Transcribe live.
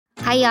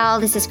Hi, y'all.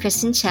 This is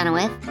Kristen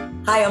Chenoweth.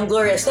 Hi, I'm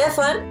Gloria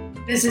Stefan.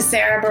 This is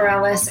Sarah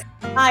Bareilles.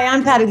 Hi,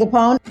 I'm Patti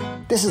LuPone.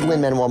 This is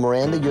Lin-Manuel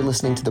Miranda. You're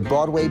listening to the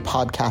Broadway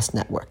Podcast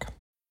Network.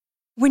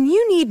 When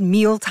you need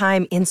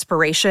mealtime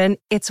inspiration,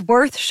 it's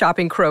worth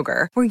shopping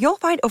Kroger, where you'll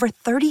find over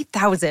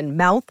 30,000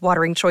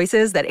 mouth-watering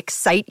choices that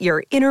excite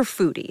your inner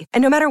foodie.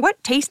 And no matter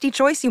what tasty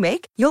choice you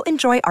make, you'll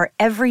enjoy our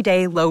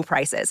everyday low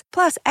prices,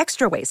 plus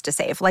extra ways to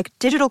save, like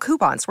digital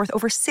coupons worth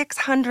over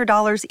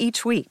 $600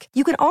 each week.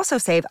 You can also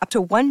save up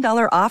to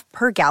 $1 off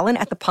per gallon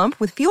at the pump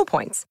with fuel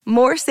points.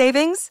 More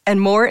savings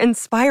and more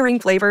inspiring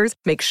flavors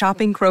make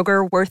shopping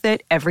Kroger worth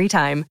it every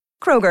time.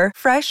 Kroger,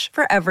 fresh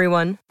for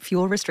everyone.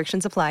 Fuel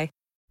restrictions apply.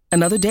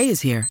 Another day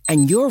is here,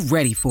 and you're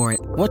ready for it.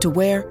 What to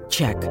wear?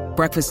 Check.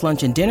 Breakfast,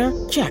 lunch, and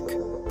dinner? Check.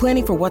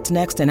 Planning for what's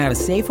next and how to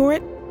save for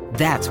it?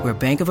 That's where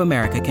Bank of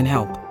America can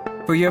help.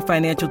 For your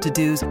financial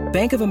to-dos,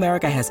 Bank of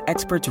America has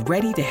experts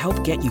ready to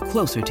help get you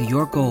closer to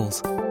your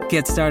goals.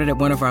 Get started at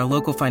one of our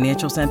local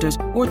financial centers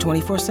or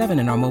 24/7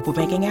 in our mobile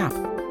banking app.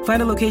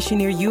 Find a location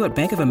near you at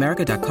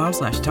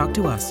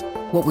bankofamerica.com/talktous.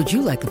 What would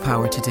you like the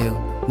power to do?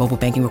 Mobile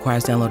banking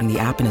requires downloading the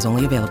app and is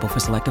only available for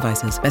select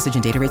devices. Message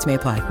and data rates may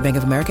apply. Bank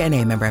of America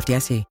N.A., member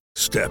FDIC.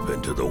 Step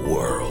into the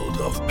world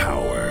of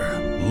power,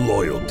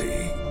 loyalty,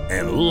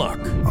 and luck.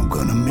 I'm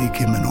gonna make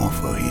him an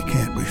offer he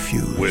can't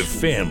refuse. With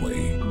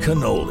family,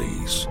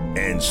 cannolis,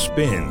 and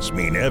spins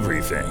mean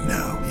everything.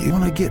 Now, you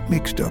wanna get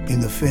mixed up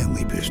in the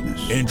family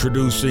business.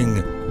 Introducing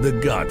The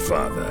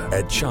Godfather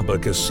at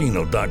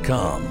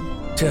ChumbaCasino.com.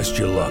 Test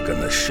your luck in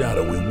the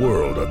shadowy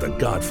world of The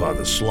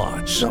Godfather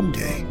slot.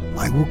 Someday,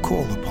 I will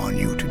call upon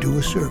you to do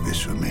a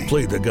service for me.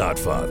 Play The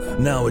Godfather,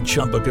 now at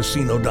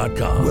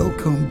ChumbaCasino.com.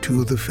 Welcome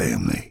to the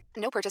family.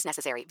 No purchase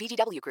necessary.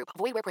 VGW Group.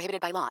 Void where prohibited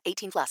by law.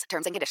 18 plus.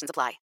 Terms and conditions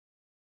apply.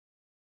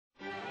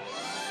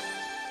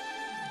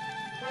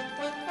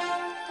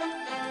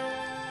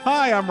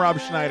 Hi, I'm Rob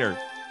Schneider.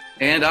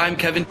 And I'm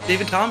Kevin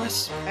David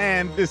Thomas.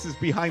 And this is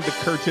Behind the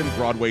Curtain,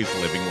 Broadway's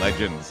Living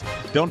Legends.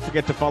 Don't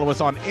forget to follow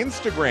us on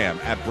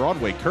Instagram at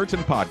Broadway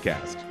Curtain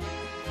Podcast.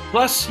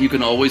 Plus, you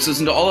can always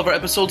listen to all of our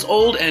episodes,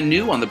 old and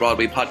new, on the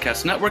Broadway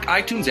Podcast Network,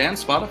 iTunes, and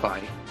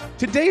Spotify.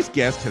 Today's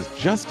guest has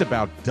just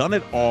about done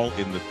it all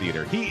in the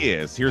theater.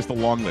 Here's the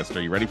long list.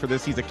 Are you ready for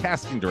this? He's a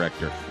casting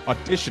director,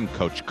 audition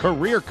coach,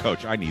 career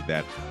coach, I need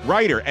that,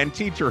 writer and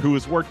teacher who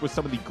has worked with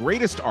some of the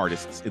greatest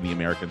artists in the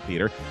American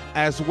theater,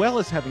 as well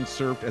as having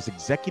served as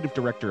executive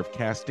director of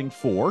casting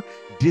for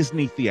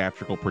Disney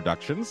Theatrical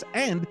Productions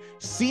and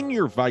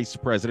senior vice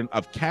president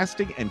of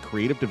casting and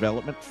creative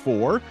development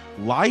for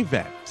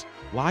Livent.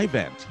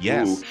 Livent,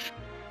 yes. Ooh.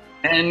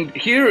 And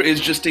here is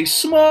just a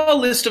small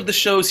list of the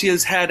shows he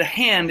has had a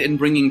hand in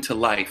bringing to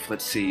life.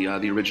 Let's see,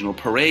 the original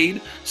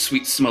Parade,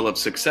 Sweet Smell of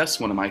Success,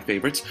 one of my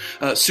favorites,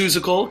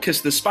 Seussical,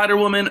 Kiss the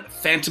Spider-Woman,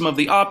 Phantom of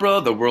the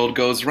Opera, The World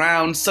Goes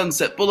Round,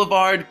 Sunset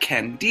Boulevard,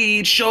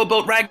 Candide,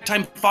 Showboat,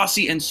 Ragtime,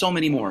 Fosse, and so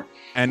many more.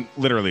 And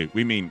literally,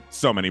 we mean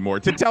so many more.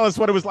 To tell us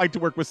what it was like to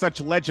work with such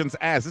legends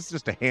as, this is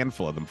just a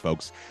handful of them,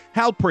 folks,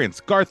 Hal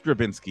Prince, Garth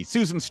Drabinsky,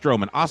 Susan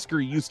Stroman, Oscar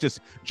Eustis,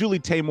 Julie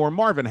Taymor,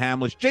 Marvin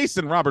Hamlish,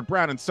 Jason Robert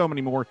Brown, and so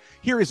many more.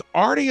 Here is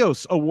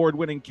Artios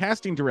Award-winning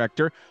casting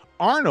director,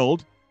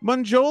 Arnold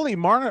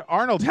Mangioli.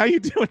 Arnold, how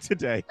you doing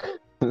today?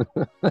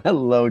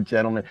 Hello,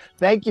 gentlemen.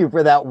 Thank you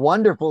for that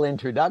wonderful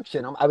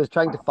introduction. I was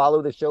trying to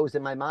follow the shows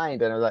in my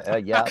mind, and I was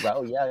like,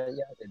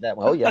 that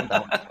one.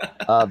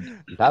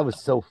 That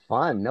was so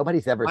fun.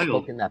 Nobody's ever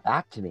spoken that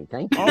back to me.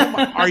 Thank you.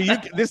 Are you?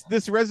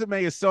 This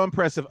resume is so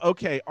impressive.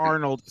 Okay,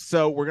 Arnold.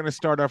 So we're going to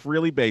start off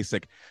really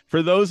basic.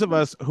 For those of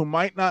us who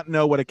might not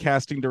know what a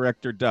casting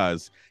director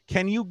does,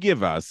 can you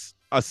give us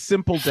a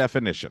simple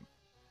definition?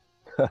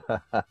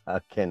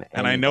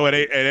 And I know it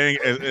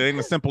ain't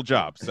a simple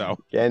job. So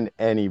can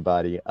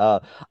anybody?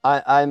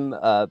 I'm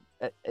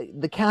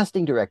the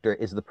casting director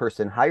is the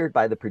person hired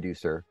by the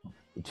producer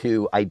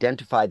to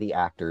identify the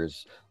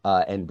actors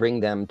and bring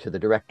them to the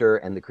director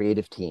and the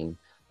creative team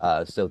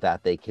so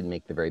that they can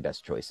make the very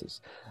best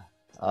choices.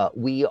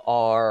 We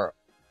are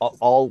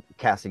all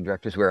casting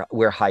directors.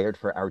 We're hired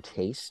for our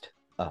taste.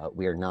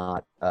 We're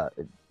not.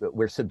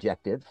 We're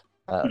subjective.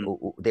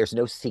 There's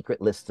no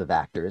secret lists of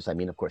actors. I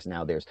mean, of course,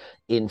 now there's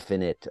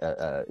infinite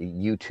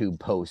YouTube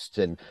posts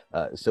and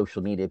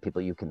social media people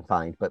you can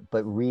find. But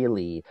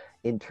really,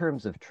 in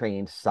terms of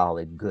trained,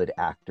 solid, good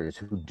actors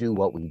who do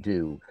what we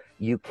do,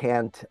 you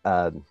can't.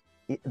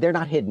 They're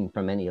not hidden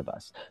from any of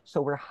us.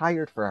 So we're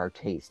hired for our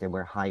taste, and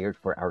we're hired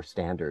for our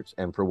standards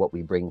and for what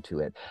we bring to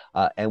it.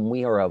 And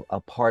we are a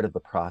part of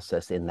the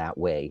process in that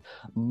way.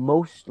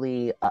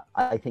 Mostly,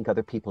 I think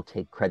other people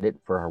take credit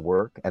for our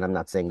work. And I'm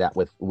not saying that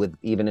with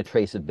even a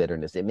trace of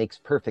bitterness. It makes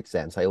perfect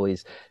sense. I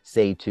always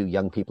say to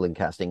young people in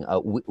casting,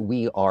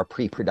 we are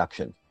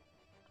pre-production.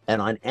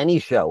 And on any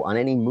show, on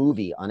any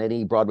movie, on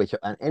any Broadway show,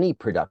 on any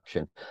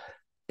production,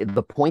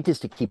 the point is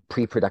to keep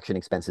pre-production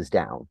expenses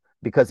down.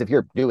 Because if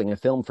you're doing a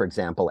film, for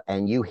example,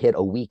 and you hit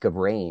a week of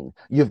rain,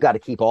 you've got to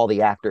keep all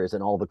the actors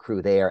and all the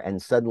crew there,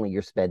 and suddenly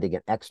you're spending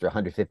an extra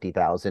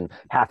 150,000,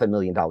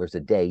 $500,000 a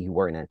day you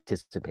weren't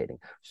anticipating.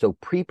 So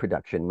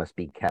pre-production must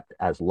be kept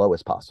as low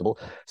as possible.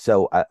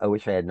 So I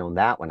wish I had known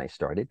that when I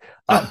started.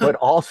 But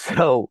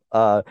also,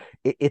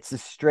 it's a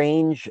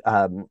strange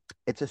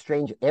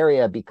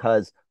area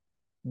because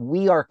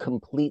we are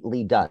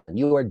completely done.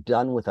 You are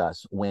done with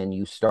us when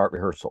you start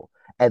rehearsal.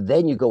 And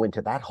then you go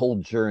into that whole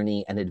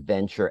journey and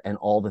adventure and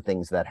all the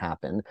things that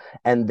happen.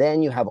 And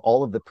then you have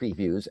all of the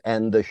previews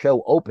and the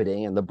show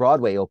opening and the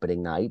Broadway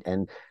opening night.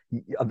 And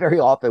very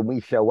often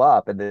we show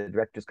up and the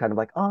director's kind of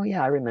like, oh,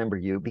 yeah, I remember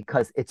you,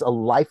 because it's a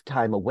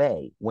lifetime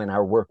away when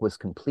our work was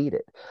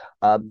completed.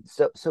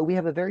 So we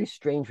have a very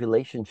strange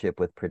relationship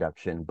with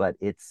production, but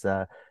it's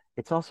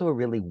also a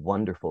really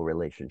wonderful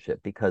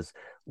relationship because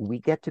we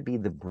get to be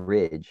the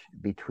bridge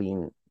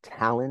between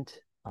talent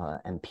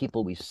and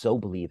people we so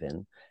believe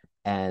in,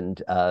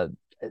 and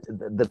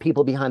the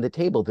people behind the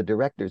table, the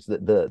directors,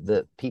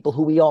 the people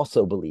who we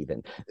also believe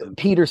in.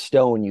 Peter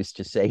Stone used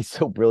to say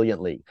so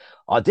brilliantly,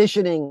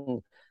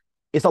 auditioning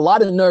is a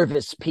lot of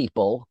nervous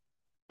people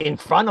in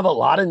front of a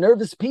lot of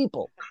nervous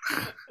people.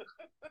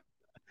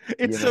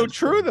 It's so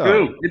true,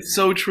 though. It's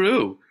so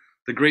true.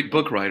 The great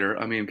book writer.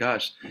 I mean,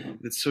 gosh,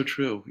 it's so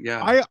true.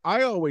 Yeah.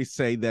 I always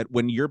say that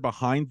when you're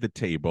behind the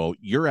table,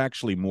 you're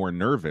actually more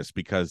nervous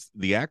because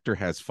the actor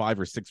has 5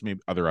 or 6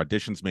 maybe other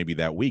auditions maybe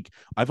that week.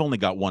 I've only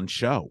got one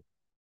show.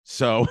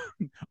 So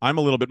I'm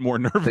a little bit more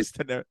nervous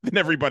than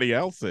everybody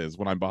else is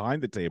when I'm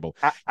behind the table.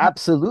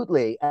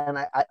 Absolutely. And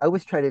I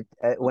always try to,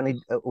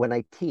 when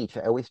I teach,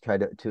 I always try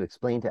to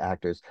explain to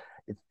actors,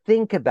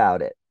 think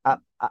about it.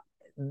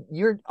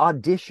 You're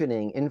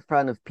auditioning in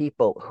front of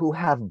people who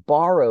have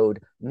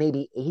borrowed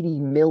maybe $80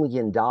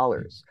 million.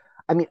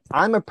 I mean,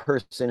 I'm a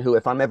person who,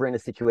 if I'm ever in a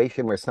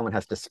situation where someone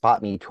has to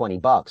spot me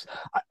 $20,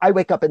 I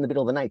wake up in the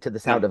middle of the night to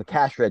the sound of a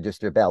cash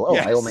register bell. Oh,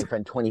 yes. I owe my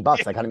friend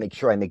 $20. I got to make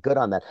sure I make good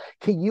on that.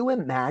 Can you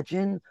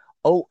imagine,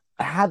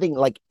 having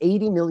like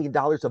 $80 million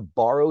of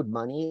borrowed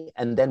money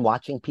and then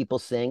watching people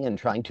sing and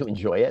trying to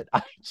enjoy it?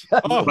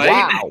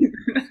 Wow.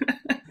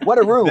 What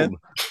a room.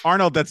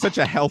 Arnold, that's such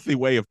a healthy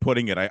way of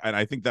putting it.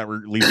 I think that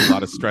relieves a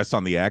lot of stress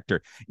on the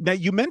actor. Now,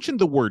 you mentioned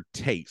the word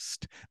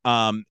taste.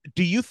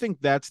 Do you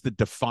think that's the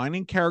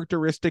defining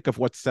characteristic of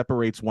what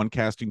separates one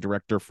casting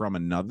director from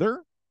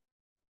another?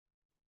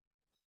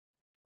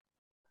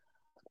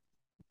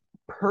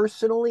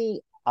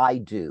 Personally, I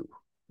do.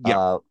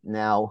 Yeah.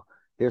 Now,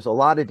 there's a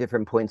lot of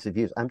different points of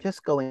view. I'm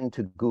just going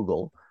to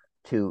Google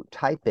to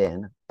type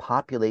in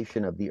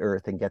population of the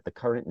Earth and get the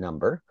current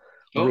number,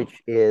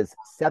 which is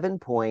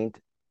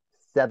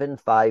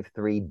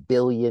 7.753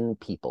 billion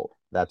people.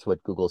 That's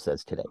what Google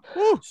says today.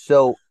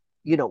 So,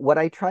 what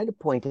I try to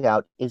point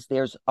out is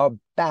there's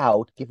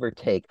about, give or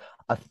take,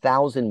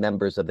 1,000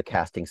 members of the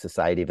Casting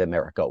Society of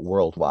America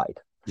worldwide.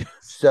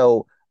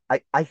 So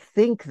I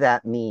think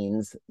that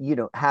means,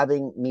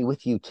 having me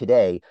with you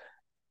today,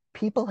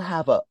 people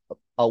have a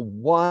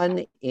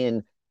 1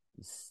 in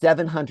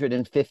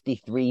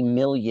 753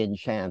 million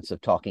chance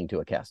of talking to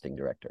a casting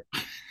director.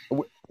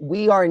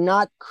 We are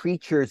not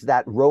creatures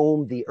that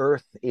roam the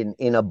earth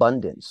in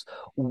abundance.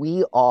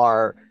 We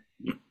are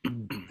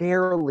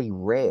fairly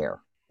rare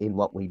in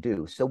what we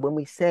do. So when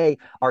we say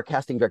our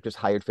casting directors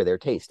hired for their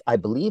taste, I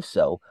believe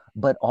so,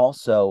 but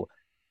also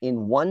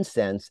in one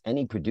sense,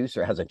 any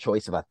producer has a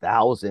choice of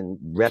 1,000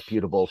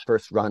 reputable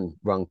first-run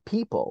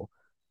people.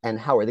 And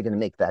how are they going to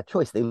make that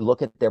choice? They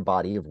look at their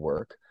body of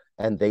work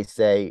and they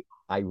say,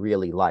 I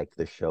really like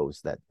the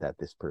shows that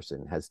this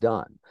person has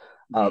done.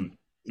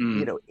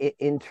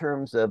 In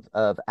terms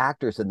of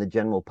actors and the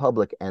general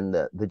public and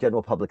the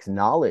general public's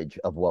knowledge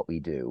of what we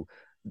do,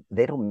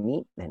 they don't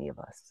meet many of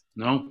us.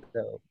 No.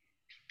 So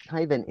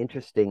kind of an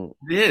interesting.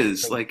 It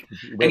is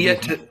and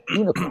yet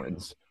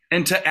unicorns.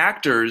 And to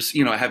actors,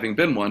 having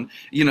been one,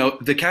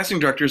 the casting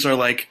directors are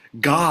like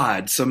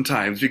God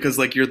sometimes because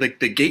you're like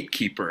the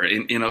gatekeeper,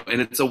 and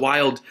it's a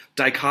wild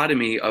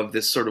dichotomy of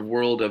this sort of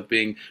world of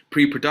being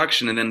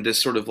pre-production and then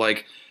this sort of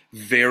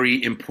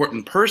very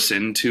important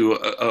person to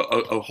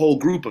a whole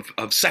group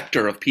of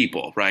sector of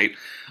people, right?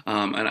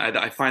 And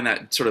I find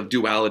that sort of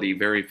duality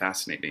very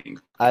fascinating.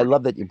 I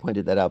love that you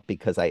pointed that out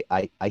because I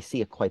see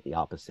it quite the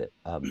opposite.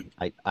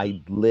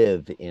 I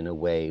live in a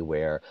way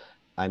where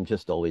I'm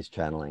just always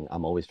channeling.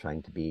 I'm always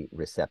trying to be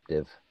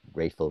receptive,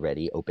 grateful,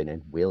 ready, open,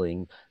 and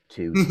willing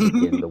to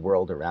take in the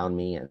world around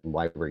me and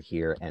why we're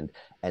here. And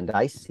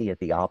I see it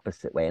the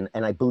opposite way.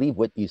 And I believe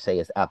what you say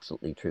is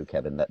absolutely true,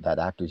 Kevin, that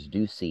actors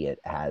do see it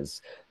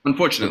as,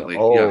 unfortunately,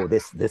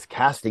 this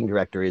casting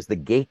director is the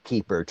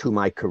gatekeeper to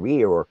my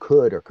career, or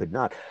could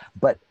not.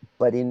 But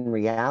in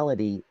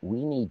reality,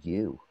 we need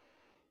you.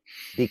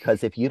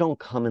 Because if you don't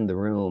come in the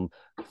room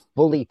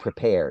fully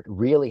prepared,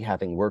 really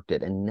having worked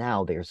it. And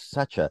now there's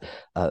such a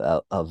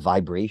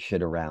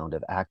vibration around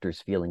of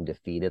actors feeling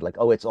defeated, like,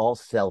 oh, it's all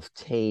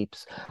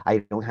self-tapes. I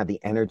don't have the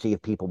energy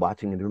of people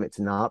watching in the room. It's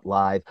not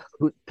live.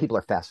 People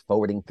are fast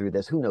forwarding through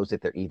this. Who knows if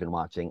they're even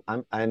watching?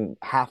 I'm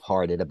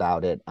half-hearted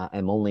about it.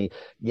 I'm only,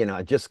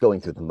 just going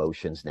through the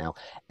motions now.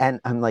 And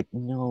I'm like,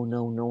 no,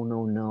 no, no,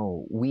 no,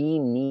 no. We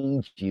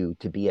need you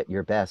to be at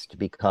your best,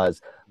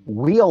 because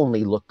we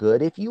only look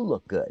good if you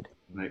look good.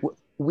 Right.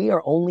 We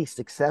are only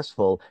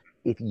successful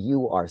if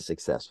you are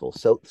successful.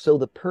 So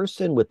the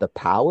person with the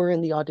power in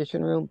the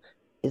audition room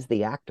is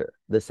the actor,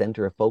 the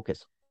center of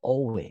focus,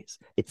 always.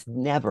 It's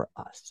never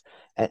us.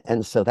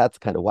 And so that's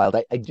kind of wild.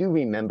 I do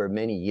remember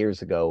many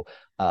years ago,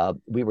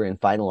 we were in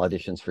final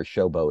auditions for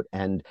Showboat,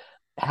 and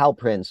Hal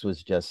Prince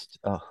was just,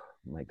 oh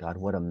my God,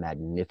 what a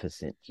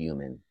magnificent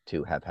human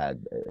to have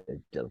had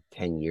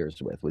 10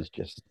 years with. Was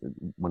just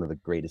one of the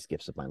greatest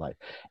gifts of my life.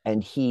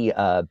 And he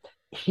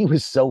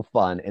was so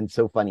fun and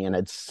so funny, and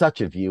had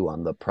such a view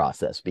on the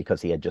process,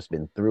 because he had just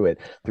been through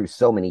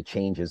so many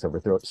changes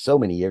over so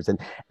many years. And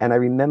I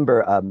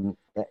remember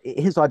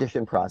his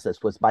audition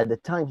process was, by the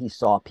time he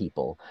saw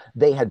people,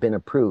 they had been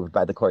approved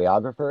by the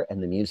choreographer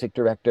and the music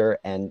director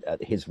and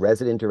his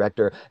resident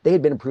director. They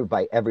had been approved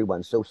by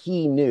everyone. So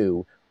he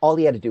knew all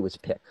he had to do was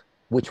pick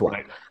which one.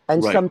 Right.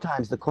 And Right.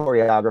 sometimes the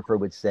choreographer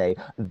would say,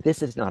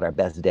 this is not our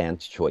best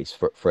dance choice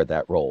for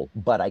that role,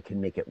 but I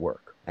can make it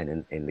work.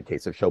 And in the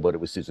case of Showboat, it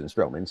was Susan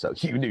Stroman, so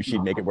you knew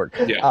she'd make it work.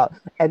 Yeah.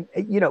 And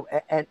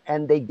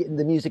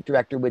the music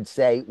director would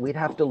say, we'd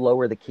have to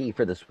lower the key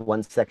for this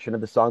one section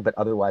of the song, but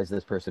otherwise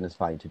this person is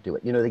fine to do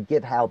it. They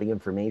give Hal the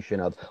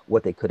information of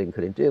what they could and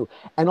couldn't do.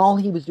 And all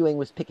he was doing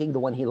was picking the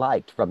one he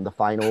liked from the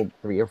final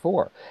 3 or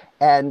 4.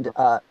 And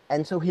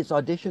so his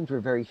auditions were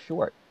very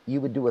short. You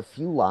would do a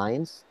few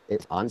lines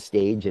on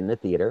stage in the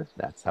theater.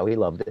 That's how he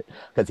loved it,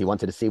 because he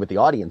wanted to see what the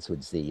audience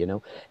would see,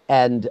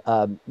 And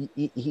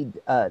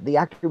the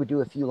actor would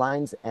do a few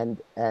lines, and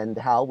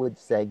Hal would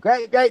say,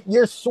 "Great,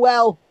 you're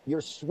swell,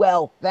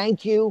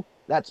 thank you.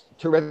 That's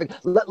terrific.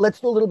 Let's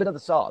do a little bit of the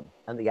song."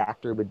 And the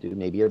actor would do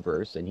maybe a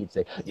verse, and he'd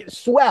say,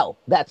 "Swell,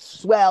 that's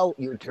swell,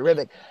 you're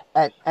terrific."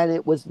 And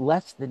it was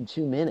less than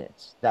 2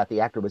 minutes that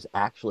the actor was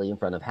actually in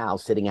front of Hal,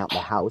 sitting out in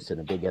the house in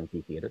a big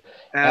empty theater.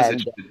 As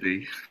it should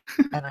be.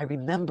 And I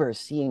remember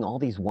seeing all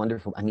these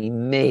wonderful,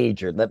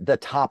 major, the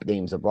top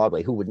names of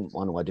Broadway. Who wouldn't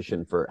want to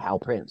audition for Hal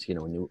Prince, a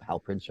new Hal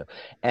Prince show?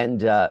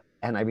 And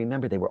I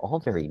remember they were all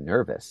very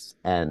nervous,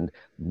 and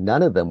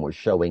none of them were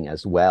showing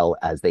as well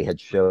as they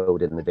had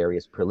showed in the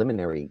various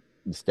preliminary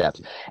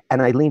steps. And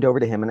I leaned over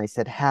to him and I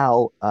said,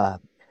 "Hal, I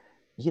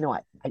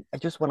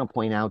just want to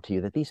point out to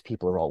you that these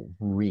people are all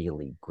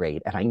really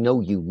great. And I know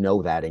you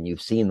know that, and you've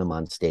seen them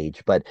on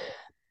stage, but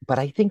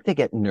I think they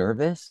get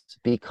nervous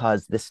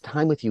because this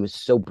time with you is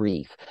so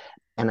brief.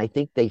 And I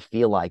think they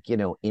feel like,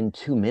 in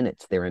 2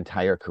 minutes, their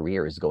entire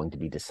career is going to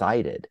be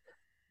decided."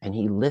 And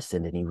he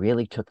listened, and he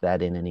really took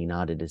that in, and he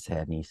nodded his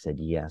head and he said,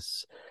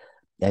 "Yes.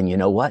 And you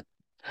know what?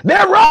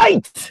 They're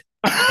right."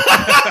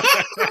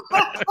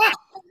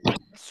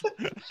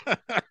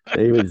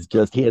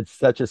 He had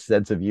such a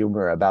sense of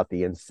humor about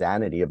the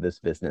insanity of this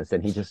business.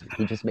 And he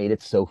just made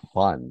it so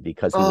fun,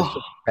 because he was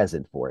so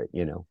present for it,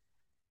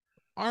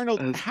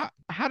 Arnold,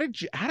 how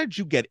did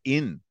you get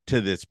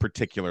into this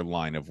particular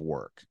line of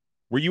work?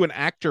 Were you an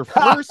actor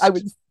first? I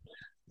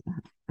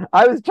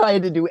was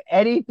trying to do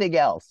anything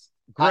else.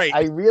 Great.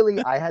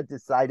 I had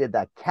decided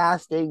that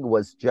casting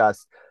was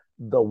just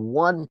the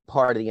one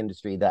part of the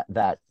industry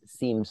that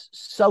seems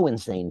so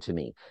insane to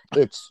me.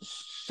 It's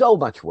so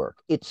much work.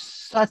 It's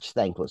such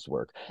thankless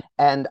work.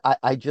 And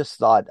I just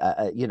thought,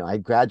 I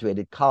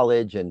graduated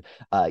college, and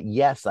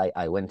yes,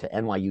 I went to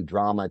NYU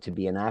drama to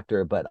be an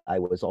actor, but I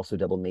was also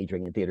double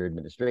majoring in theater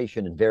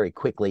administration. And very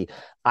quickly,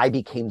 I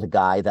became the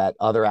guy that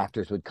other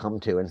actors would come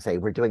to and say,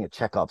 "We're doing a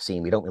Chekhov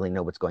scene. We don't really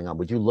know what's going on.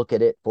 Would you look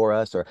at it for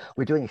us?" Or,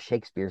 "We're doing a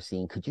Shakespeare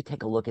scene. Could you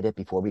take a look at it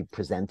before we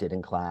present it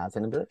in class?"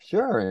 And I'd be like,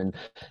 "Sure."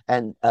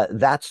 And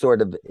that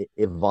sort of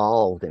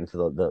evolved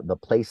into the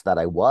place that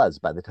I was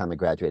by the time I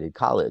graduated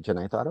college. And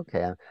I thought,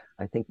 okay,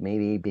 I think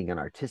maybe being an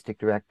artistic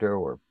director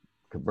or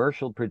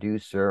commercial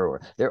producer, or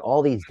there are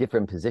all these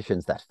different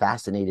positions that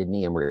fascinated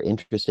me and were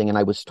interesting. And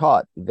I was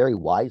taught very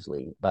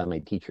wisely by my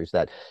teachers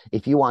that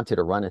if you wanted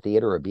to run a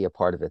theater or be a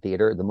part of a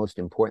theater, the most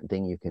important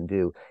thing you can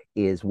do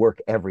is work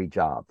every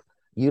job.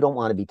 You don't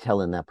want to be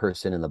telling that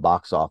person in the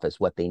box office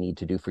what they need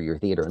to do for your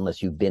theater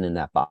unless you've been in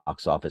that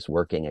box office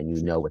working and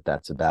you know what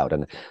that's about.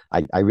 And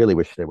I really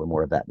wish there were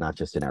more of that, not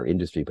just in our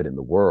industry, but in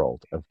the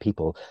world, of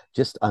people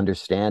just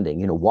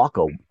understanding, walk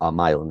a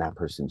mile in that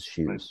person's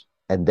shoes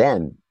and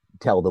then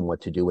tell them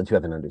what to do once you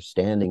have an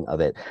understanding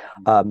of it.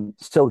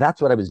 So that's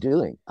what I was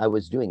doing. I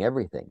was doing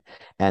everything.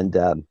 And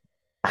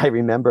I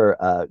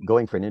remember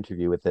going for an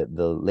interview with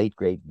the late,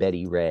 great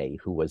Betty Ray,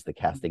 who was the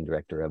casting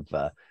director of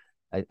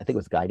I think it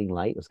was Guiding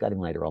Light. It was Guiding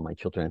Light or All My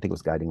Children. I think it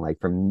was Guiding Light,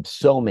 for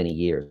so many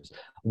years.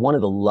 One of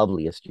the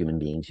loveliest human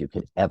beings you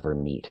could ever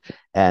meet.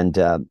 And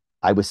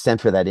I was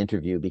sent for that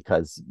interview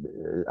because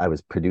I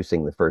was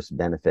producing the first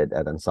benefit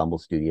at Ensemble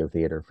Studio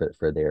Theater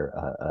for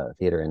their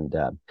theater. And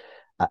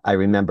I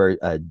remember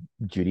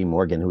Judy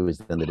Morgan, who was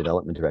then the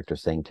development director,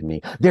 saying to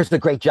me, "There's a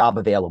great job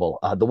available.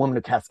 The woman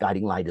who casts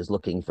Guiding Light is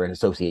looking for an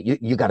associate.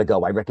 You got to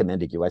go. I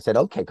recommended you." I said,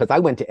 "Okay," because I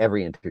went to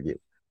every interview.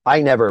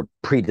 I never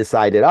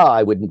pre-decided,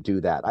 I wouldn't do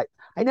that.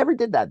 I never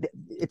did that.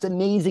 It's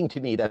amazing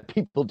to me that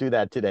people do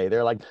that today.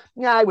 They're like,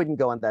 "Yeah, I wouldn't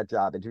go on that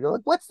job interview."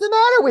 Like, what's the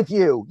matter with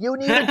you? You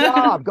need a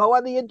job. Go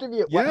on the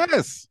interview.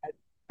 Yes.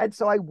 And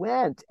so I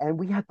went, and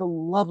we had the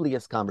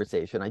loveliest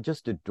conversation. I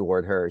just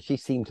adored her. She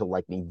seemed to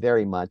like me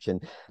very much.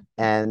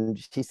 And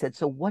she said,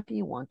 "So what do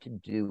you want to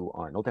do,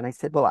 Arnold?" And I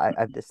said, "Well,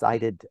 I've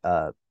decided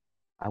I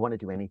want to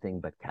do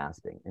anything but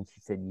casting." And she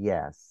said,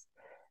 "Yes.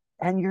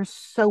 And you're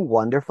so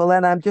wonderful.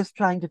 And I'm just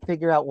trying to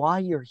figure out why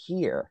you're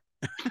here."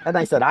 And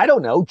I said, "I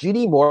don't know.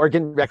 Judy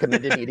Morgan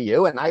recommended me to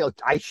you, and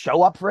I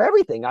show up for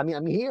everything. I mean,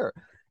 I'm here."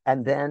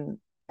 And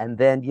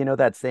then, you know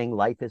that saying,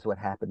 life is what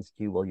happens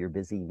to you while you're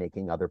busy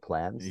making other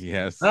plans.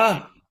 Yes.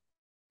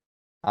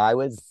 I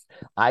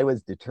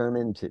was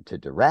determined to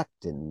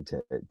direct and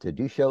to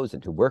do shows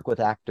and to work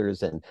with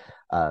actors, and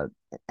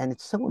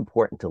it's so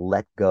important to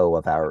let go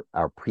of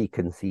our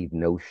preconceived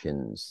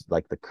notions,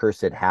 like the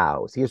cursed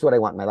hows. Here's what I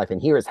want in my life,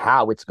 and here's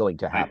how it's going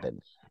to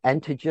happen.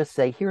 And to just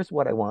say, here's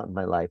what I want in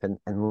my life, and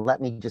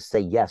let me just say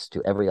yes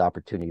to every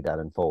opportunity that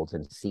unfolds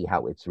and see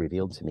how it's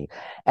revealed to me.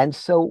 And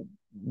so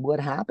what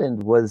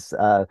happened was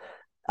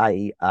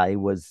I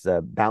was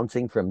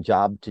bouncing from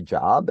job to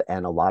job,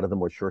 and a lot of them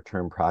were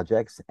short-term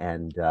projects.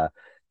 And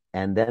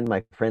then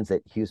my friends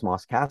at Hughes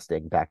Moss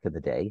Casting back in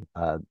the day,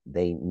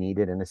 they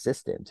needed an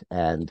assistant.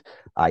 And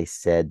I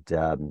said,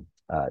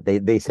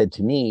 they said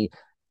to me,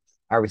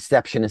 "Our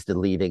receptionist is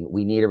leaving.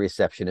 We need a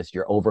receptionist.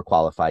 You're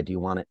overqualified. Do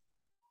you want it?"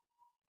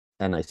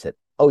 And I said,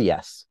 "Oh,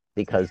 yes,"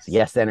 because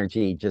yes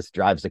energy just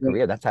drives a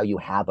career. That's how you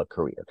have a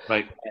career.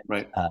 Right.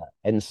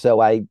 And so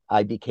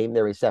I became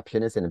their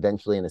receptionist and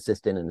eventually an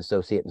assistant and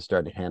associate and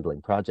started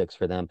handling projects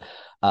for them.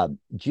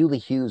 Julie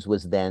Hughes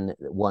was then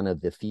one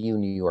of the few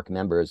New York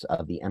members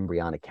of the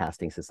Embryonic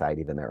Casting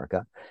Society of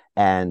America.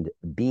 And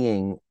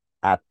being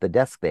at the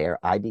desk there,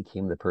 I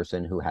became the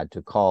person who had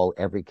to call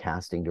every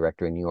casting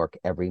director in New York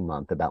every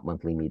month about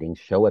monthly meetings,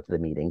 show up to the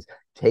meetings,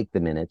 take the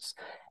minutes.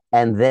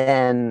 And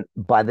then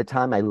by the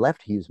time I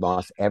left Hughes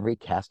Moss, every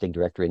casting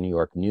director in New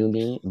York knew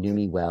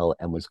me well,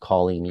 and was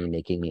calling me,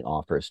 making me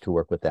offers to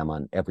work with them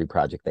on every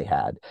project they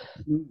had.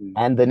 Mm-hmm.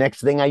 And the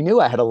next thing I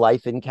knew, I had a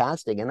life in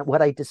casting. And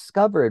what I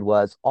discovered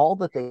was all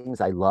the things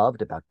I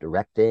loved about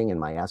directing and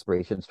my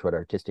aspirations toward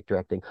artistic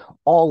directing,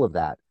 all of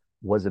that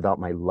was about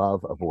my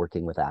love of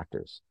working with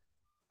actors.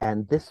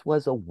 And this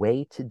was a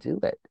way to do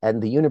it.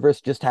 And the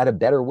universe just had a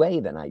better way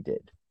than I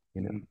did,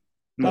 you know?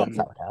 Mm-hmm. That's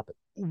how it happened.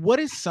 What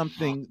is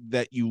something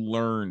that you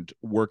learned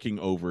working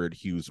over at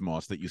Hughes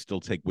Moss that you still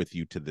take with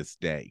you to this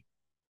day?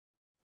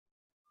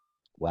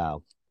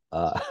 Wow.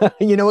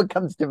 You know what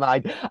comes to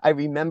mind? I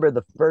remember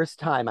the first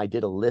time I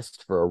did a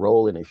list for a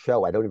role in a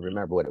show. I don't even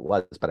remember what it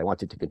was, but I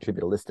wanted to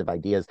contribute a list of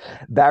ideas.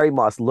 Barry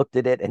Moss looked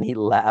at it and he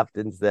laughed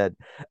and said,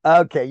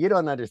 "Okay, you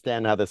don't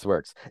understand how this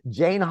works.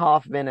 Jane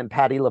Hoffman and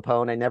Patti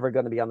LuPone are never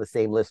going to be on the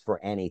same list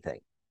for anything."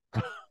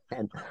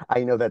 And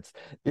I know that's,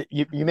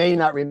 you may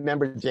not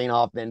remember Jane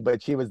Hoffman,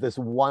 but she was this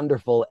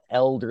wonderful,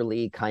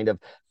 elderly, kind of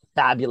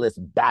fabulous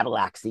battle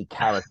axey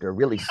character,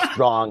 really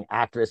strong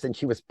actress. And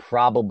she was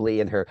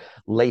probably in her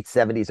late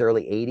 70s,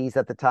 early 80s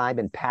at the time.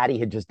 And Patti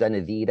had just done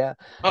Evita.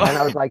 Oh. And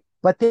I was like,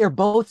 but they're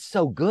both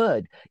so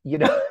good, you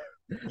know?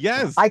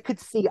 Yes. I could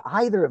see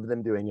either of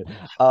them doing it.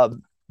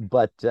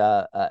 But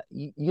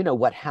you know,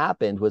 what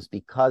happened was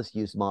because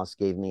Hughes Moss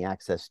gave me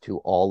access to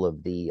all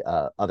of the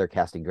other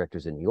casting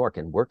directors in New York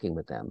and working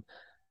with them,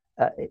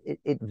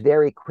 it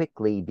very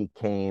quickly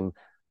became,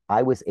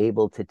 I was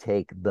able to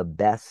take the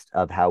best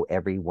of how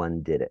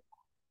everyone did it.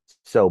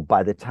 So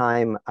by the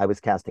time I was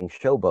casting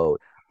Showboat,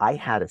 I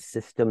had a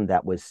system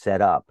that was set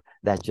up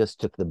that just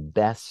took the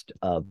best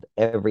of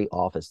every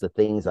office, the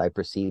things I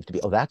perceived to be,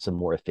 that's a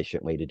more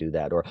efficient way to do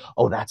that, or,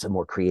 that's a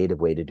more creative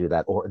way to do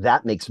that, or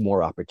that makes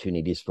more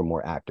opportunities for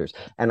more actors.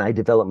 And I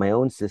developed my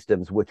own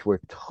systems, which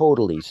were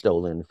totally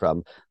stolen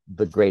from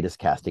the greatest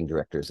casting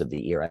directors of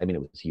the era. I mean,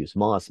 it was Hughes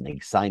Moss,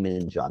 Meg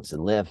Simon, Johnson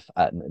Liff,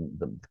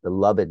 the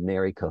beloved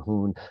Mary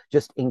Cahoon,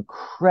 just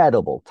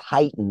incredible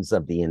titans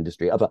of the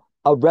industry, of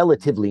a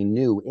relatively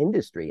new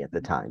industry at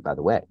the time, by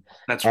the way.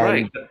 That's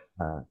right.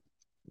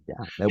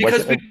 Yeah,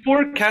 because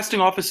before casting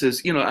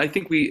offices, you know, I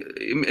think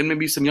and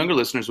maybe some younger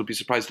listeners would be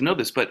surprised to know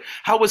this, but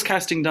how was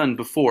casting done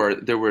before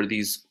there were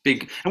these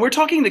big, and we're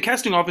talking the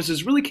casting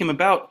offices really came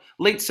about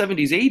late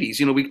 70s, 80s.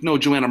 You know, we know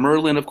Joanna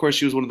Merlin, of course,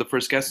 she was one of the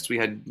first guests we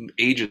had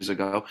ages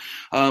ago.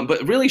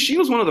 But really, she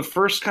was one of the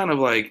first kind of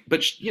like,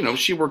 but you know,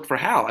 she worked for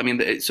Hal. I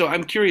mean, so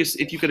I'm curious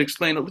if you could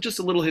explain just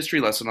a little history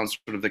lesson on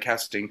sort of the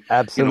casting.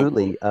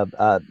 Absolutely.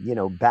 You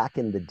know, back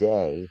in the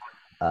day,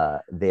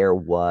 there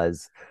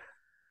was,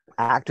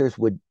 actors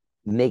would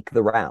make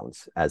the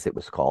rounds, as it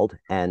was called,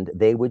 and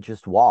they would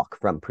just walk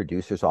from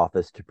producer's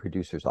office to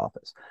producer's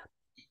office.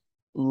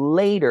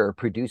 Later,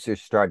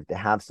 producers started to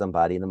have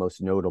somebody, and the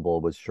most notable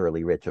was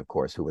Shirley Rich, of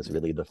course, who was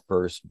really the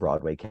first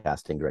Broadway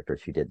casting director.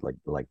 She did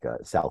like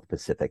South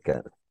Pacific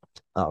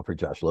for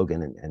Josh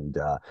Logan and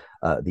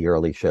the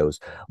early shows.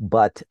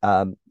 But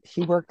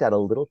she worked at a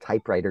little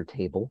typewriter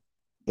table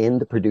in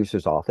the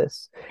producer's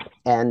office,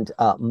 and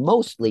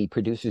mostly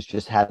producers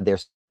just had their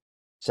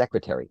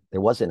secretary.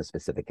 There wasn't a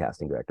specific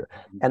casting director.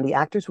 And the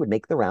actors would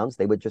make the rounds.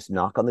 They would just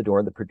knock on the door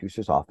of the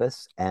producer's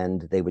office,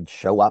 and they would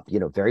show up,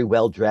 very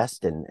well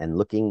dressed and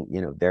looking,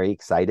 very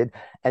excited.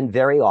 And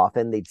very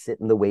often they'd sit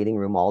in the waiting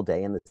room all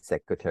day, and the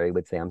secretary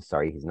would say, "I'm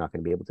sorry, he's not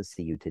going to be able to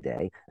see you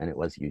today." And it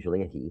was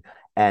usually a he.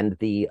 And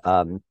the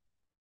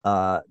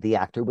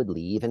actor would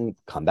leave and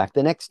come back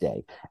the next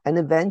day. And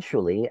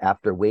eventually,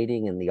 after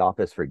waiting in the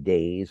office for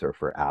days or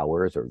for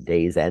hours or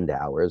days and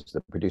hours,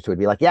 the producer would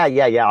be like, yeah,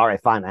 all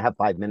right, fine, I have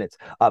 5 minutes.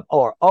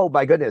 Or, oh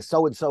my goodness,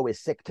 so-and-so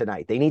is sick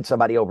tonight. They need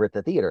somebody over at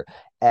the theater.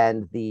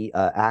 And the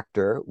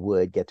actor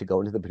would get to go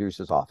into the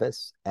producer's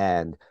office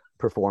and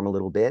perform a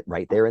little bit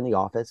right there in the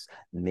office.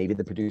 Maybe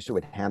the producer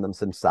would hand them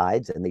some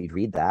sides and they'd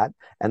read that.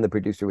 And the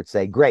producer would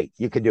say, "Great,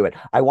 you can do it.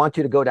 I want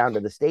you to go down to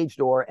the stage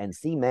door and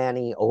see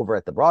Manny over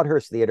at the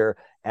Broadhurst Theater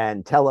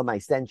and tell him I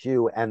sent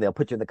you, and they'll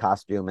put you in the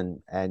costume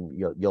and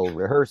you'll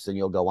rehearse and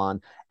you'll go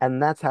on."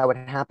 And that's how it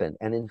happened.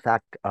 And in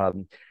fact,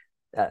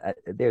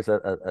 there's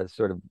a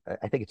sort of,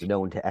 I think it's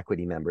known to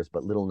Equity members,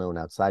 but little known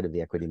outside of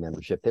the Equity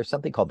membership. There's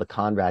something called the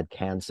Conrad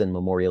Kansen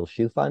Memorial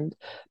Shoe Fund.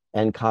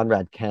 And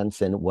Conrad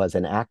Kansen was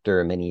an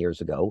actor many years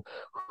ago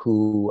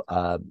who,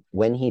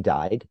 when he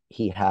died,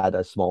 he had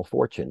a small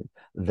fortune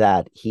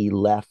that he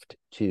left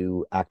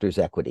to Actors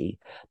Equity.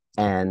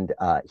 And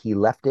he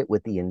left it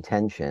with the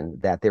intention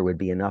that there would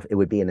be enough, it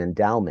would be an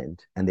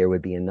endowment, and there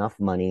would be enough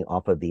money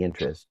off of the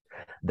interest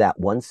that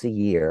once a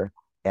year,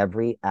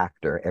 every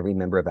actor, every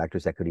member of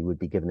Actors Equity would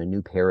be given a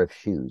new pair of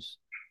shoes,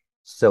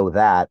 so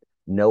that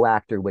no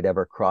actor would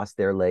ever cross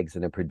their legs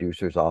in a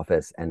producer's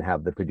office and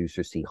have the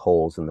producer see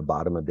holes in the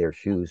bottom of their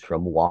shoes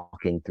from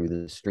walking through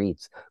the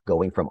streets,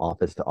 going from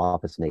office to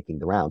office, making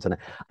the rounds. And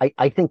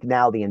I think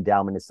now the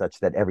endowment is such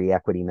that every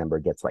Equity member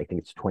gets, I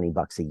think it's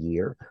 $20 a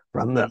year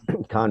from the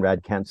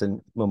Conrad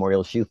Kansen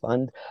Memorial Shoe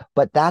Fund.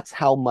 But that's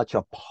how much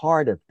a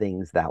part of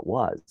things that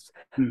was.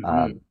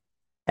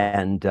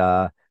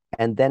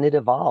 And then it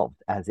evolved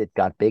as it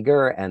got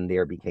bigger, and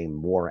there became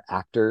more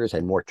actors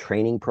and more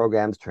training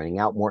programs, training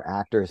out more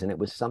actors. And it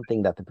was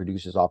something that the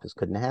producer's office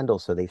couldn't handle.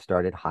 So they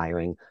started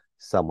hiring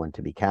someone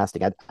to be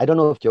casting. I don't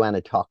know if Joanna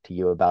talked to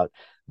you about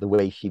the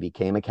way she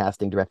became a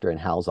casting director and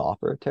Hal's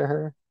offer to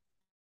her.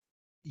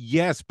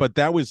 Yes, but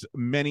that was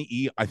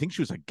I think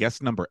she was a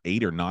guest number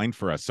 8 or 9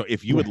 for us. So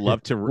if you would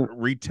love to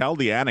retell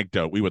the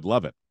anecdote, we would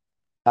love it.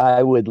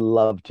 I would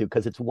love to,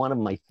 because it's one of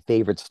my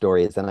favorite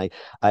stories. And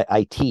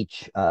I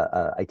teach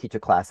a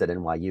class at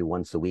NYU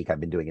once a week. I've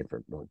been doing it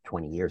for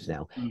 20 years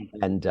now.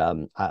 And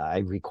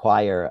I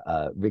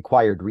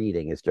required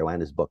reading is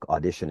Joanna's book,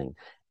 Auditioning.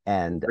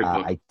 And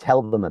I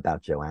tell them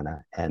about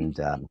Joanna. And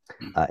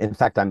in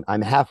fact,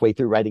 I'm halfway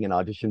through writing an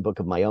audition book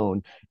of my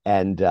own.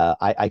 And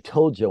I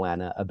told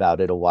Joanna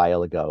about it a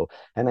while ago.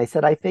 And I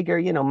said, I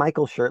figure,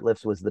 Michael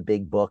Shirtliff's was the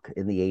big book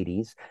in the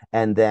 80s.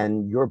 And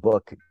then your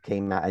book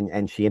came out,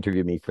 and she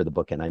interviewed me for the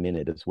book, and I'm in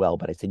it as well.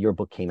 But I said, your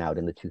book came out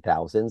in the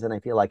 2000s, and I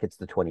feel like it's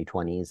the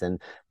 2020s,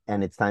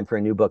 and it's time for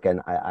a new book.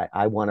 And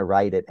I want to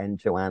write it. And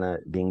Joanna,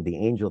 being the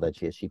angel that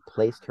she is, she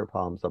placed her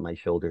palms on my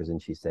shoulders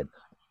and she said,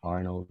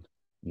 "Arnold,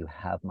 you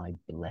have my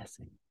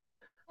blessing."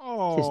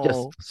 Oh, she's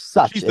just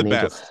such an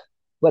angel. Best.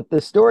 But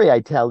the story I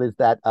tell is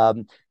that,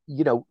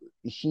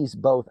 she's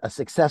both a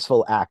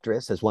successful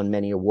actress, has won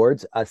many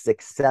awards, a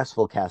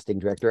successful casting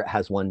director,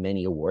 has won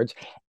many awards.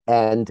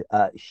 And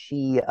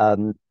she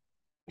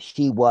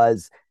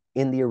was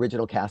in the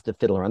original cast of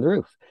Fiddler on the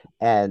Roof.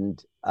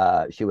 And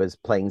she was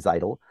playing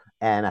Zeidel.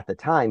 And at the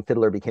time,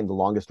 Fiddler became the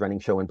longest running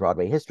show in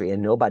Broadway history,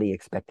 and nobody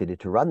expected it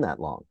to run that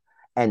long.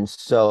 And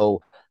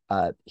so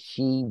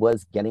she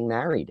was getting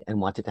married and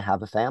wanted to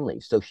have a family.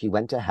 So she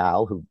went to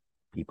Hal, who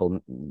people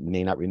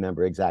may not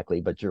remember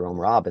exactly, but Jerome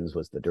Robbins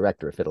was the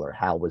director of Fiddler.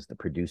 Hal was the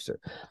producer.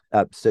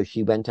 So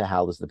she went to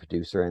Hal as the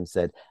producer and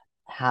said,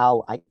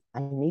 "Hal, I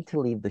need to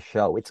leave the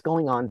show. It's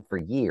going on for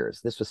years."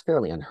 This was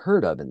fairly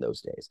unheard of in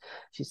those days.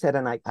 She said,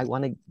 "And I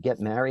want to get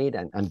married,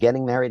 and I'm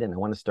getting married, and I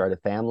want to start a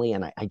family,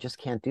 and I just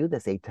can't do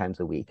this 8 times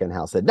a week." And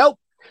Hal said, "Nope,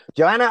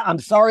 Joanna, I'm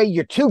sorry,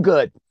 you're too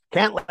good.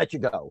 Can't let you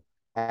go."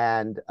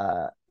 And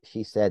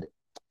she said,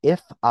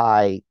 "If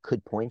I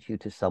could point you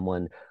to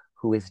someone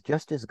who is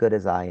just as good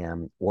as I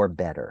am or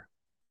better,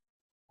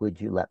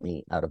 would you let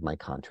me out of my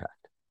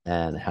contract?"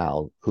 And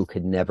Hal, who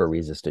could never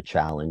resist a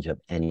challenge of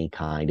any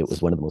kind, it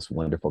was one of the most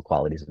wonderful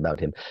qualities about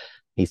him,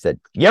 he said,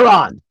 "You're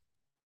on."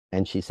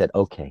 And she said,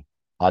 "Okay,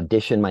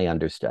 audition my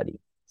understudy."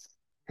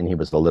 And he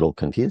was a little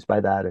confused by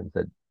that and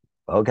said,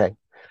 "Okay."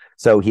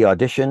 So he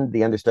auditioned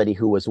the understudy,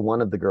 who was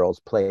one of the girls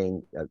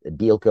playing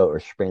Bielka or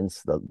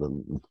Sprinz, the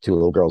 2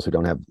 little girls who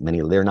don't have many.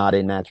 They're not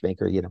in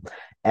Matchmaker,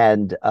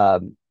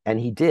 And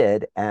he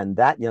did. And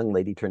that young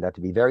lady turned out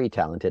to be very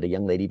talented, a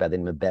young lady by the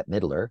name of Bette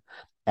Midler.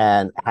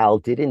 And Hal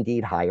did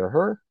indeed hire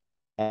her.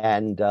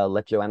 and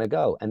let Joanna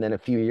go. And then a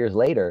few years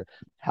later,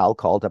 Hal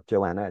called up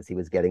Joanna as he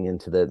was getting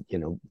into the,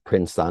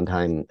 Prince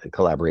Sondheim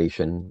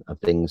collaboration of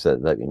things,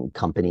 the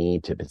Company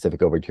to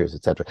Pacific Overtures,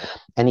 etc.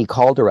 And he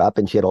called her up,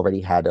 and she had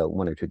already had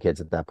one or two kids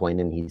at that point.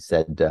 And he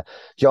said,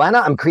 Joanna,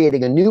 I'm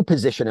creating a new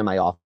position in my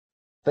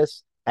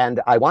office,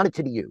 and I want it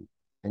to be you.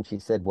 And she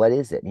said, what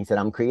is it? And he said,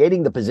 I'm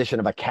creating the position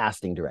of a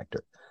casting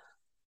director.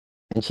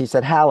 And she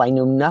said, Hal, I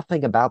knew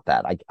nothing about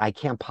that. I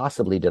can't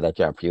possibly do that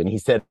job for you. And he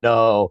said,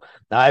 no,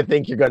 I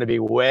think you're going to be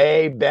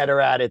way better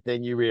at it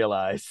than you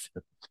realize.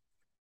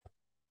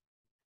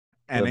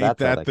 And So ain't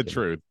that the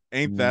truth?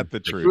 Ain't that the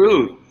truth?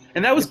 True.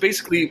 And that was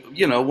basically,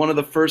 one of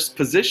the first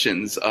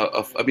positions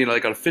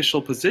like an official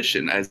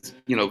position as,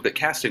 the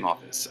casting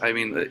office. I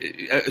mean,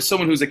 as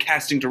someone who's a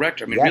casting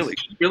director, Yes.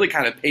 really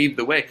kind of paved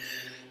the way.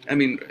 I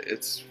mean,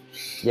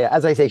 Yeah,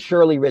 as I say,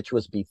 Shirley Rich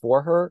was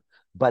before her,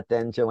 but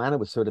then Joanna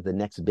was sort of the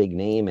next big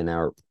name in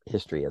our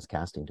history as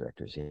casting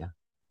directors. Yeah.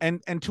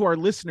 And to our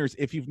listeners,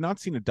 if you've not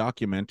seen a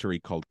documentary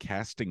called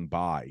Casting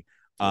By,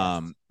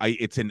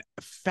 it's a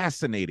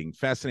fascinating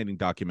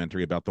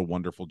documentary about the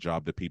wonderful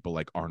job that people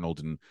like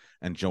Arnold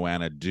and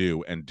Joanna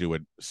do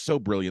it so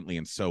brilliantly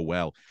and so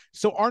well.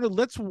 So Arnold,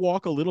 let's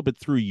walk a little bit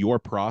through your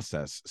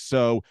process.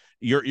 So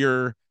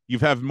you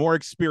have more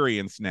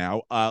experience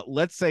now.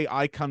 Let's say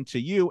I come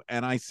to you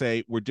and I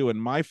say, we're doing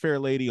My Fair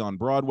Lady on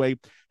Broadway.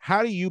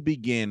 How do you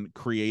begin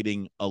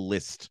creating a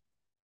list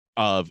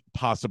of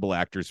possible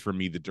actors for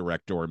me, the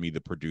director, or me, the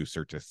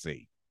producer, to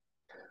see?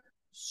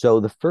 So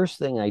the first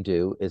thing I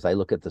do is I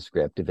look at the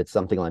script. If it's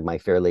something like My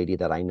Fair Lady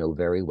that I know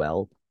very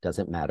well,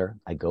 doesn't matter.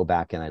 I go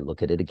back and I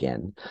look at it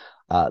again.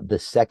 The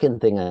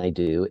second thing I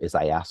do is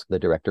I ask the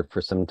director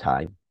for some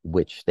time,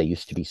 which they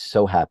used to be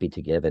so happy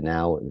to give. And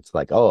now it's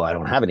like, oh, I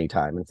don't have any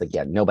time. And it's like,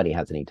 yeah, nobody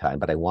has any time.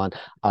 But I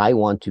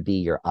want to be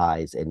your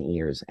eyes and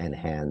ears and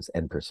hands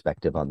and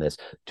perspective on this,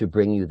 to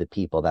bring you the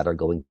people that are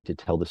going to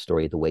tell the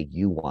story the way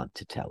you want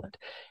to tell it.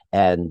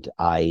 And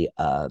I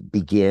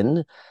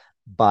begin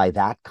by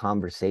that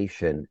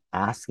conversation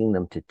asking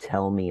them to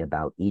tell me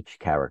about each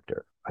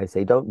character. I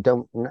say,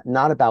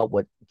 not about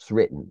what's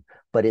written,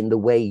 but in the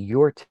way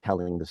you're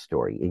telling the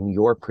story, in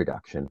your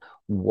production.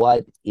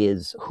 Who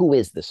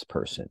is this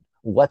person?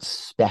 What's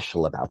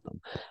special about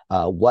them?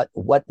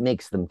 What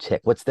makes them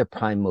tick? What's their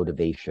prime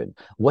motivation?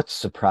 What's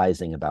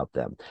surprising about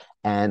them?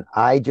 And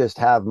I just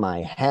have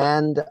my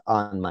hand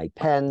on my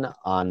pen,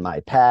 on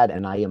my pad,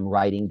 and I am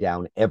writing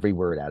down every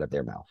word out of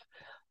their mouth.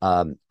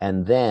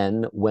 And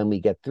then when we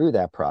get through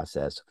that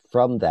process,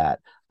 from that,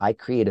 I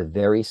create a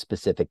very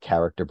specific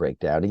character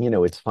breakdown.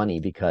 And, it's funny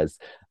because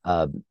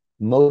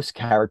most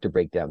character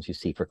breakdowns you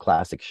see for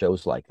classic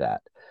shows like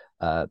that,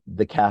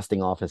 the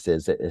casting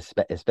offices,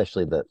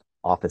 especially the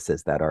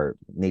offices that are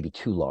maybe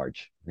too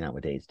large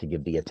nowadays to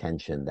give the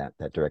attention that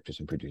directors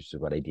and producers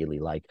would ideally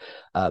like.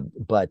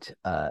 But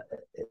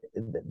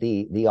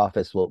the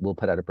office will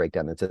put out a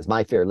breakdown that says,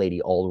 My Fair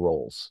Lady, all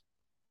roles.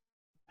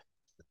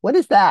 What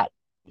is that?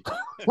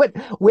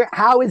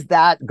 How is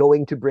that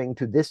going to bring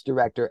to this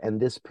director and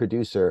this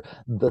producer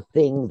the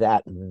thing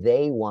that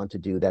they want to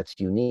do, that's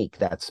unique,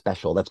 that's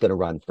special, that's going to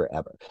run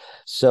forever?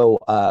 So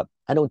I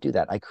don't do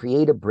that. I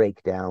create a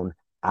breakdown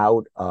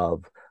out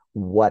of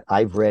what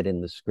I've read in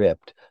the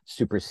script,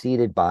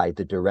 superseded by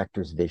the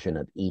director's vision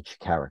of each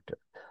character.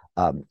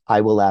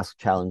 I will ask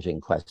challenging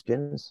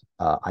questions.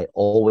 I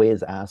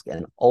always ask,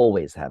 and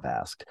always have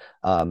asked,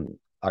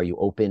 are you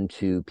open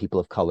to people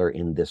of color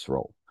in this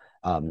role?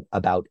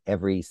 About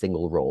every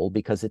single role,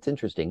 because it's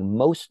interesting.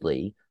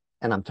 Mostly,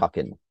 and I'm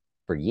talking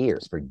for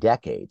years, for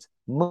decades,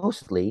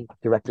 mostly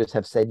directors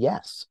have said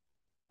yes.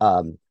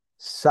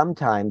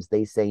 Sometimes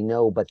they say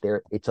no, but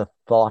it's a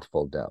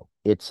thoughtful no.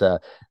 It's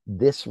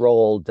this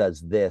role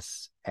does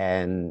this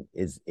and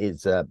is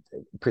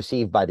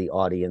perceived by the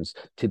audience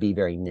to be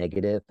very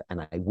negative,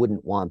 and I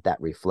wouldn't want that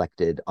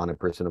reflected on a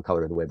person of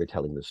color in the way they're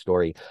telling the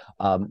story.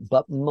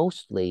 But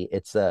mostly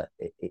it's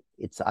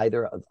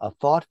either a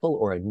thoughtful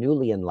or a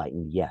newly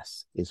enlightened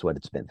yes is what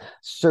it's been.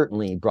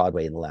 Certainly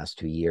Broadway in the last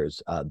 2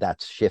 years,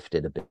 that's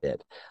shifted a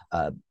bit.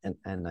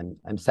 And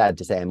I'm sad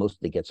to say I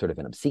mostly get sort of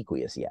an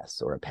obsequious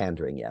yes or a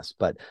pandering yes,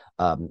 but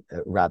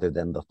rather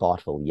than the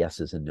thoughtful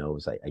yeses and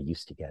nos I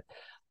used to get.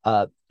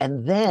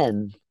 And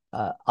then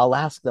I'll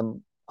ask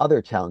them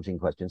other challenging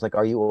questions, like,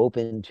 are you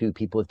open to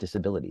people with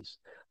disabilities?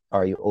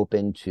 Are you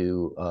open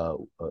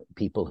to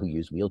people who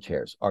use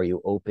wheelchairs? Are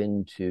you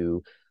open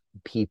to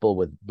people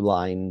with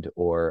blind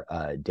or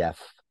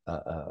deaf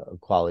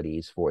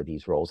qualities for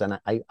these roles? And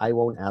I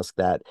won't ask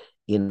that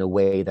in a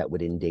way that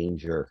would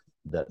endanger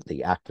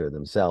the actor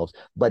themselves,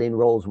 but in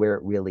roles where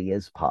it really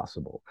is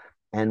possible.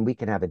 And we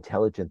can have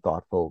intelligent,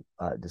 thoughtful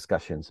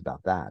discussions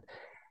about that.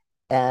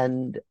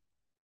 And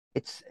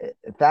it's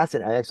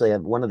fascinating. I actually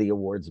have one of the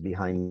awards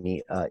behind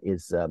me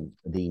is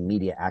the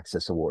Media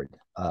Access Award,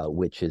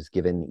 which is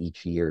given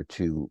each year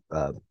to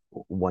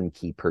one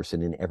key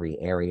person in every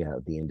area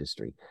of the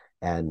industry.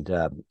 And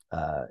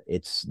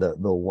it's the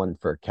one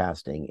for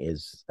casting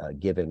is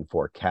given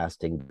for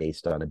casting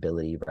based on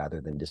ability rather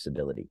than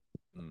disability.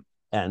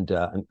 And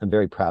I'm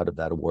very proud of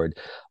that award.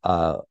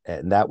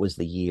 And that was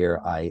the year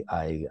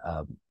I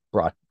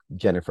brought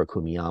Jennifer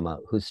Kumiyama,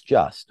 who's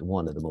just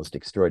one of the most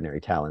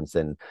extraordinary talents.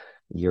 And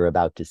you're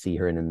about to see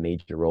her in a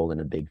major role in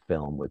a big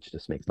film, which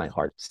just makes my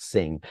heart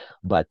sing.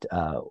 But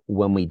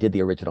when we did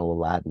the original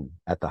Aladdin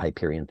at the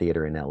Hyperion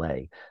Theater in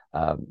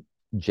LA,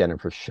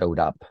 Jennifer showed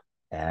up.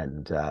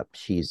 And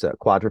she's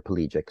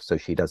quadriplegic, so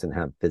she doesn't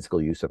have physical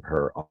use of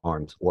her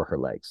arms or her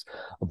legs.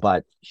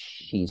 But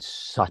she's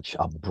such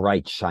a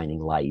bright, shining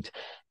light.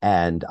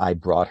 And I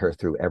brought her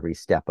through every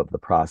step of the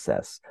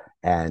process.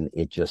 And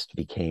it just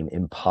became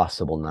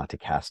impossible not to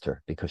cast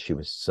her because she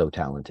was so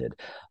talented.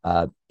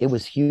 It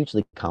was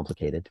hugely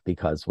complicated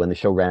because when the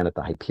show ran at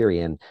the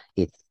Hyperion,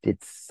 it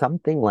did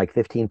something like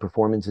 15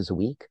 performances a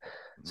week.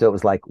 So it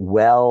was like,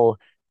 well,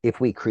 if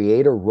we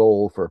create a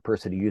role for a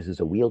person who uses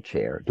a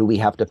wheelchair, do we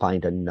have to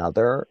find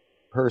another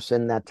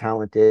person that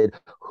talented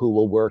who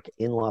will work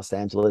in Los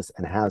Angeles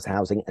and has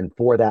housing and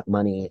for that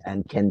money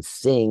and can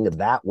sing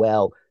that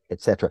well,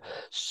 etc.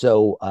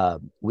 So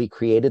we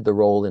created the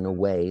role in a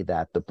way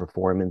that the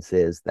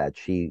performances that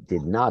she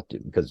did not do,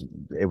 because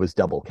it was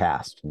double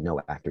cast, no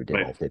actor did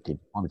all 15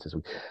 performances.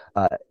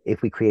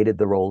 If we created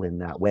the role in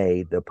that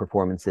way, the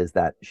performances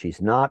that she's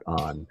not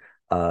on,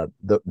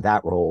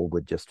 that role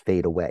would just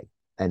fade away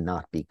and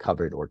not be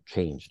covered or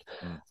changed.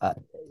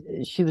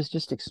 She was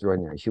just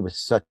extraordinary. She was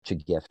such a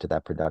gift to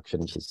that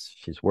production.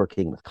 She's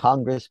working with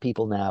Congress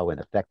people now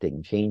and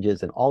affecting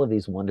changes, and all of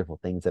these wonderful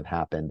things have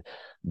happened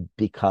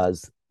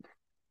because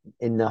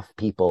enough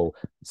people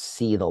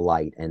see the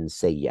light and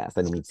say yes.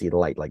 I don't mean see the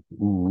light like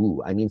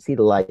ooh. I mean see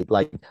the light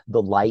like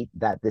the light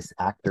that this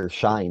actor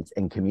shines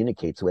and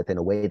communicates with in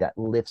a way that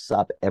lifts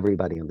up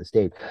everybody on the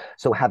stage.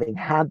 So having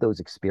had those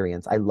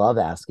experiences, I love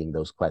asking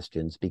those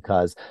questions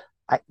because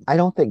I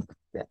don't think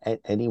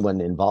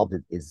anyone involved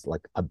is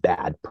like a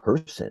bad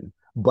person,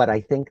 but I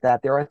think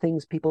that there are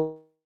things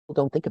people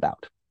don't think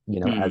about.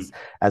 You know,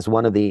 as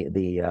one of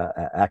the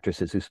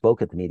actresses who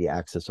spoke at the Media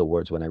Access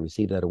Awards when I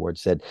received that award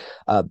said,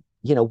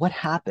 you know, what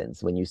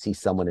happens when you see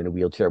someone in a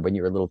wheelchair when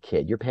you're a little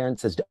kid? Your parent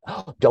says,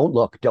 oh, don't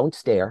look, don't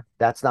stare.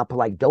 That's not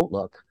polite. Don't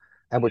look.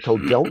 And we're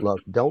told, don't look,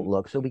 don't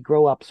look. So we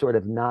grow up sort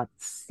of not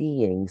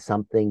seeing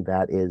something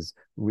that is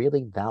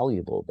really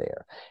valuable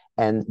there.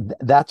 And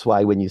that's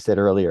why when you said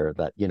earlier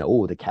that, you know,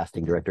 oh, the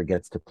casting director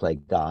gets to play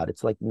God,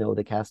 it's like, no,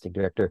 the casting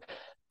director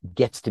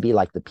gets to be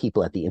like the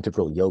people at the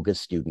Integral Yoga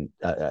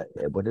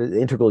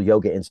Integral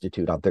Yoga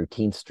Institute on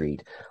 13th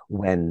Street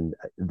when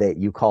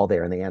you call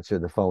there and they answer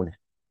the phone,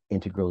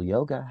 Integral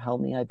Yoga, how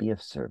may I be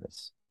of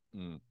service?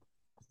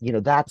 You know,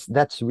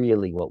 that's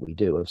really what we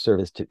do, of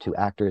service to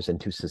actors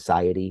and to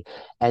society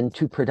and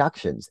to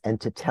productions and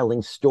to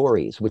telling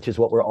stories, which is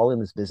what we're all in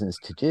this business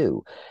to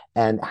do.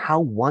 And how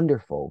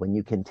wonderful when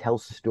you can tell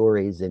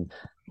stories in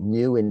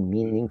new and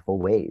meaningful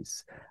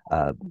ways.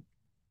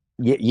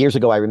 Years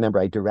ago, I remember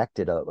I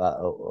directed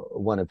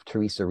one of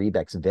Teresa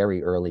Rebeck's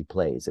very early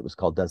plays. It was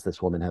called Does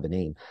This Woman Have a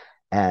Name?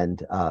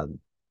 And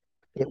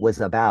it was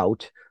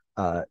about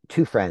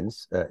two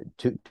friends,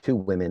 two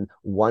women.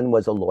 One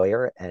was a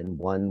lawyer and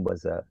one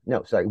was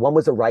one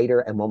was a writer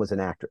and one was an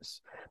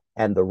actress.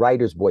 And the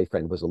writer's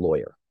boyfriend was a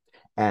lawyer.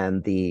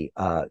 And the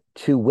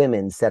two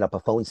women set up a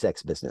phone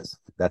sex business.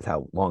 That's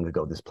how long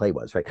ago this play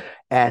was, right?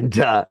 And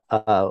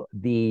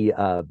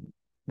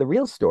the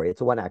real story,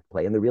 it's a one-act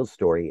play, and the real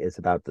story is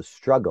about the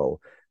struggle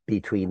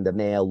between the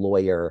male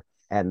lawyer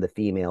and the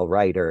female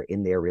writer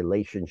in their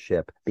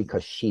relationship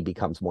because she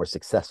becomes more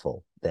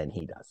successful than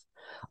he does.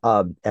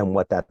 And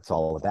what that's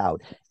all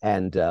about,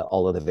 and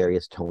all of the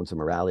various tones of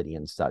morality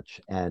and such.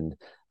 And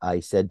I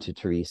said to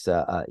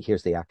Teresa,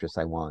 here's the actress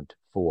I want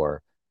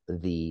for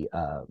the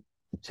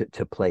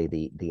to play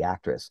the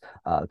actress,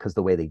 because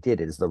the way they did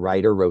it is the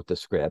writer wrote the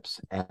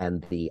scripts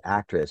and the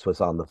actress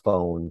was on the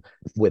phone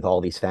with all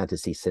these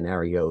fantasy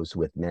scenarios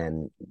with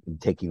men,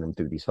 taking them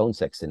through these phone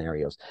sex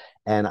scenarios.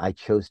 And I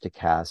chose to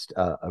cast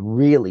a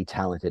really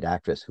talented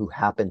actress who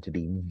happened to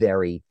be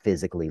very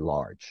physically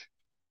large,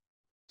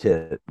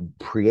 to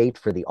create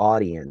for the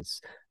audience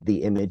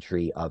the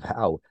imagery of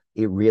how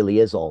it really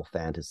is all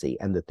fantasy.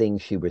 And the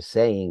things she was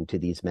saying to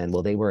these men,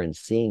 well, they weren't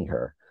seeing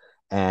her.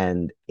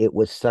 And it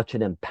was such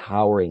an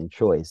empowering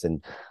choice.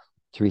 And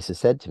Teresa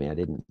said to me, I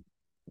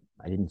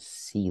didn't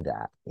see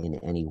that in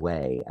any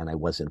way. And I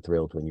wasn't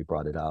thrilled when you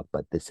brought it up,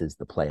 but this is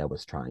the play I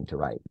was trying to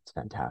write. It's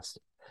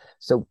fantastic.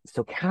 So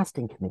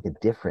casting can make a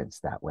difference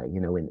that way, you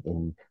know,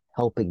 in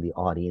helping the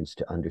audience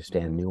to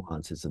understand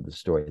nuances of the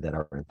story that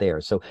aren't there.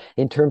 So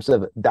in terms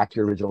of, back to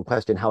your original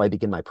question, how I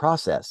begin my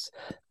process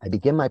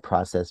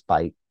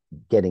by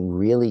getting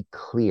really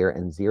clear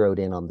and zeroed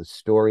in on the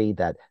story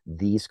that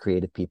these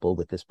creative people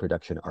with this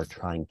production are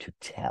trying to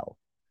tell.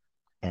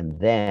 And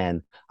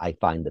then I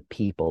find the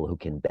people who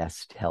can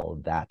best tell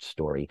that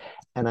story.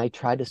 And I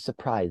try to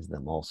surprise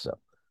them also.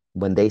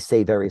 When they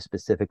say very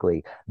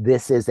specifically,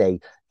 this is a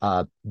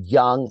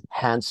young,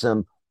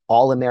 handsome,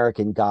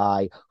 all-American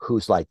guy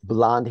who's like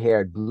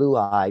blonde-haired,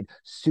 blue-eyed,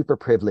 super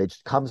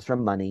privileged, comes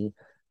from money.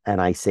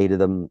 And I say to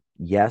them,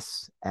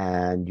 yes,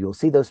 and you'll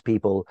see those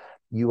people,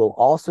 You will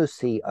also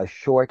see a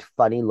short,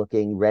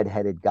 funny-looking,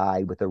 red-headed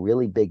guy with a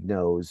really big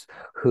nose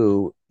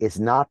who is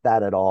not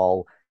that at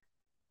all,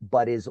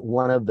 but is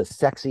one of the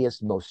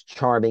sexiest, most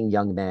charming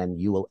young men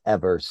you will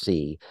ever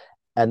see.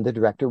 And the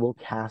director will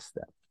cast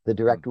them. The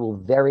director will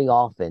very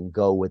often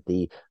go with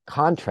the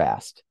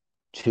contrast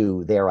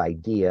to their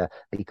idea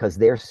because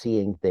they're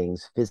seeing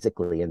things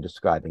physically and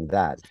describing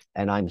that.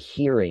 And I'm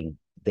hearing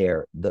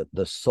the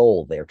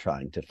soul they're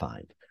trying to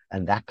find.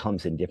 And that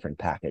comes in different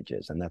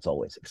packages. And that's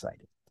always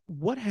exciting.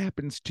 What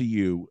happens to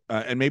you?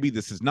 And maybe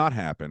this has not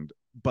happened,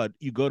 but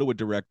you go to a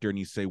director and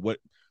you say, what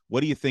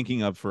are you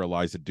thinking of for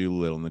Eliza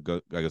Doolittle? And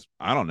the guy goes,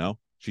 I don't know.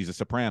 She's a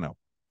soprano.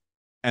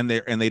 And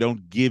they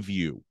don't give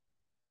you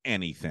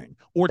anything,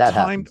 or that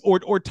time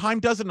happens. or time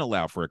doesn't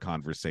allow for a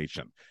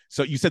conversation.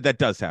 So you said that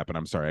does happen.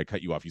 I'm sorry, I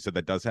cut you off. You said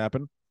that does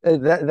happen.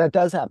 That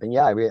does happen.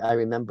 Yeah, I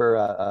remember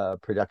a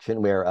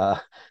production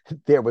where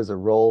there was a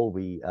role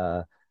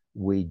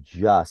we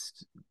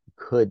just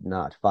could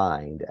not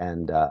find,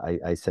 and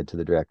I said to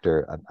the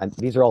director,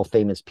 these are all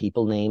famous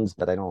people names,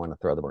 but I don't want to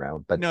throw them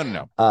around. But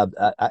no.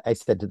 I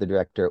said to the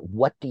director,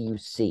 "What do you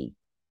see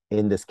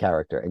in this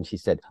character?" And she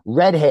said,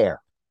 "Red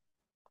hair."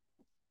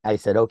 I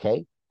said,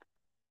 "Okay.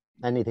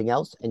 Anything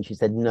else?" And she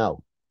said,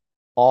 "No.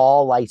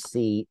 All I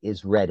see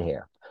is red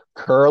hair,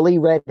 curly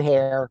red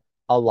hair,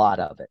 a lot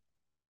of it."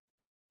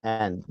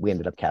 And we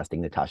ended up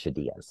casting Natasha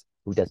Diaz,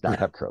 who does not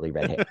have curly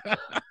red hair.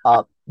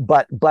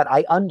 But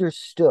I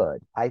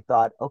understood. I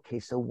thought, okay,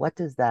 so what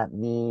does that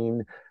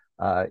mean?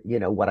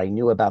 What I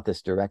knew about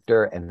this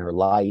director and her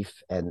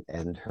life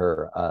and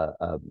her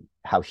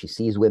how she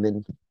sees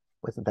women.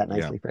 Wasn't that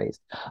nicely phrased?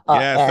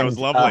 Yes, that was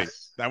lovely.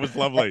 That was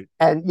lovely.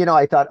 And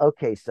I thought,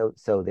 okay, so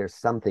there's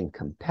something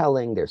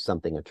compelling, there's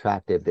something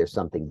attractive, there's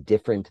something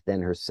different than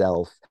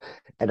herself.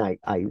 And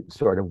I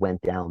sort of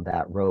went down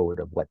that road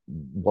of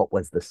what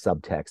was the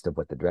subtext of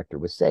what the director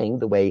was saying,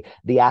 the way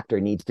the actor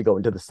needs to go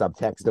into the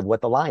subtext of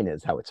what the line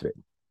is, how it's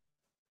written.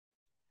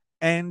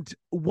 And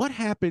what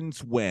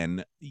happens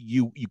when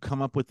you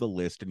come up with a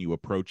list and you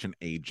approach an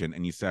agent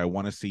and you say, I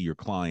want to see your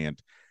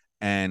client?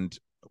 And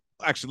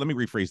actually, let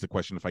me rephrase the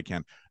question if I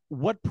can.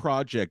 What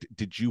project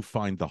did you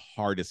find the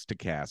hardest to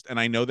cast? And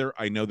I know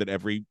that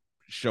every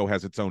show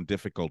has its own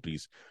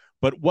difficulties,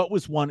 but what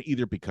was one,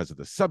 either because of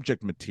the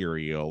subject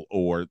material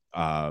or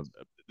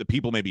the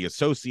people maybe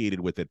associated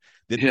with it,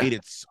 that made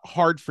it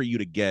hard for you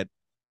to get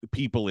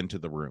people into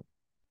the room?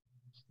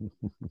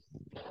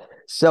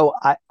 So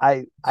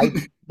I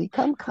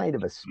become kind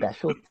of a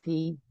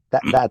specialty.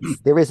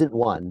 There isn't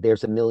one.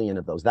 There's a million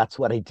of those. That's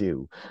what I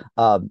do.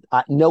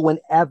 No one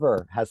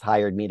ever has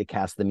hired me to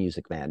cast the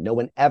Music Man. No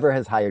one ever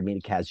has hired me to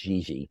cast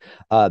Gigi.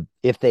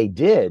 If they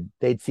did,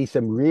 they'd see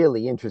some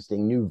really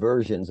interesting new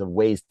versions of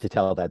ways to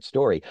tell that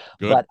story.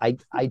 Good. But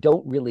I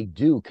don't really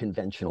do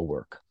conventional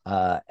work.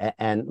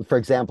 And for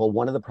example,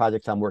 one of the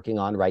projects I'm working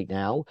on right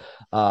now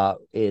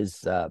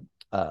is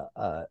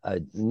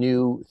a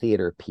new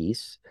theater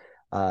piece,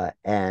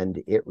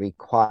 and it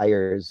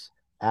requires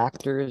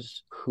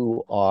actors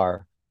who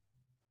are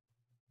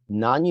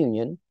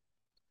non-union,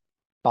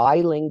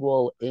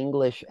 bilingual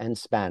English and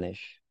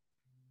Spanish,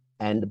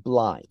 and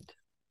blind.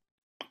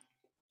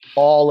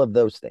 All of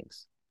those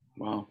things.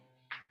 Wow.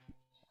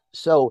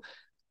 So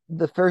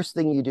the first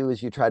thing you do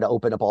is you try to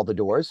open up all the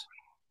doors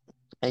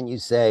and you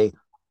say,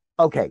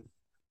 okay,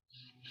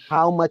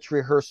 how much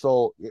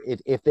rehearsal,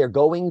 if they're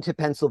going to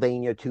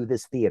Pennsylvania to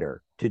this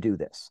theater to do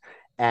this,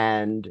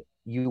 and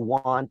you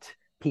want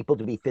people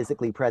to be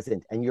physically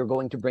present, and you're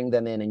going to bring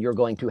them in and you're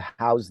going to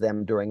house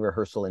them during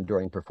rehearsal and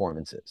during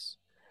performances,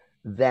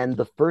 then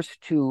the first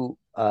 2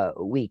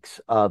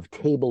 weeks of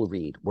table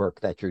read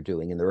work that you're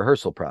doing in the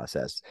rehearsal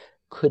process,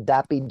 could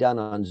that be done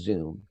on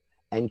Zoom?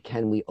 And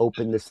can we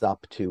open this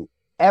up to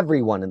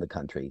everyone in the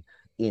country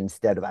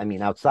instead of,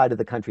 outside of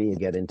the country, you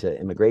get into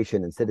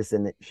immigration and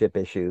citizenship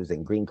issues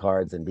and green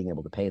cards and being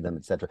able to pay them,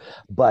 et cetera.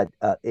 But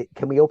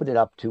can we open it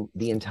up to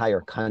the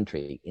entire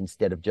country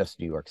instead of just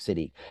New York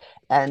City?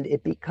 And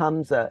it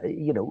becomes,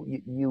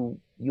 you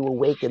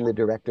awaken the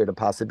director to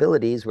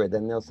possibilities where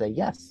then they'll say,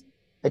 yes,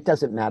 it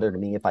doesn't matter to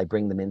me if I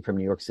bring them in from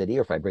New York City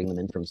or if I bring them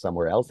in from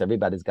somewhere else.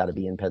 Everybody's got to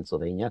be in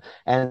Pennsylvania.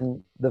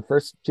 And the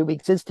first 2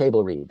 weeks is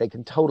table read. They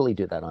can totally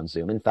do that on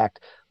Zoom. In fact,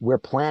 we're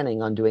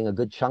planning on doing a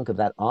good chunk of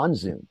that on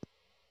Zoom.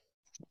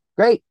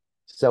 Great.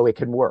 So it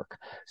can work.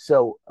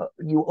 So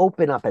you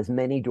open up as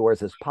many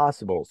doors as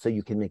possible so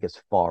you can make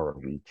as far a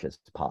reach as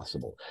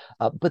possible.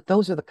 But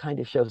those are the kind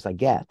of shows I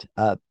get.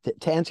 To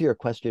answer your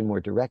question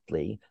more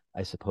directly,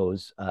 I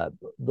suppose,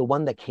 the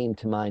one that came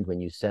to mind when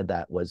you said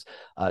that was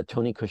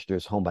Tony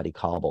Kushner's Homebody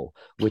Cobble,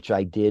 which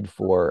I did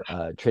for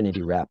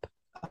Trinity Rep,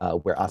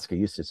 where Oscar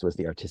Eustis was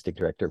the artistic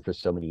director for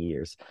so many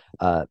years.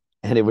 And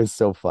it was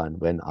so fun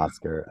when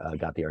Oscar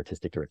got the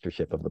artistic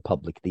directorship of the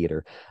Public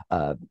Theater.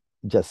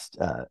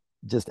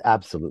 Just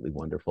absolutely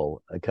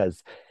wonderful,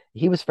 because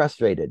he was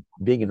frustrated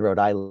being in Rhode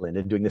Island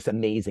and doing this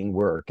amazing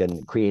work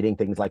and creating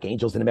things like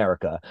Angels in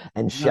America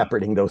and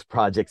shepherding those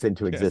projects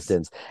into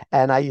existence.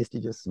 And I used to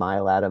just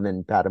smile at him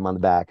and pat him on the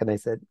back. And I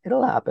said,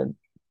 it'll happen.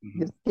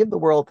 Just give the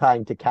world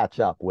time to catch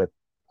up with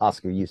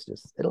Oscar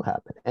Eustace. It'll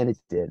happen. And it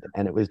did.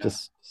 And it was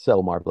just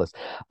so marvelous.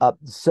 I'm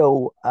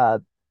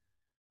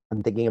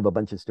thinking of a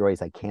bunch of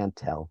stories I can't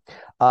tell.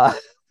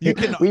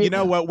 You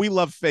know what? We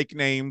love fake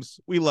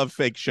names. We love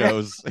fake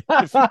shows.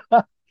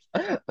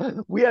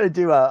 We got to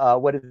do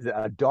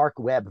a dark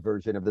web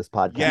version of this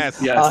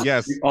podcast.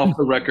 Yes. Off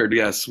the record.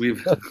 Yes.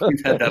 We've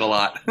had that a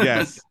lot.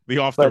 Yes. The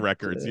off the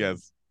records.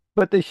 Yes.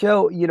 But the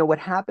show, what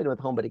happened with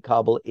Homebody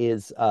Cobble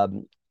is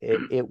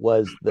it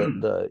was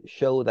the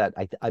show that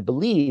I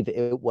believe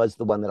it was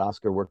the one that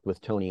Oscar worked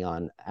with Tony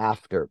on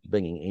after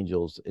bringing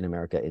Angels in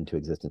America into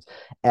existence,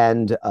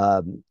 and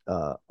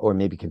or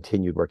maybe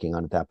continued working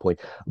on at that point.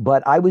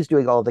 But I was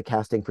doing all the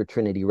casting for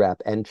Trinity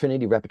Rep, and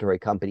Trinity Repertory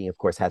Company, of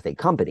course, has a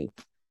company.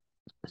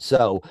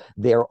 So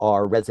there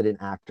are resident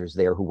actors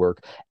there who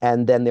work,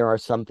 and then there are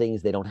some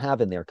things they don't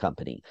have in their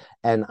company.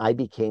 And I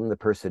became the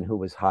person who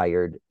was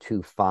hired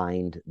to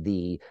find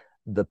the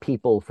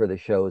people for the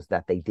shows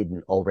that they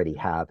didn't already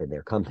have in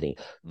their company.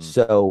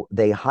 So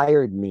they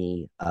hired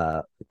me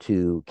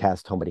to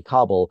cast Homebody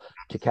Cobble,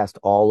 to cast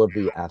all of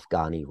the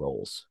Afghani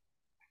roles,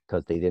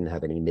 because they didn't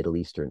have any Middle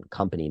Eastern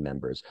company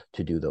members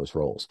to do those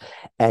roles.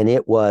 And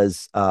it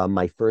was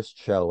my first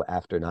show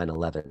after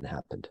 9/11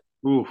 happened.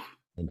 Oof.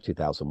 In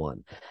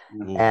 2001.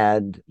 Ooh,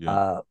 and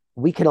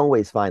we can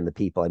always find the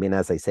people. I mean,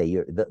 as I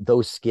say,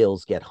 those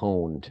skills get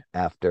honed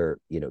after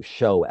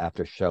show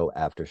after show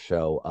after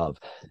show of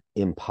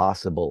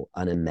impossible,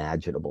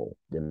 unimaginable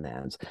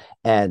demands.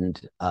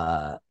 And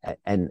Walt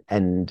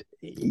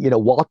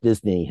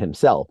Disney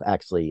himself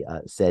actually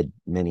said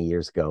many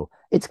years ago,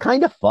 it's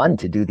kind of fun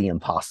to do the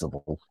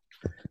impossible.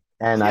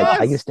 And yes.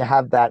 I used to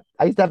have that.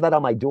 I used to have that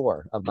on my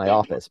door of my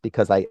office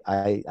because I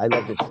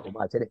loved it so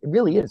much, and it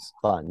really is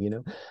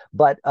fun,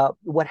 But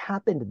what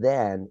happened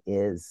then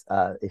is,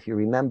 if you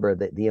remember,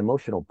 the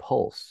emotional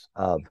pulse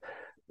of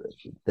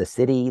the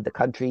city, the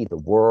country, the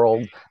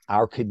world,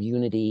 our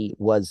community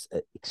was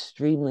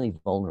extremely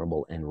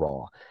vulnerable and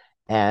raw.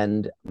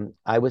 And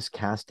I was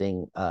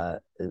casting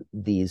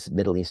these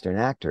Middle Eastern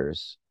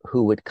actors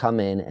who would come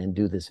in and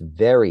do this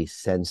very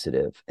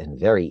sensitive and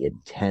very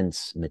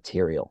intense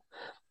material.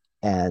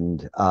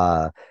 And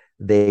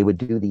they would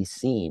do these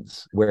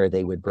scenes where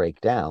they would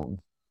break down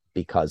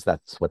because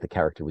that's what the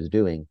character was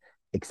doing,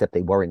 except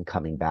they weren't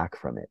coming back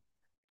from it.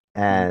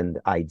 And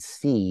I'd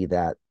see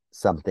that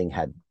something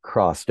had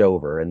crossed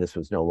over and this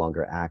was no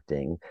longer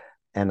acting.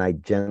 And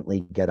I'd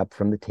gently get up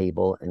from the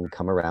table and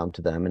come around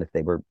to them. And if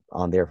they were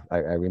on there, I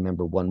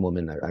remember one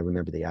woman, I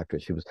remember the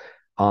actress, she was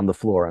on the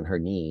floor on her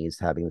knees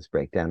having this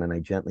breakdown, and I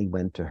gently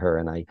went to her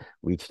and I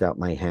reached out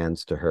my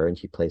hands to her and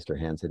she placed her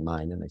hands in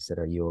mine and I said,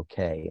 "Are you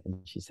okay?" And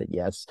she said,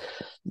 "Yes,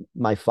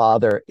 my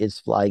father is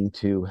flying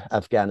to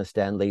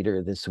Afghanistan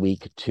later this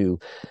week to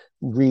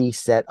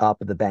reset up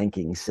the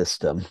banking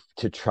system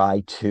to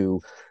try to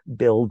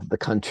build the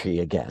country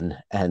again,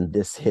 and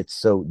this hits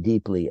so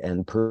deeply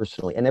and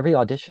personally." And every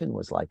audition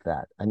was like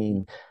that. I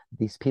mean,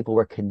 these people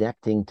were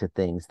connecting to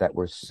things that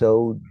were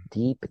so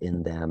deep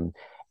in them.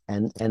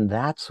 And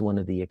that's one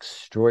of the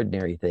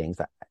extraordinary things,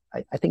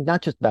 I think,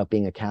 not just about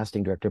being a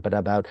casting director, but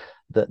about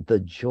the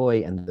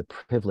joy and the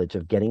privilege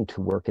of getting to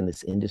work in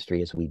this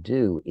industry as we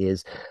do,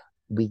 is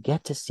we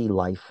get to see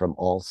life from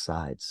all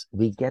sides.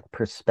 We get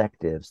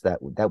perspectives that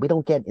we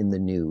don't get in the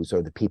news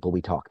or the people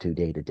we talk to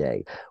day to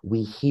day.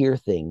 We hear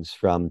things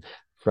from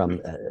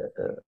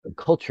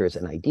cultures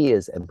and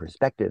ideas and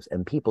perspectives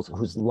and peoples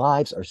whose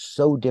lives are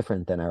so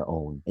different than our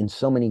own in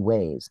so many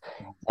ways.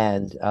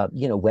 And,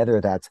 whether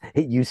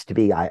it used to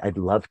be, I'd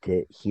love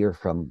to hear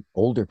from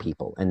older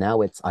people. And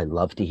now I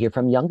love to hear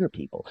from younger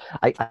people.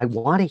 I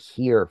want to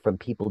hear from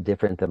people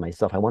different than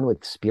myself. I want to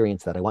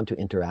experience that. I want to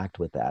interact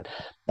with that.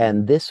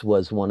 And this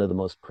was one of the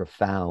most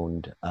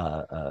profound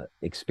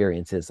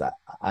experiences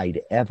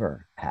I'd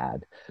ever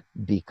had,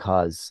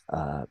 because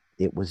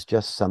it was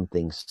just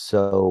something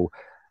so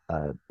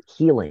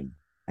healing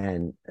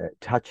and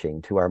touching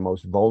to our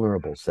most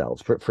vulnerable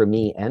selves, for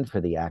me and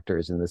for the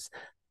actors, in this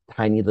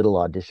tiny little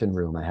audition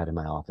room I had in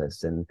my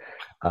office. And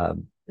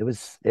it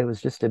was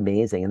just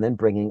amazing. And then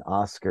bringing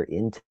Oscar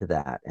into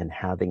that and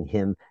having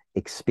him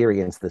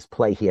experience this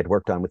play he had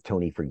worked on with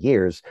Tony for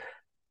years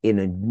in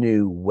a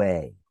new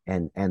way,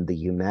 and the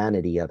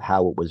humanity of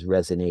how it was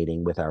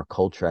resonating with our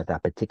culture at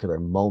that particular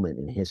moment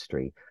in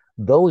history.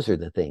 Those are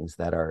the things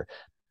that are,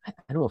 I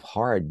don't know if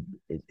hard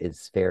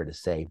is fair to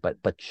say,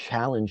 but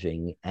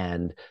challenging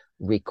and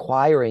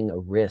requiring a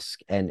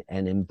risk, and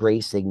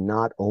embracing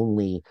not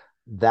only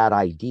that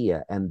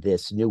idea and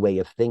this new way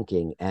of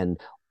thinking, and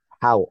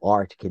how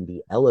art can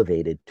be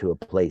elevated to a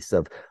place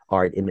of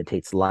art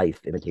imitates life,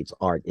 imitates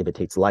art,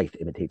 imitates life,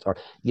 imitates art.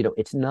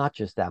 It's not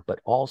just that, but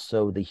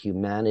also the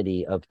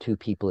humanity of two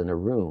people in a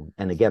room.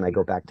 And again, I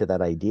go back to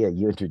that idea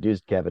you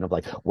introduced, Kevin, of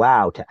like,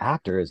 wow, to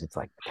actors, it's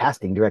like the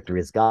casting director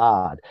is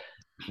God.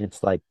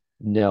 It's like,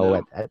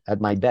 no, at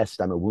my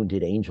best, I'm a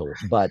wounded angel,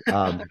 but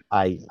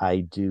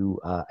I do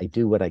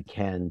what I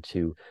can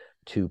to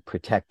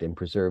protect and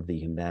preserve the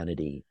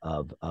humanity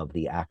of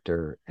the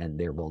actor and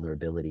their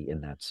vulnerability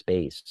in that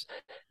space.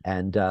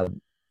 And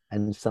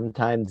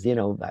sometimes,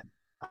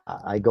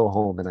 I go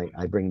home and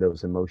I bring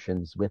those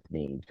emotions with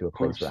me to a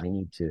place where I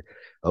need to,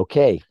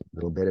 okay, a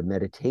little bit of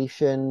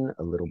meditation,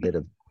 a little bit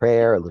of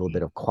prayer, a little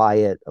bit of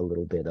quiet, a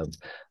little bit of,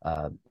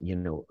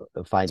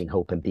 finding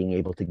hope and being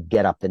able to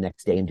get up the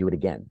next day and do it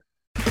again.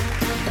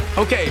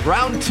 Okay,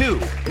 round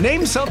two.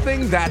 Name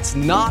something that's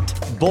not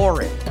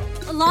boring.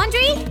 A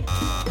laundry?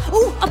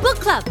 Ooh, a book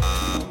club.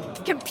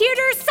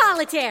 Computer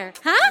solitaire,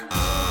 huh?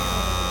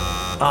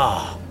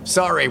 Ah,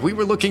 sorry, we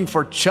were looking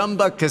for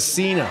Chumba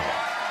Casino.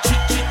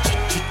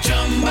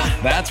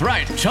 That's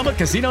right,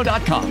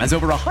 ChumbaCasino.com has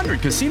over 100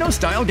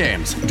 casino-style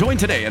games. Join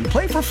today and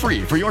play for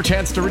free for your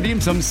chance to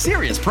redeem some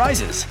serious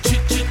prizes.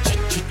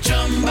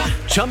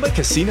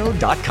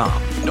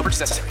 ChumbaCasino.com. No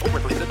purchase necessary. Void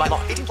where prohibited by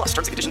law. 18+ terms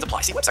and conditions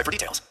apply. See website for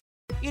details.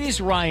 It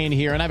is Ryan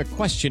here, and I have a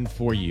question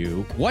for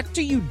you. What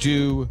do you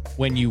do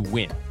when you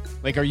win?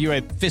 Like, are you a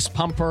fist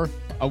pumper,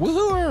 a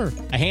woo-hooer,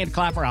 a hand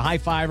clapper, a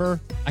high-fiver?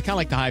 I kind of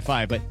like the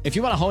high-five, but if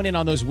you want to hone in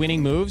on those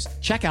winning moves,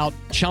 check out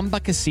Chumba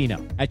Casino.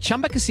 At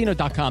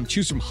ChumbaCasino.com,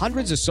 choose from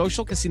hundreds of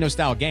social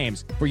casino-style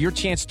games for your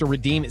chance to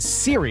redeem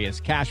serious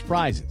cash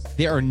prizes.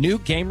 There are new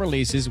game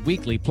releases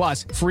weekly,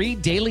 plus free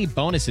daily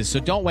bonuses, so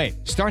don't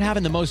wait. Start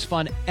having the most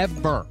fun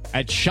ever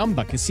at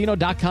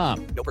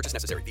ChumbaCasino.com. No purchase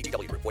necessary.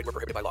 VGW. Void where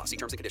prohibited by law. See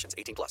terms and conditions.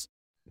 18+.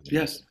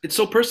 Yes, it's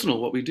so personal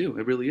what we do.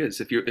 It really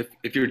is. If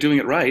you're doing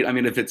it right, I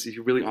mean, if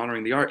you're really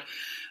honoring the art.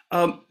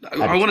 I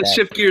want to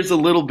shift gears a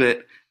little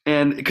bit,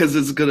 and because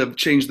it's going to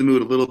change the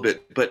mood a little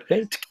bit. But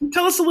can you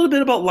tell us a little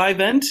bit about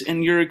Livent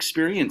and your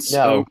experience?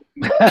 No.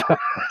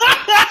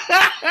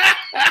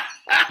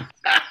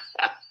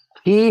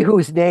 He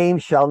whose name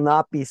shall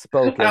not be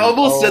spoken. I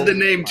almost said the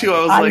name too.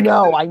 I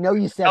know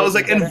you said. I was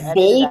like, and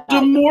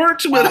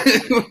Voldemort.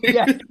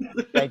 Yes,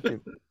 thank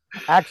you.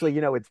 Actually,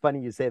 it's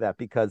funny you say that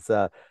because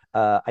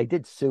I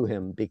did sue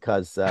him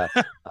because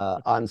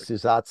on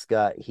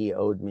Suzatska he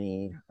owed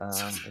me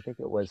I think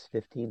it was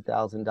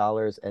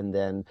 $15,000, and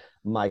then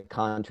my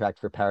contract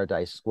for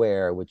Paradise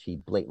Square, which he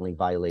blatantly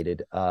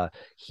violated,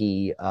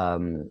 he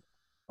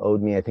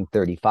owed me I think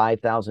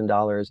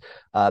 $35,000,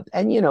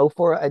 and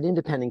for an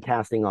independent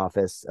casting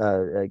office,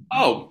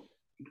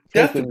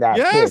 taking that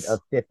hit of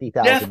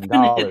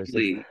 $50,000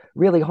 is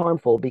really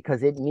harmful,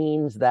 because it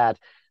means that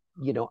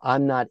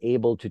I'm not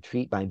able to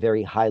treat my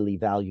very highly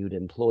valued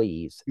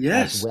employees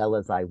as well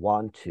as I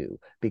want to,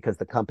 because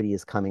the company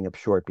is coming up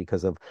short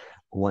because of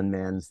one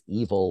man's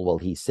evil while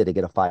he's sitting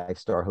at a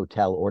 5-star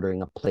hotel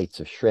ordering up plates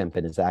of shrimp,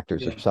 and his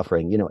actors are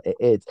suffering.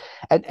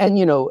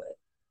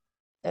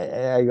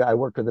 I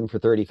worked with them for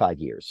 35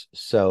 years.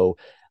 So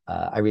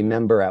I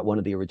remember at one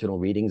of the original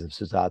readings of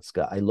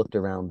Suzatska, I looked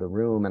around the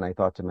room and I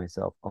thought to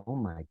myself, oh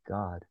my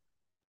God,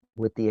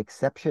 with the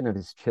exception of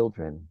his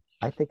children,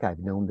 I think I've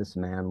known this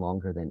man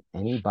longer than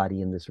anybody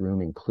in this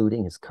room,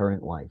 including his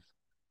current wife.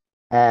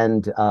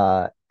 And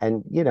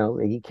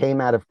he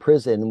came out of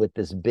prison with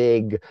this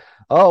big,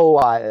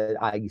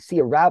 I see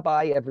a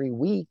rabbi every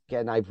week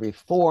and I've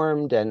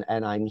reformed and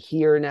I'm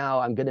here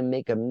now. I'm going to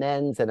make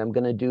amends and I'm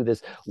going to do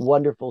this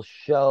wonderful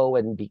show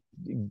and be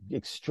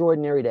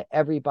extraordinary to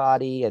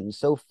everybody and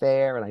so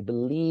fair. And I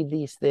believe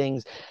these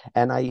things.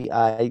 And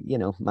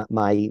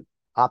my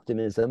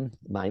optimism,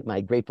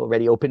 my grateful,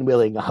 ready, open,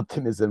 willing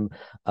optimism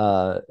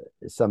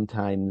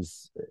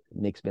sometimes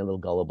makes me a little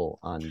gullible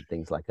on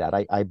things like that.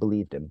 I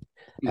believed him,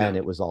 and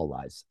it was all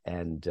lies.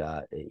 And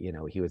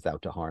he was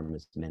out to harm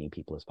as many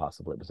people as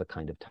possible. It was a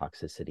kind of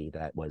toxicity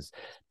it's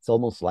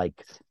almost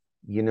like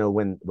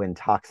when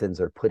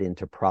toxins are put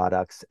into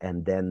products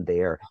and then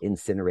they're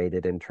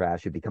incinerated in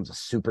trash, it becomes a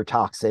super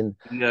toxin.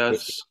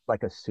 It's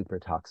like a super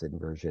toxin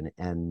version,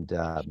 and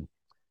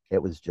it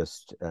was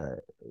just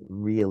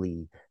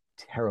really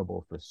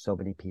terrible for so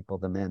many people.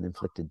 The man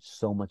inflicted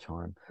so much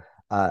harm.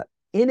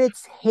 In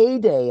its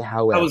heyday,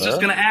 however, I was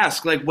just going to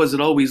ask, was it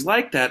always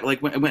like that?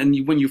 Like when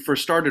you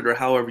first started, or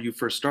however you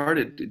first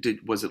started,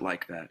 was it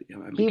like that?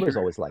 He was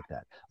always like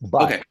that.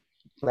 But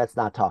let's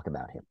not talk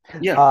about him.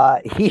 Yeah.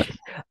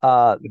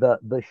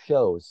 The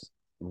shows,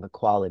 the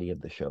quality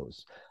of the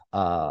shows,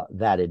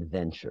 that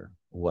adventure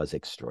was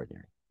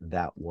extraordinary.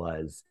 That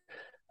was,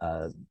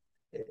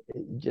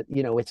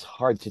 it's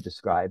hard to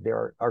describe.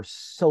 There are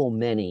so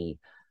many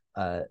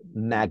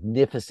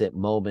magnificent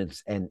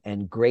moments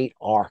and great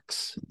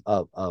arcs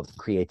of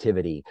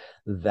creativity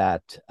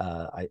that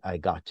I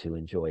got to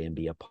enjoy and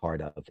be a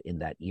part of in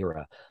that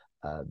era.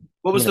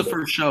 What was the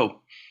first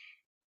show?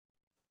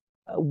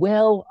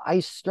 Well, I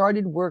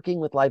started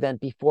working with Livent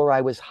before I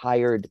was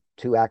hired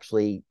to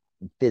actually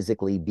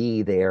physically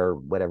be there,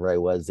 whatever I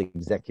was,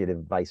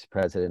 executive vice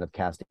president of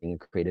casting and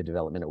creative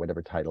development, or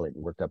whatever title it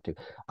worked up to.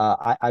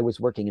 I was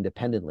working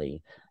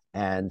independently,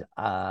 and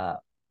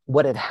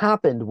what had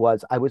happened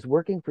was I was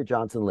working for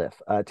Johnson Liff.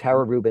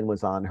 Tara Rubin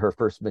was on her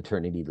first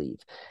maternity leave,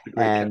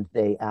 and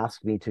they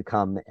asked me to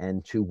come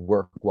and to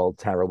work while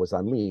Tara was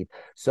on leave.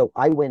 So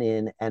I went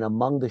in, and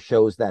among the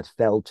shows that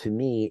fell to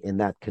me in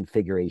that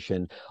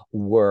configuration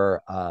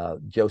were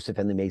Joseph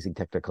and the Amazing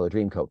Technicolor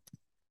Dreamcoat.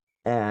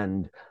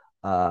 And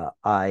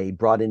I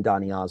brought in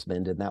Donny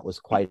Osmond, and that was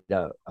quite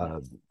a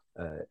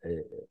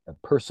a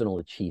personal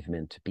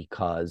achievement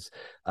because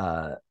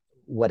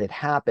what had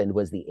happened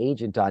was the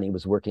agent Donnie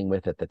was working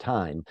with at the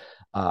time,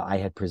 I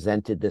had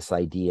presented this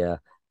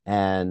idea,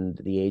 and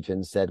the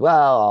agent said,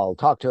 well, I'll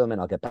talk to him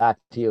and I'll get back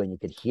to you. And you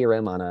could hear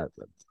him on a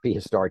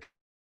prehistoric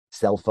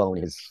cell phone,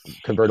 his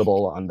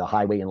convertible on the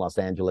highway in Los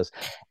Angeles.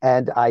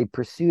 And I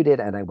pursued it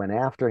and I went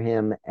after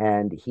him,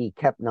 and he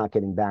kept not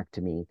getting back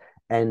to me.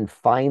 And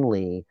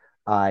finally,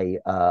 I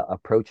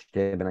approached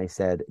him and I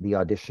said, the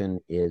audition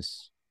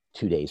is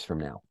 2 days from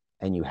now,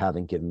 and you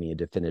haven't given me a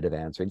definitive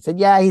answer. He said,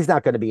 yeah, he's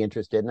not going to be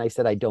interested. And I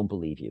said, I don't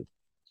believe you.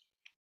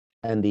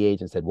 And the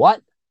agent said,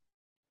 what?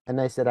 And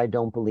I said, I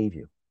don't believe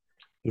you.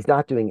 He's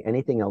not doing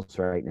anything else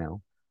right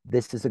now.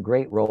 This is a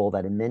great role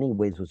that in many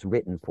ways was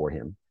written for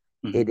him.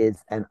 Mm-hmm. It is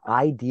an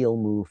ideal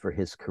move for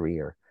his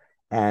career.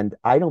 And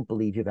I don't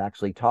believe you've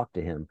actually talked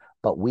to him,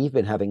 but we've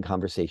been having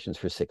conversations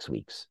for 6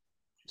 weeks.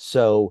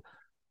 So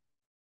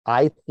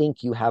I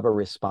think you have a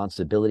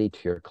responsibility to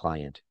your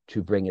client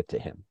to bring it to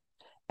him.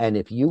 And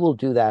if you will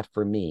do that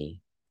for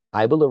me,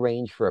 I will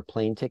arrange for a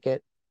plane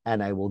ticket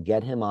and I will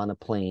get him on a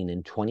plane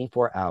in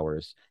 24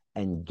 hours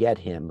and get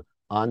him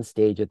on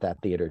stage at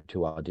that theater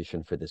to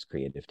audition for this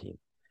creative team.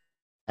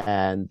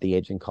 And the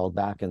agent called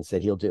back and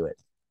said, he'll do it.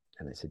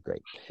 And I said,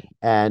 great.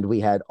 And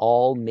we had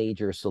all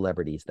major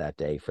celebrities that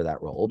day for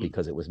that role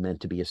because it was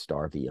meant to be a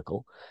star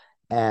vehicle.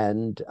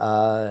 And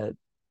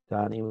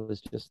Donnie was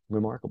just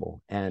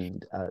remarkable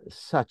and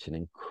such an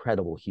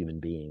incredible human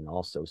being,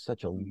 also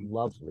such a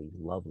lovely,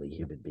 lovely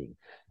human being,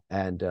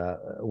 and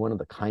one of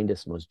the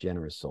kindest, most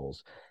generous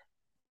souls.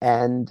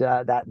 And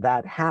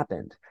that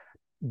happened.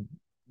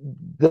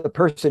 The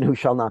person who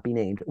shall not be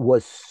named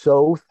was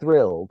so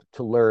thrilled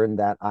to learn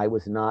that I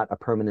was not a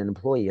permanent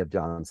employee of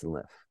Johnson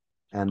Liff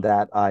and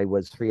that I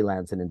was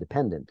freelance and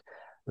independent,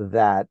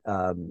 that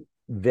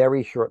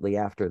very shortly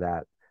after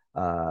that,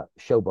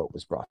 Showboat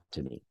was brought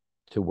to me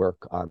to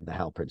work on the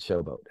Hal Prince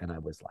Showboat. And I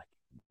was like,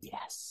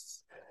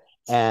 yes.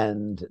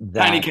 And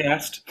that, tiny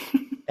cast.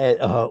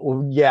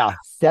 yeah,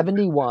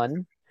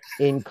 71,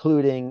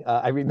 including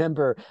I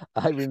remember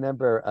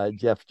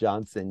Jeff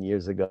Johnson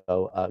years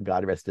ago,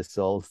 God rest his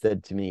soul,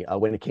 said to me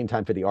when it came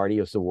time for the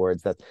Artios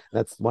Awards,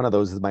 that's one of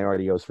those is my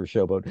Artios for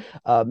Showboat.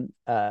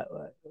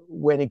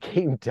 When it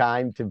came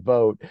time to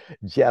vote,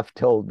 Jeff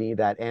told me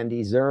that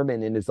Andy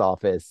Zerman in his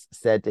office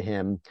said to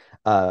him,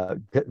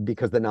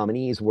 because the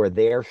nominees were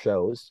their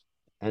shows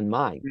and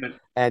mine,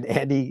 and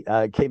Andy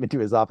came into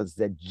his office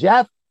and said,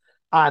 Jeff,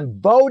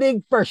 I'm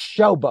voting for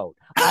Showboat.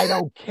 I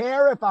don't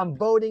care if I'm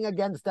voting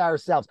against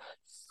ourselves.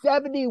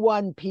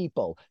 71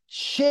 people,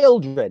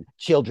 children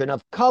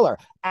of color,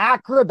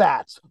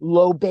 acrobats,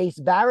 low bass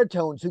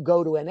baritones who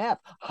go to an F,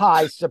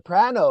 high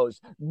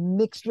sopranos,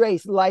 mixed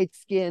race,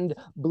 light-skinned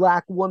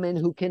black woman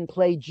who can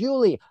play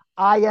Julie.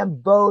 I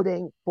am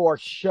voting for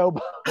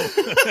Showboat.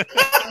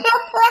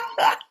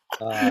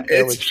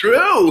 It's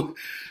true.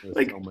 It was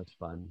like so much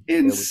fun.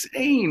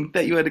 Insane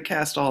that you had to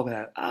cast all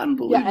that.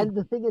 Unbelievable. Yeah, and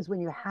the thing is, when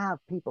you have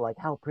people like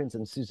Hal Prince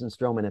and Susan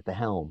Stroman at the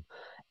helm,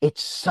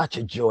 it's such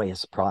a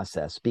joyous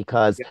process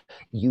because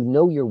you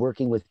know you're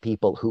working with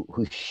people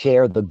who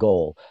share the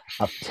goal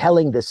of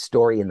telling this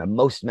story in the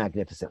most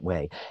magnificent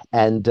way.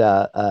 And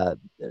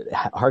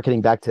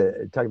hearkening back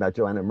to talking about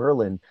Joanna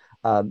Merlin,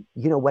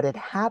 what had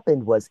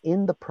happened was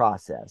in the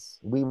process,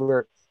 we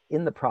were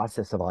in the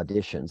process of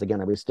auditions.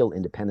 Again, I was still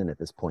independent at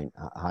this point,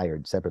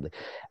 hired separately.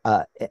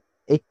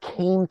 It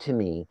came to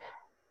me,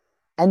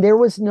 and there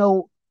was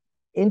no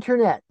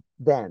internet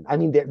then. I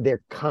mean,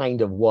 there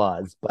kind of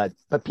was, but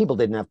people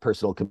didn't have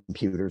personal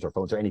computers or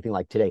phones or anything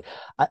like today.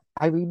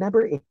 I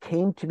remember it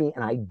came to me,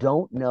 and I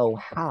don't know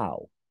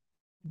how,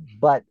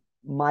 but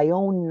my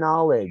own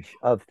knowledge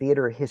of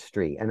theater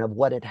history and of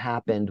what had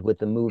happened with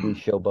the movie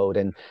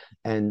Showboat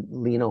and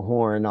Lena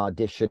Horne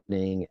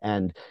auditioning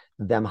and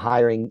them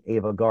hiring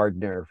Ava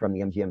Gardner from the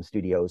MGM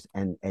studios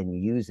and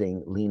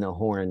using Lena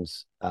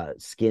Horne's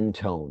skin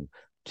tone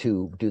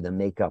to do the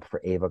makeup for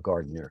Ava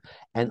Gardner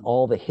and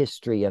all the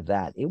history of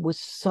that. It was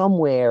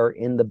somewhere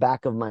in the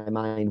back of my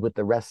mind with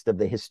the rest of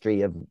the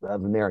history of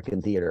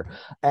American theater.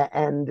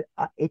 And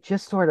it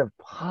just sort of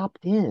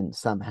popped in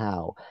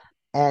somehow.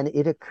 And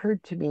it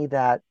occurred to me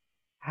that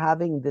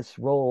having this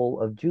role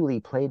of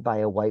Julie played by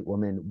a white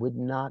woman would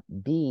not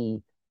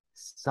be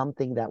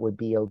something that would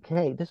be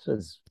okay. This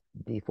was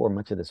before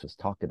much of this was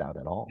talked about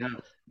at all.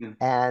 Yeah.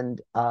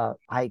 And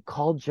I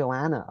called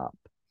Joanna up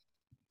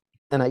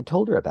and I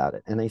told her about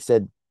it. And I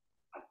said,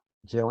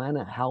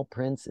 Joanna, Hal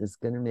Prince is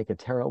going to make a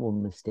terrible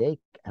mistake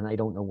and I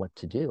don't know what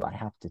to do. I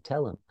have to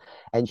tell him.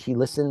 And she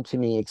listened to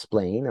me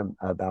explain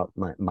about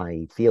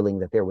my feeling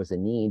that there was a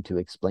need to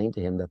explain to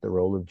him that the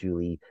role of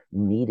Julie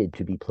needed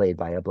to be played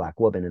by a Black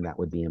woman and that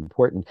would be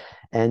important.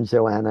 And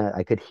Joanna,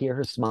 I could hear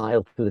her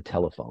smile through the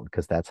telephone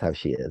because that's how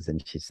she is.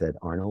 And she said,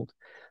 Arnold,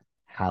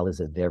 Hal is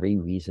a very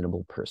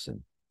reasonable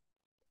person.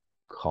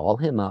 Call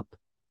him up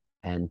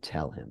and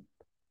tell him.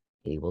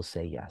 He will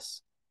say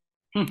yes.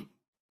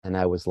 And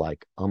I was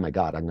like, oh my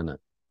God, I'm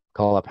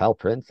call up Hal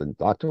Prince and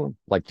talk to him,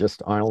 like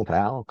just Arnold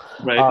Hal.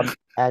 Right.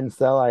 And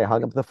so I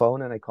hung up the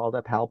phone and I called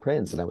up Hal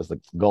Prince, and I was like,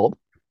 Gold,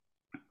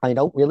 I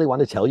don't really want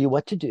to tell you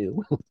what to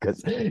do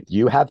because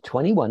you have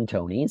 21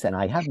 Tonys and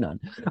I have none.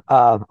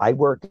 I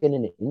work in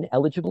an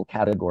ineligible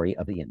category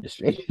of the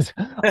industry.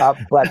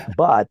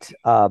 But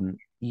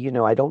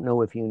I don't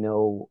know if you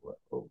know,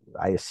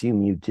 I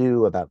assume you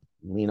do, about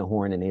Lena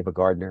Horne and Ava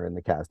Gardner and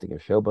the casting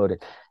of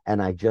Showboat.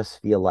 And I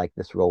just feel like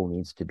this role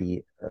needs to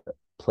be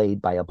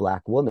played by a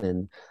Black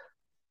woman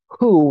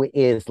who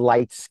is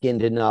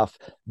light-skinned enough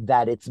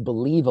that it's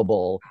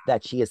believable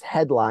that she is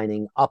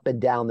headlining up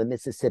and down the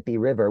Mississippi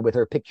River with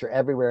her picture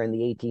everywhere in the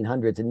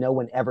 1800s, and no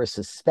one ever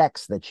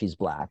suspects that she's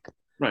Black.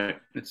 Right.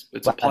 It's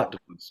a plot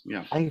difference.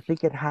 Yeah. I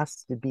think it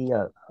has to be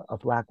a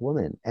Black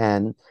woman.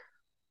 And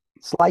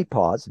slight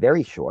pause,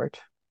 very short.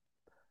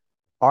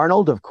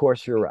 Arnold, of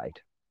course, you're right.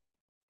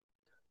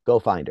 Go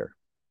find her.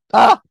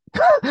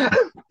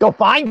 Go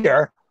find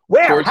her?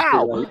 Where?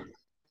 How?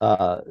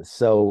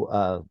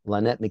 So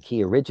Lonette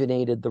McKee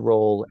originated the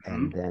role,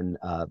 and then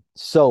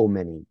so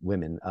many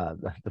women,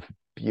 the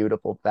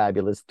beautiful,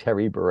 fabulous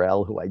Terry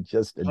Burrell, who I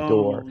just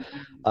adore.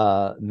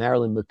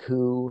 Marilyn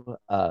McCoo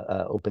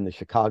opened the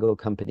Chicago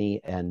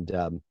company, and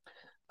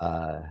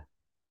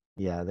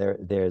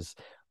there's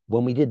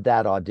when we did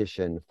that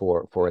audition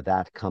for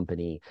that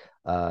company.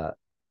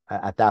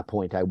 At that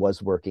point, I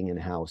was working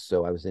in-house,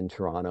 so I was in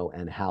Toronto,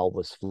 and Hal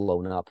was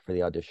flown up for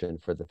the audition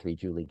for the 3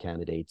 Julie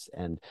candidates,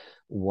 and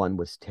one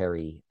was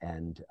Terry,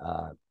 and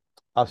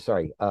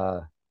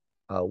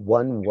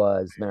one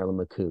was Marilyn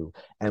McCoo,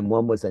 and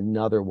one was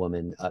another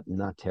woman,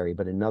 not Terry,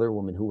 but another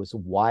woman who was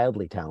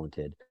wildly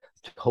talented,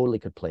 totally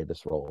could play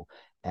this role,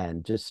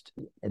 and just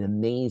an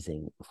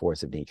amazing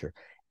force of nature.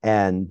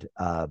 And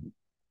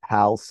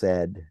Hal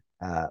said,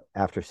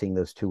 after seeing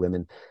those 2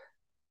 women,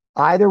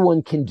 either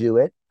one can do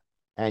it.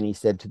 And he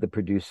said to the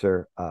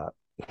producer,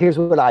 here's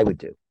what I would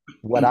do.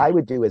 What I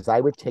would do is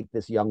I would take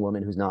this young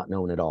woman who's not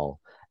known at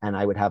all, and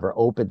I would have her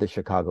open the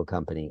Chicago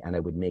company, and I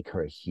would make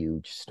her a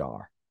huge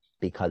star,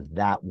 because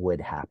that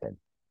would happen.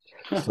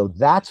 So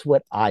that's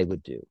what I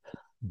would do.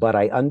 But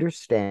I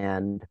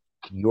understand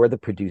you're the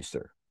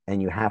producer,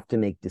 and you have to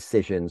make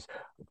decisions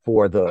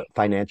for the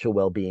financial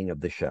well-being of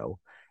the show.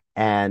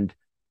 And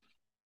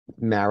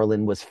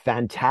Marilyn was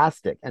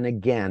fantastic, and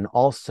again,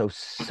 also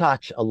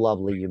such a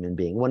lovely human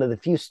being. One of the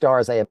few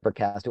stars I ever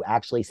cast who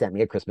actually sent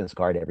me a Christmas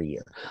card every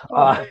year.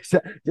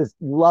 Just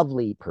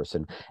lovely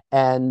person.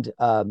 And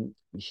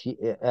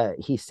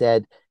he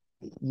said,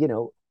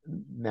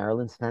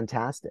 Marilyn's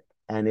fantastic,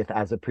 and if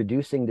as a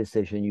producing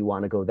decision you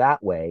want to go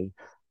that way,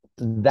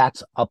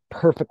 that's a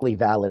perfectly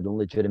valid and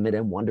legitimate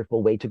and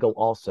wonderful way to go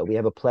also. We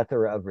have a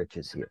plethora of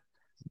riches here.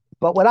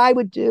 But what I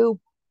would do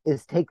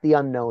is take the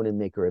unknown and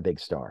make her a big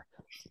star.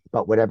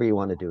 But whatever you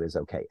want to do is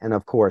okay. And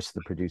of course,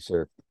 the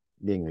producer,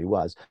 being who he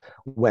was,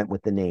 went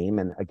with the name.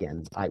 And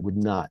again, I would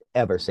not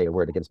ever say a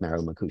word against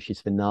Marilyn McCoo.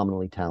 She's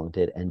phenomenally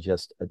talented and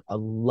just a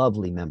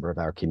lovely member of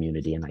our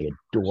community, and I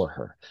adore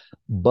her.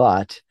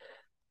 But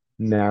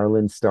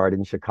Marilyn starred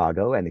in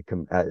Chicago and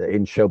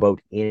in Showboat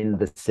in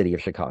the city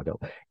of Chicago.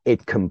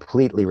 It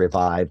completely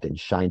revived and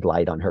shined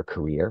light on her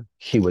career.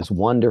 She was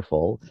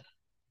wonderful.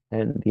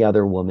 And the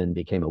other woman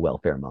became a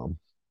welfare mom.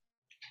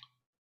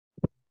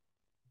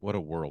 What a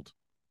world.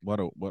 What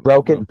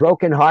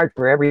broken heart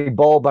for every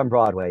bulb on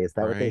Broadway. Is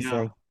that what they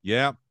say?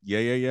 Yeah. They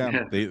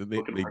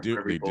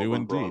do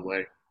indeed.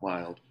 Broadway.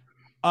 Wild.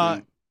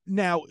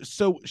 Now,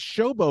 so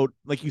Showboat,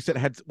 like you said,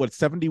 had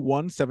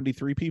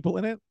 73 people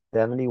in it?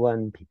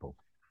 71 people.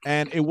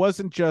 And it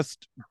wasn't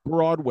just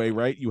Broadway,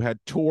 right? You had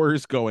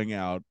tours going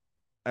out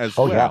as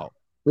well. Yeah.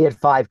 We had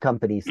 5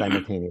 companies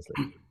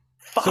simultaneously.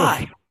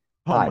 5?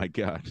 Oh my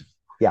God.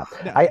 Yeah,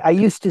 I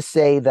used to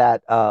say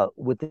that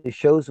with the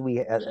shows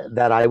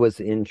that I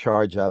was in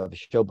charge of,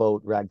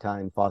 Showboat,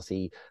 Ragtime,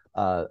 Fosse,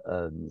 what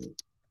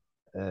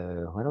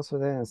else were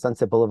there?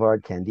 Sunset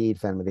Boulevard, Candide,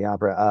 Phantom of the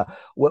Opera.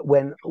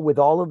 With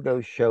all of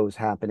those shows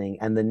happening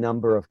and the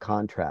number of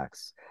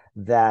contracts,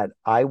 that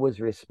I was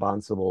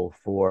responsible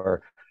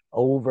for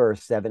over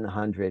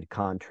 700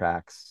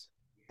 contracts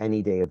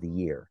any day of the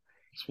year,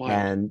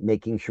 and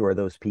making sure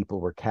those people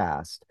were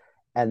cast.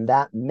 And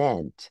that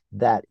meant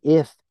that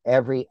if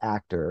every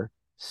actor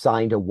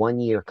signed a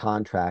 1-year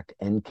contract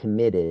and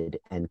committed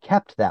and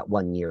kept that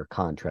 1-year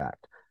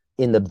contract,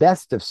 in the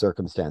best of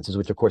circumstances,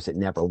 which of course it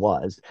never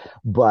was,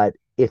 but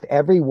if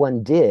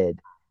everyone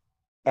did,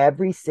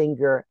 every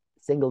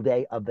single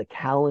day of the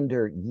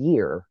calendar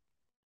year,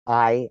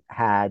 I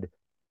had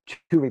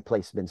 2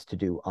 replacements to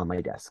do on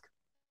my desk,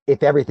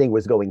 if everything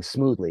was going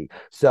smoothly.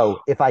 So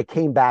if I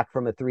came back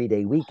from a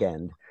 3-day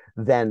weekend,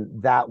 then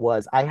that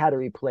was, I had to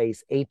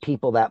replace 8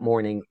 people that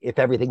morning if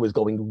everything was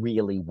going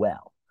really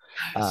well,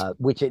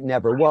 which it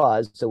never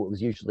was. So it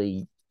was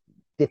usually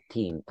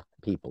 15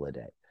 people a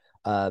day.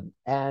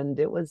 And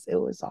it was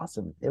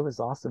awesome. It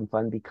was awesome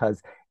fun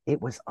because it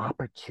was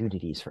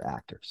opportunities for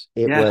actors.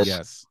 It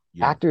was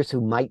actors who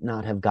might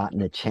not have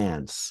gotten a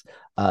chance,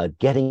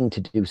 getting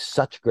to do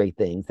such great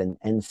things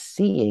and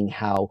seeing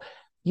how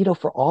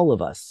for all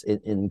of us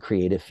in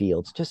creative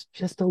fields,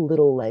 just a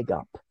little leg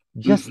up,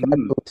 just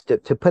that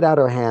boost to put out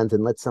our hands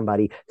and let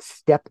somebody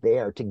step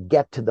there to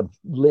get to the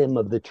limb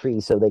of the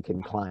tree so they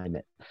can climb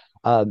it.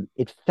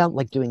 It felt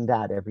like doing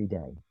that every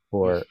day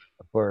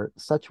for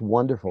such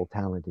wonderful,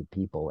 talented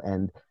people,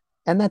 and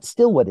that's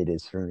still what it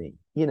is for me.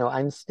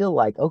 I'm still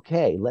like,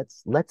 okay,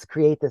 let's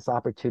create this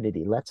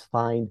opportunity. Let's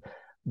find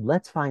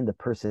the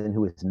person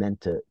who is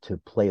meant to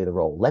play the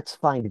role. Let's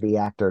find the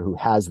actor who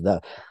has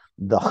the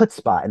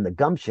chutzpah and the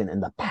gumption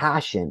and the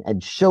passion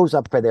and shows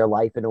up for their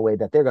life in a way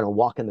that they're going to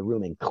walk in the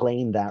room and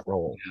claim that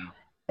role. Yeah.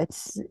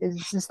 It's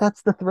just,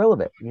 that's the thrill of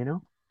it,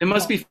 It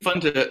must be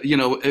fun to,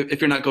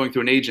 if you're not going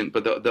through an agent,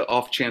 but the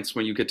off chance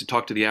when you get to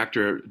talk to the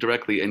actor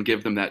directly and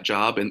give them that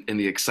job and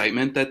the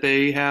excitement that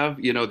they have,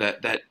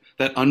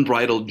 that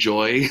unbridled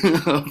joy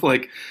of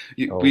like,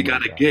 we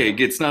got a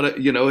gig. It's not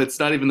it's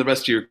not even the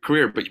rest of your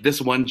career, but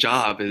this one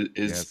job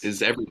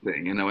is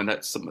everything, and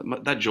that's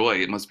that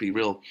joy. It must be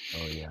real.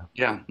 Oh yeah.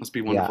 Yeah. It must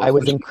be wonderful. Yeah, I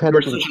was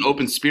incredibly. You're such an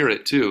open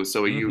spirit too.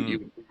 So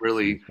you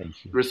really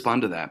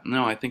respond to that.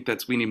 No, I think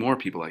we need more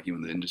people like you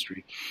in the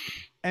industry.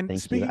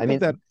 And speaking of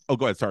that,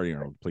 go ahead. Sorry,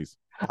 Arnold, please.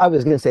 I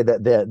was going to say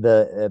that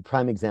the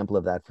prime example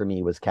of that for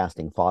me was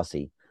casting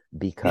Fosse,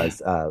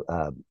 because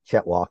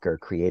Chet Walker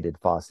created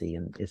Fosse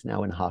and is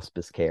now in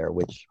hospice care,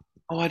 which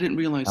I didn't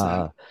realize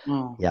that.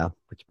 Yeah,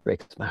 which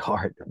breaks my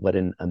heart. What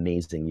an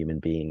amazing human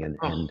being,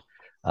 and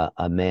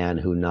a man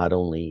who not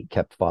only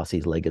kept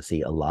Fosse's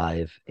legacy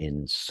alive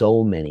in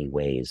so many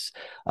ways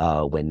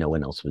when no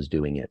one else was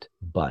doing it,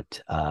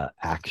 but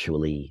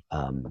actually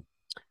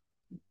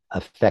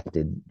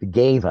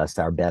gave us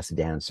our best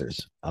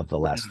dancers of the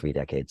last 3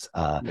 decades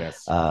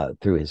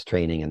through his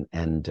training,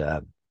 and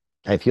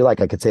I feel like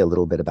I could say a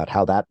little bit about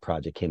how that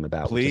project came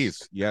about.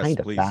 Please, yes, kind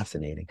of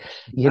fascinating.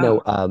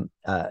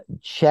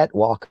 Chet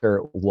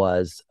Walker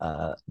was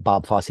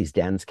Bob Fosse's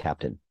dance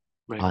captain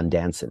on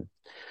Dancin'.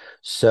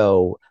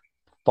 So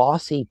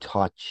Fosse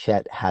taught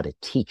Chet how to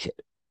teach it,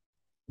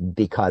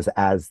 because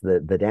as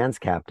the dance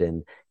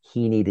captain,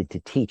 he needed to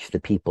teach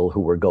the people who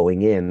were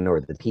going in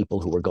or the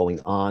people who were going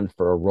on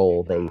for a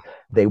role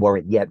they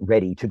weren't yet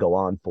ready to go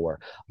on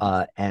for,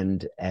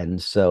 and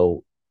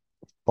so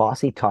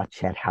Fosse taught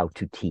Chet how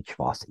to teach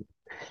Fosse.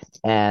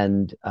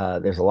 And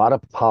there's a lot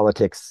of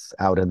politics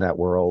out in that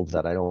world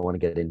that I don't want to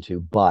get into,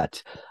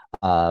 but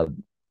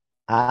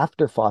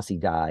after Fosse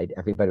died,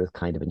 everybody was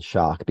kind of in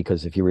shock,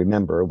 because if you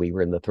remember, we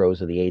were in the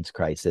throes of the AIDS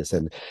crisis,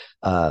 and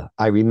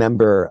I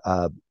remember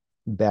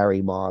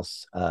Barry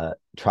Moss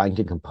trying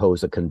to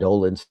compose a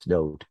condolence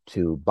note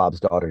to Bob's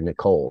daughter,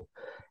 Nicole,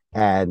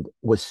 and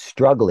was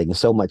struggling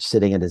so much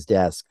sitting at his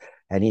desk,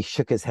 and he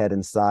shook his head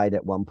and sighed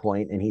at one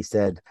point, and he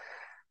said,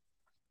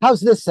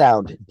 "How's this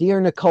sound?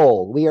 Dear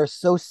Nicole, we are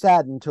so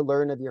saddened to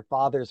learn of your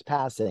father's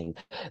passing.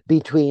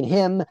 Between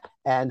him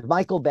and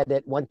Michael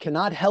Bennett, one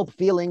cannot help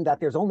feeling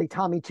that there's only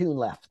Tommy Tune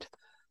left."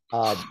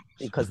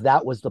 Because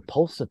that was the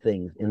pulse of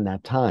things in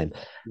that time.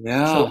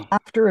 Yeah. So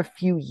after a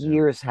few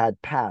years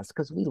had passed,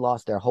 because we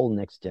lost our whole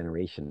next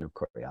generation of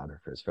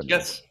choreographers from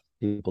this.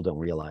 People don't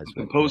realize.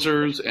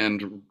 Composers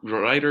and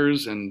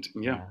writers and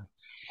a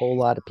whole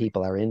lot of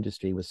people. Our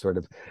industry was sort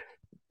of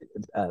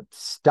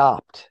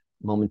stopped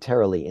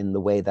momentarily in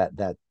the way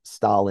that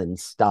Stalin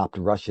stopped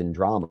Russian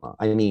drama.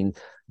 I mean,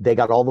 they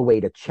got all the way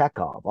to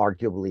Chekhov,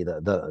 arguably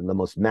the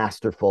most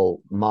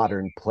masterful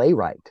modern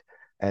playwright,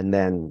 and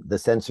then the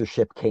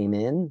censorship came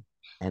in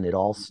and it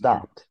all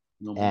stopped.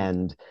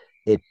 And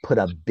it put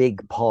a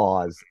big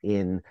pause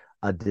in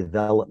a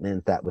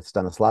development that with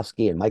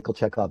Stanislavski and Michael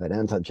Chekhov and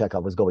Anton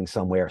Chekhov was going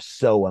somewhere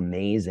so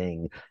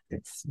amazing.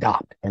 It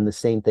stopped. And the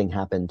same thing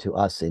happened to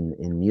us in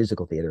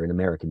musical theater, in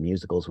American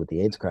musicals with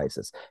the AIDS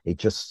crisis. It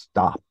just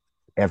stopped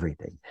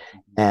everything.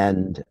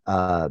 And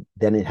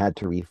then it had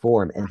to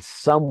reform. And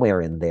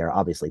somewhere in there,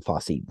 obviously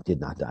Fosse did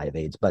not die of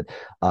AIDS,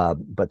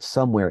 but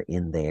somewhere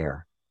in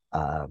there,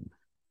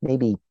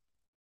 maybe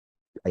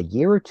a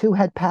year or two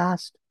had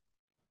passed,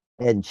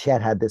 and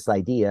Chet had this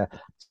idea,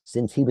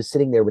 since he was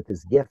sitting there with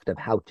this gift of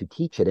how to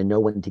teach it and no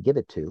one to give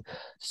it to.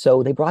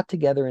 So they brought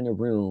together in a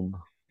room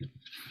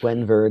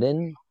Gwen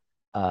Verdon,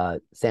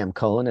 Sam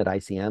Cohen at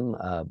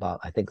ICM, Bob,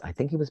 I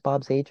think he was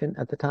Bob's agent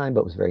at the time,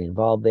 but was very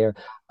involved there.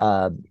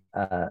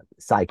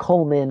 Cy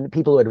Coleman,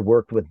 people who had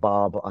worked with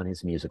Bob on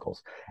his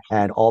musicals,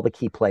 and all the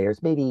key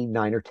players, maybe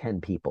 9 or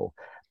 10 people.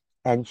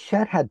 And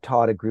Chet had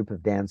taught a group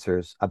of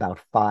dancers about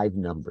 5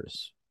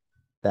 numbers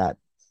that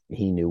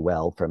he knew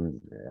well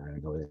from, I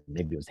don't know,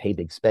 maybe it was Hey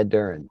Big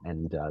Spender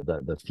and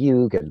the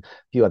Fugue and a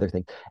few other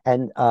things,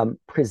 and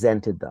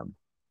presented them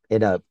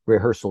in a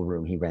rehearsal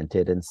room he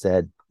rented and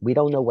said, "We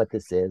don't know what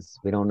this is.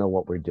 We don't know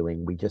what we're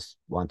doing. We just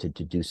wanted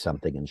to do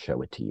something and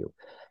show it to you."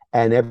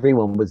 And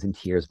everyone was in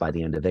tears by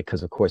the end of it,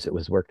 because of course it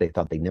was work they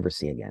thought they'd never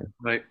see again.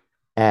 Right.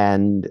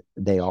 And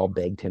they all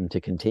begged him to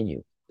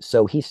continue.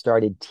 So he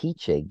started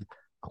teaching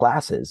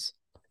classes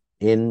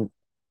in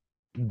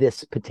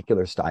this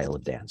particular style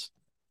of dance.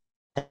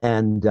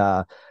 And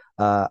I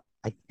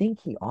think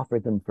he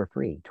offered them for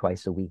free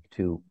twice a week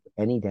to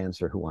any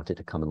dancer who wanted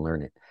to come and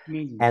learn it.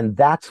 And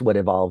that's what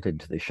evolved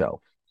into the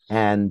show.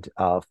 And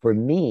for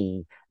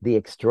me, the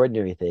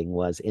extraordinary thing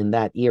was in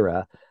that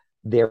era,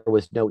 there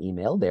was no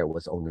email, there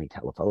was only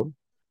telephone.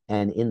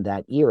 And in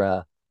that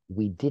era,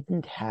 we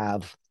didn't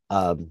have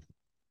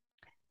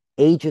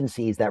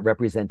agencies that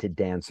represented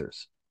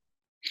dancers.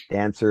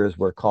 Dancers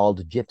were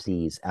called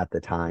gypsies at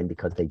the time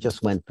because they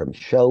just went from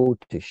show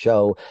to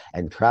show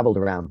and traveled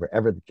around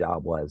wherever the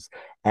job was.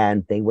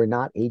 And they were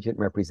not agent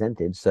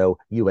represented. So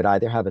you would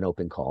either have an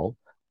open call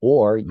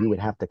or you would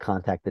have to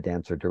contact the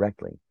dancer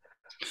directly.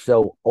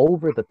 So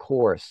over the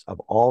course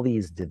of all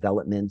these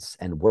developments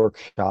and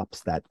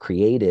workshops that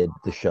created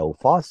the show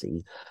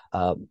Fosse,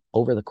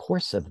 over the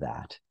course of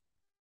that,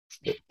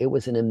 it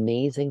was an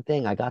amazing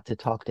thing. I got to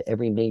talk to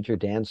every major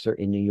dancer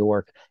in New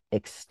York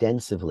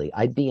extensively.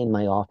 I'd be in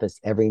my office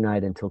every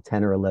night until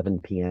 10 or 11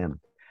 p.m.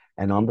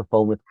 and on the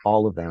phone with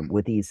all of them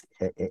with these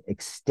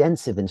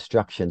extensive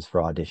instructions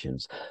for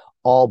auditions.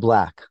 All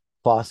black.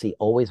 Fosse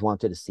always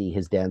wanted to see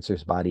his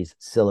dancers' bodies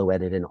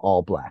silhouetted in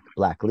all black.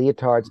 Black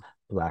leotards,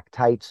 black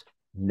tights,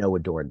 no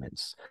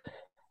adornments.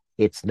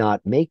 It's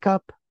not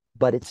makeup,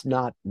 but it's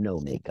not no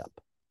makeup.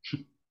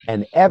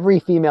 And every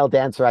female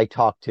dancer I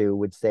talked to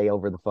would say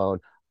over the phone,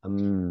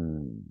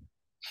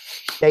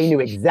 They knew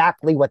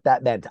exactly what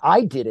that meant.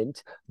 I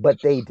didn't,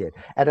 but they did.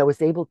 And I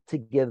was able to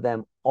give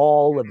them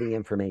all of the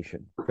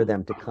information for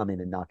them to come in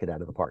and knock it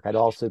out of the park. I'd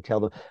also tell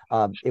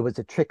them, it was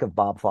a trick of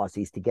Bob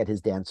Fosse's to get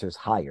his dancers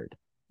hired,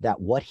 that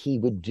what he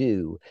would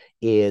do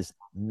is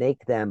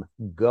make them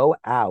go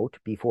out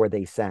before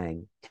they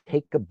sang,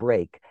 take a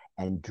break,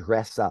 and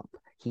dress up.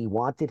 He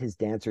wanted his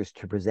dancers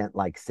to present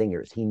like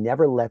singers. He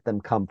never let them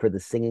come for the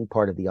singing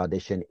part of the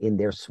audition in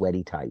their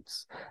sweaty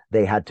tights.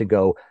 They had to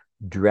go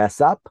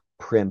dress up,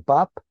 primp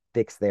up,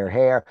 fix their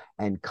hair,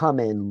 and come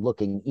in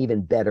looking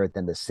even better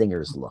than the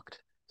singers looked.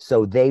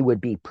 So they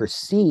would be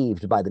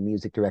perceived by the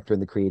music director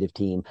and the creative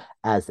team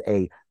as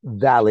a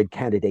valid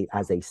candidate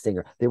as a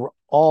singer. There were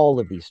all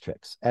of these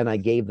tricks, and I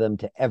gave them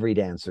to every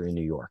dancer in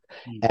New York.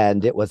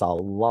 And it was a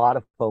lot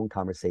of phone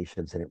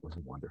conversations, and it was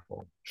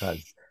wonderful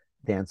because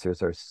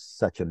dancers are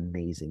such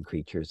amazing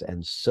creatures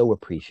and so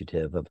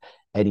appreciative of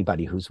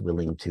anybody who's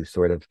willing to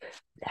sort of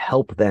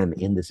help them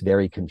in this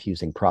very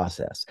confusing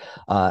process.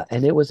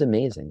 And it was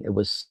amazing. It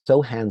was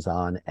so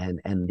hands-on,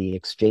 and the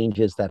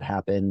exchanges that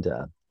happened,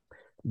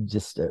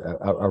 just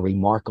a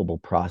remarkable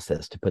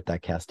process to put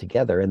that cast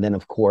together. And then,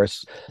 of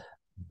course,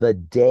 the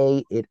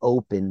day it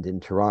opened in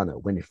Toronto,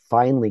 when it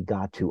finally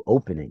got to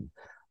opening,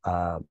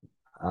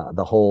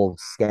 the whole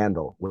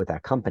scandal with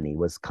that company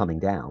was coming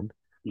down.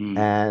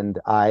 And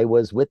I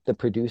was with the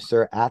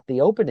producer at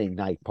the opening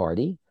night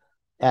party.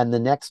 And the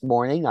next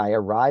morning I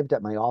arrived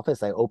at my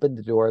office. I opened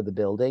the door of the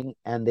building,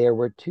 and there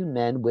were two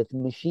men with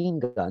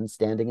machine guns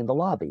standing in the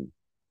lobby.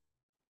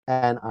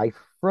 And I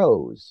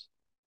froze.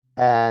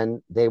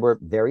 And they were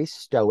very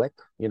stoic,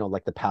 you know,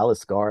 like the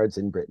palace guards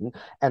in Britain.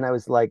 And I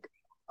was like,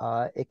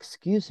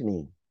 excuse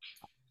me,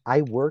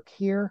 I work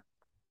here?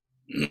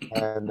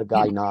 And the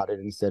guy nodded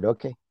and said,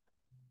 okay.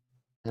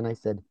 And I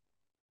said,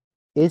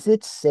 is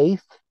it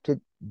safe to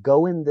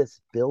go in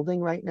this building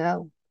right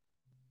now?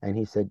 And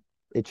he said,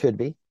 it should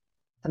be.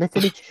 And I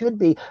said, it should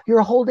be.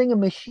 You're holding a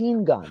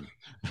machine gun.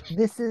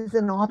 This is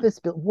an office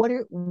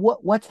building.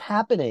 What's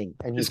happening?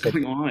 And he said,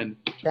 going on?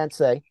 Can't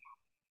say.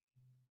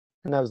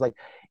 And I was like,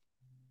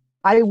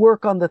 I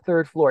work on the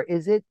third floor.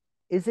 Is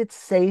it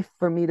safe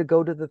for me to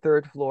go to the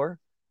third floor?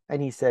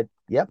 And he said,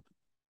 yep.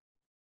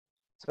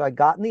 So I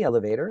got in the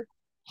elevator.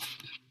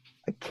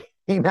 I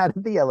came out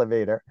of the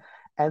elevator,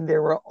 and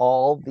there were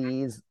all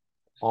these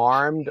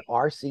armed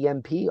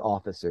RCMP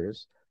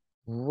officers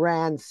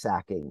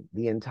ransacking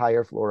the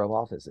entire floor of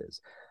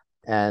offices.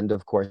 And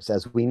of course,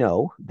 as we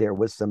know, there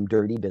was some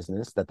dirty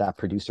business that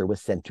producer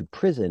was sent to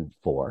prison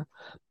for.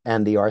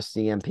 And the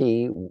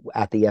RCMP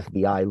at the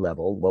FBI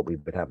level, what we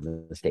would have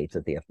in the States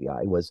at the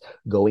FBI, was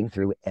going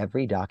through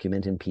every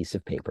document and piece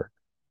of paper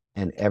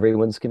and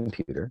everyone's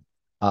computer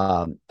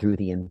through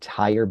the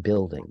entire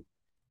building.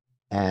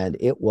 And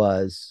it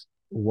was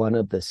one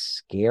of the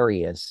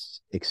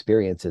scariest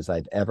experiences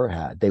I've ever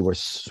had. They were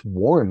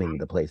swarming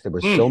the place. There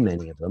were so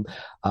many of them.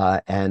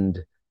 And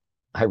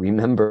I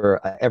remember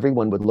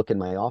everyone would look in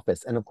my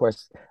office. And of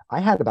course, I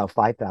had about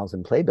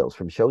 5,000 playbills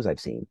from shows I've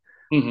seen.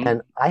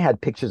 And I had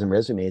pictures and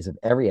resumes of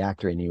every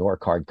actor in New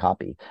York, hard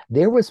copy.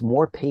 There was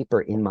more paper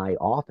in my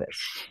office,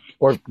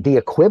 or the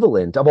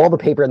equivalent of all the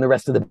paper in the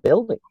rest of the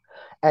building.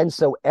 And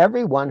so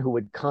everyone who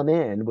would come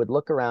in would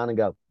look around and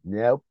go,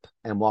 nope,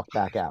 and walk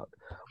back out.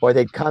 Or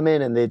they'd come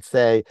in and they'd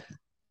say,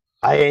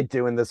 I ain't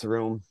doing this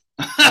room.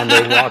 And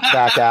they'd walk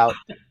back out.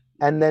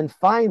 And then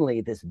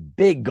finally, this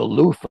big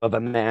galoof of a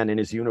man in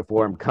his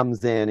uniform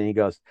comes in and he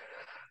goes,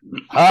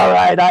 all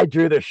right, I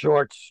drew the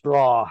short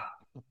straw.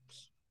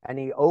 And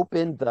he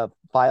opened the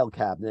file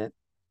cabinet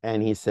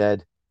and he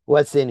said,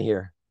 what's in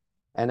here?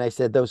 And I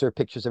said, those are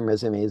pictures and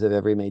resumes of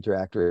every major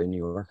actor in New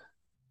York.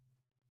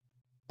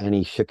 And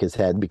he shook his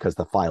head because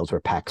the files were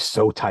packed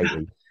so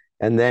tightly.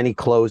 And then he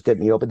closed it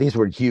and he opened. These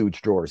were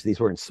huge drawers. These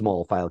weren't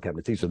small file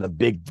cabinets. These were the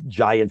big,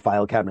 giant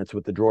file cabinets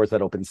with the drawers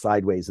that open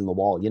sideways in the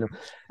wall, you know.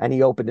 And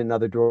he opened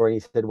another drawer and he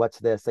said, "What's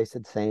this?" I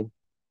said, "Same."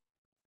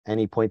 And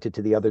he pointed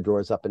to the other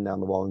drawers up and down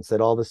the wall and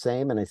said, "All the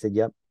same?" And I said,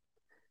 "Yep."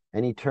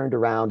 And he turned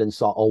around and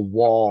saw a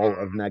wall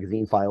of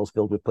magazine files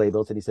filled with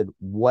playbills. And he said,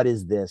 "What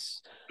is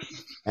this?"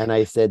 And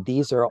I said,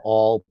 "These are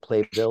all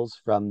playbills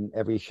from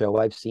every show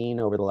I've seen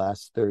over the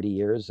last 30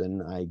 years.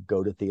 And I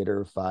go to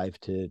theater 5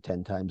 to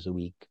 10 times a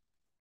week."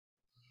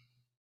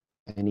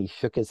 And he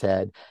shook his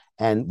head.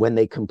 And when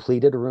they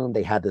completed a room,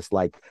 they had this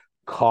like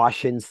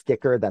caution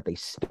sticker that they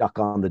stuck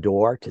on the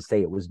door to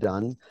say it was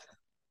done.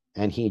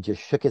 And he just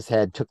shook his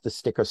head, took the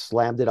sticker,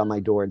 slammed it on my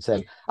door and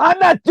said, "I'm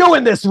not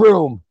doing this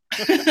room."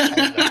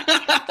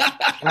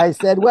 I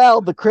said,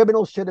 "Well, the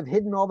criminals should have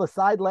hidden all the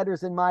side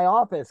letters in my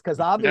office because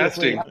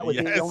obviously that was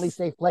the only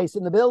safe place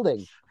in the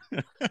building."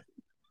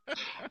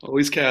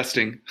 Always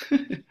casting.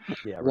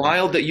 Yeah, right.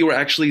 Wild that you were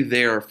actually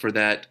there for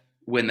that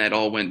when that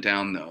all went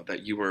down, though.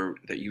 That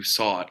you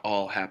saw it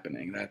all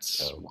happening.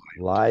 That's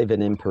live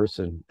and in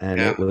person, and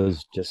it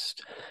was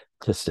just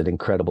an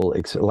incredible,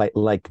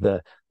 like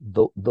the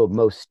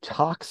most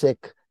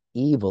toxic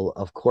evil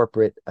of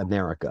corporate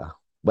America.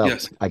 Well,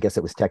 yes. I guess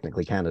it was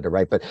technically Canada,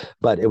 right?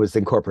 But it was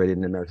incorporated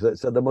in America.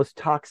 So the most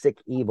toxic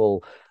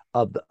evil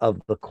of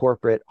the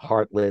corporate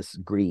heartless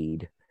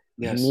greed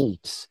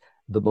meets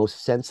the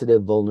most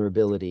sensitive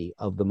vulnerability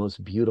of the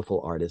most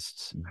beautiful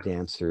artists,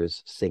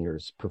 dancers,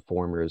 singers,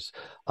 performers.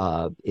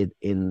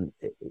 In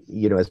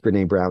you know, as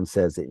Brene Brown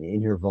says,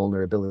 in your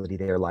vulnerability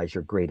there lies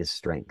your greatest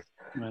strength.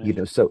 Right. You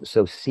know,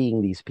 so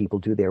seeing these people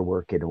do their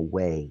work in a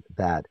way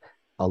that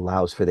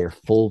allows for their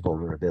full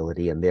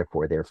vulnerability and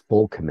therefore their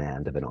full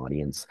command of an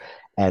audience,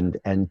 and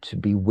to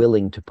be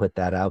willing to put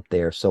that out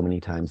there so many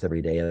times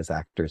every day as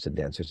actors and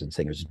dancers and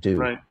singers do.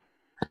 Right.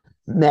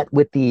 Met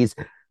with these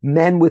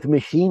men with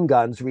machine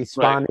guns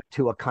responding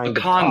to a kind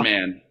of con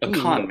man,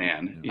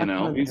 you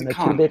know, he's a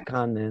con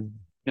man.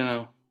 You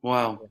know,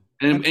 wow.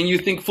 And you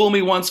think fool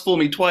me once, fool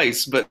me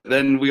twice, but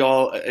then we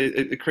all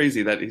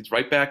crazy that he's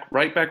right back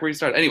where he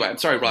started. Anyway, I'm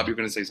sorry, Rob, you're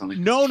going to say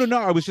something. No.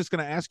 I was just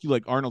going to ask you,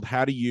 like, Arnold,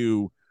 how do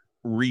you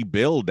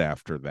rebuild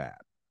after that?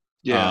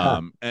 Yeah.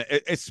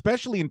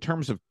 Especially in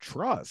terms of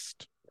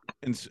trust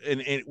and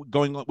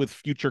going with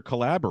future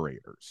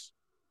collaborators.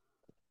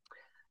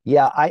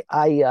 Yeah, I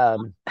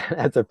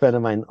as a friend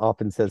of mine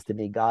often says to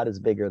me, God is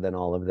bigger than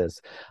all of this.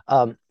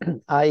 I'm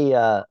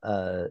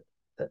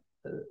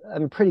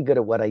pretty good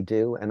at what I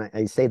do, and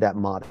I say that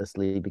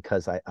modestly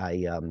because I've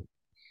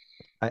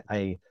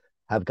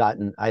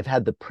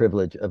had the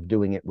privilege of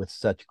doing it with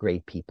such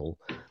great people.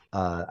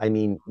 I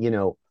mean, you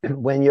know,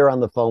 when you're on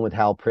the phone with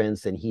Hal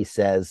Prince and he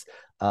says,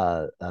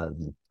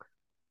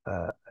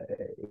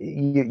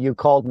 you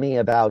called me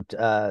about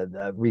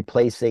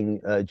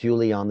replacing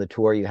Julie on the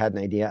tour. You had an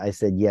idea. I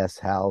said, yes,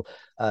 Hal.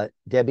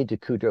 Debbie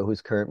DeCudro,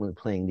 who's currently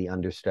playing the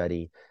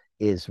understudy,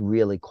 is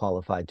really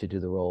qualified to do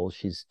the role.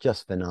 She's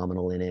just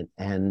phenomenal in it.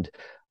 And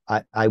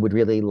I would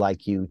really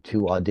like you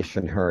to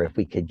audition her if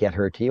we could get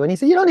her to you. And he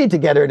said, you don't need to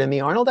get her to me,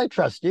 Arnold. I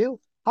trust you.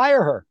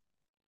 Hire her.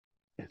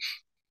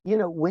 You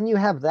know, when you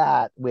have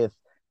that with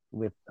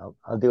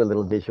I'll do a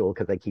little visual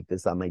because I keep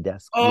this on my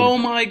desk. Oh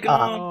my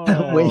God.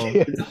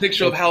 It's a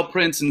picture of Hal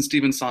Prince and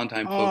Stephen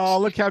Sondheim, folks. Oh,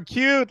 look how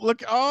cute.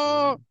 Look.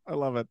 Oh, I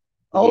love it.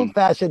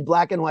 Old-fashioned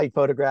black and white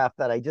photograph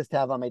that I just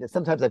have on my desk.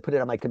 Sometimes I put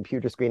it on my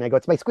computer screen. I go,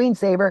 it's my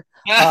screensaver.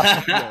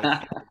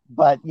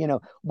 But, you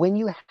know, when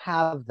you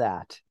have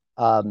that,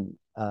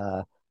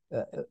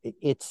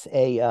 it's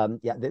a,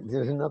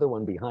 there's another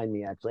one behind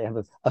me, actually. I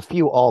have a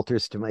few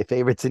altars to my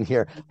favorites in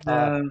here.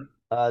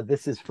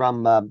 This is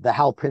from the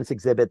Hal Prince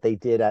exhibit they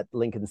did at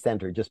Lincoln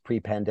Center just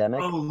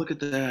pre-pandemic. Oh, look at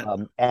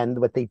that. And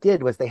what they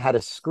did was they had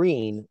a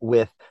screen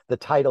with the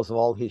titles of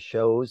all his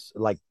shows,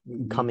 like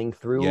coming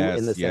through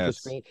in the center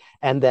screen.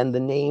 And then the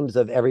names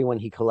of everyone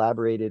he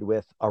collaborated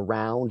with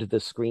around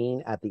the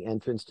screen at the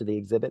entrance to the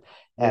exhibit.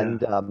 And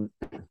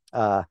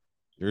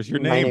there's your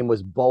name. My name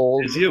was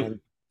bold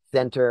and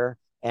center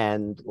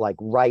and like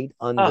right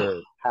under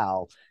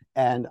Hal.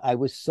 And I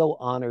was so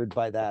honored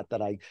by that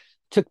I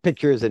took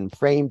pictures and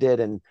framed it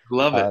and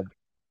love it.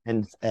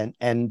 And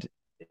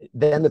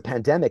then the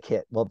pandemic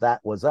hit. Well,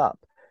 that was up.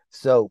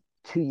 So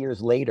 2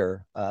 years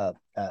later, a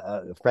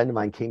friend of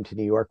mine came to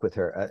New York with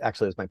her.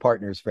 Actually, it was my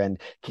partner's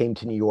friend, came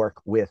to New York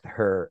with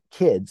her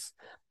kids,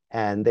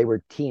 and they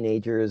were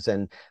teenagers.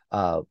 And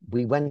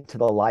we went to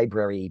the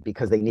library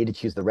because they needed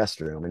to use the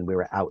restroom, and we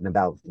were out and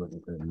about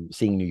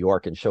seeing New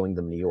York and showing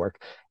them New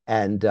York.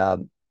 And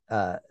the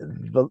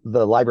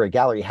library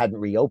gallery hadn't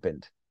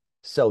reopened.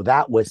 So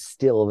that was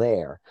still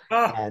there.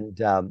 And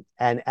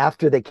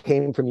after they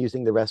came from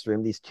using the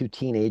restroom, these two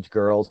teenage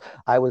girls,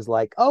 I was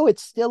like, oh,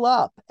 it's still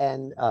up.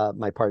 And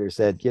my partner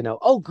said, you know,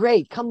 oh,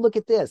 great, come look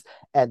at this.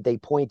 And they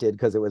pointed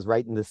because it was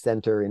right in the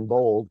center in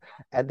bold.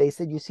 And they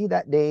said, you see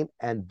that name?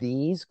 And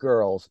these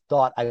girls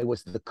thought I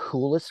was the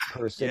coolest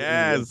person in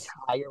the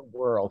entire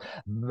world.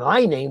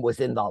 My name was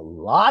in the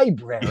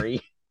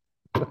library.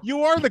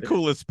 You are the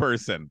coolest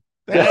person.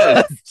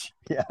 Yeah,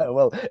 well,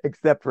 well,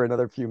 except for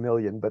another few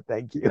million, but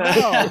thank you.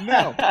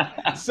 No.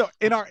 So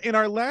in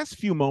our last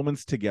few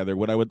moments together,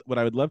 what I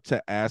would love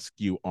to ask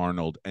you,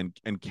 Arnold,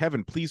 and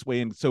Kevin, please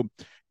weigh in. So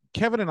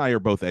Kevin and I are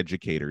both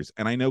educators,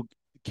 and I know,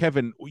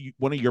 Kevin,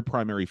 one of your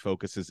primary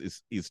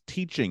focuses is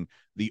teaching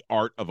the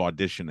art of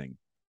auditioning.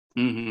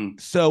 Mm-hmm.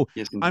 So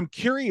yes, I'm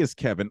curious,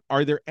 Kevin,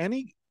 are there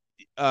any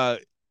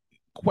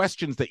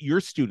questions that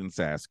your students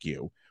ask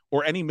you,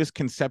 or any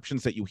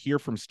misconceptions that you hear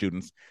from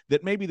students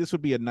that maybe this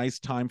would be a nice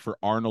time for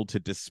Arnold to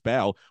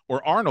dispel?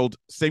 Or Arnold,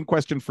 same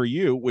question for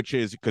you, which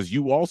is, because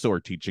you also are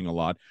teaching a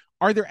lot,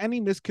 are there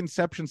any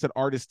misconceptions that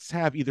artists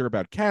have either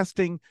about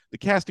casting, the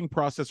casting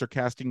process, or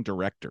casting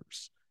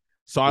directors?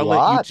 So I'll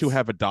let you two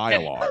have a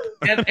dialogue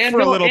and for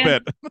a little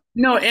bit.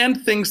 No,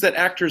 and things that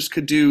actors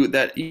could do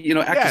that,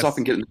 actors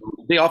often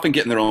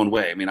get in their own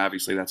way. I mean,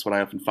 obviously, that's what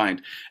I often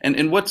find.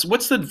 And what's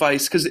the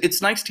advice? Because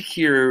it's nice to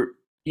hear,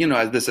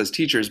 as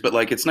teachers, but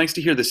like it's nice to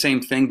hear the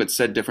same thing but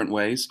said different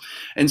ways.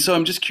 And so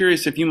I'm just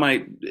curious if you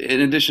might,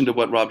 in addition to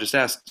what Rob just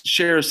asked,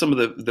 share some of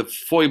the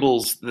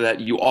foibles that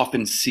you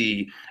often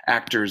see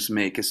actors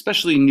make,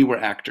 especially newer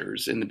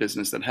actors in the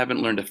business that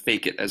haven't learned to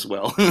fake it as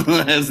well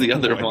as the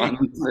other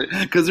ones,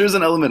 because there's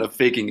an element of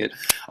faking it.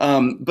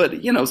 But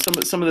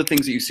some of the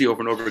things that you see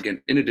over and over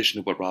again, in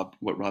addition to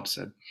what Rob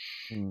said.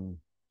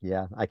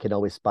 Yeah, I can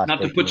always spot.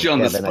 Not to put you on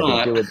the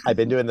spot. I've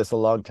been doing this a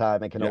long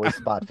time. I can always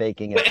spot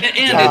faking it.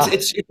 And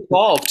it's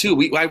evolved too.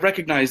 I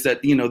recognize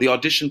that the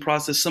audition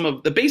process, some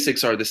of the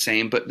basics are the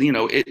same, but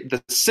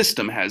the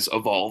system has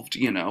evolved.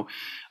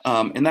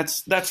 And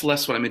that's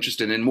less what I'm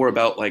interested in. More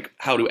about like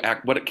how to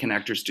act. What can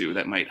actors do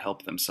that might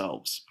help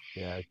themselves?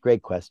 Yeah,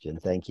 great question.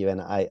 Thank you.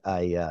 And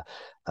I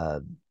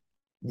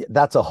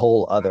that's a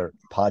whole other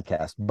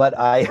podcast, but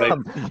I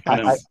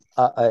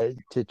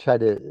to try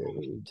to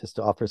just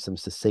offer some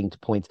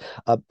succinct points.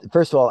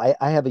 First of all,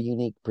 I have a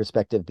unique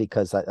perspective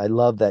because I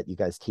love that you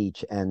guys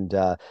teach, and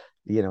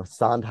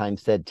Sondheim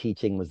said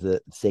teaching was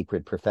the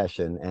sacred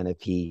profession, and if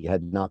he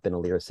had not been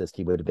a lyricist,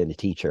 he would have been a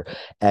teacher.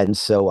 And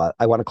so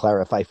I want to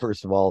clarify,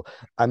 first of all,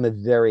 I'm a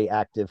very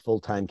active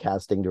full-time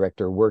casting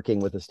director, working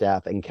with the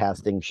staff and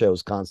casting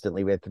shows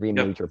constantly. We have 3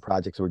 major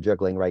projects we're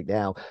juggling right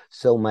now.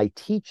 So my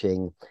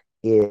teaching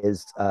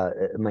is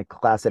my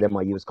class at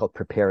NYU is called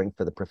Preparing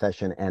for the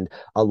Profession, and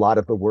a lot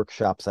of the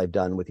workshops I've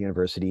done with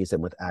universities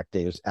and with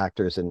actors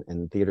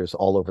and theaters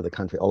all over the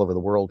country, all over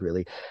the world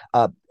really,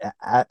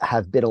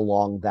 have been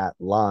along that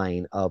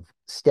line of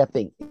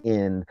stepping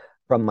in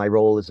from my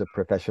role as a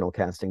professional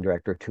casting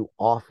director to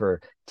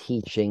offer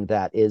teaching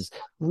that is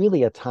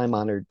really a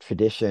time-honored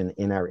tradition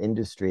in our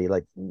industry.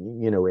 Like,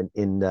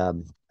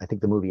 in I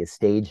think the movie is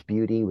Stage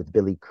Beauty with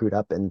Billy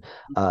Crudup and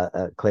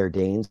Claire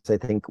Danes, I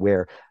think,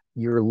 where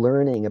you're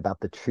learning about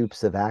the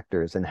troupes of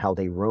actors and how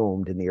they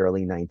roamed in the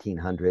early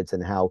 1900s,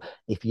 and how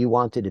if you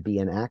wanted to be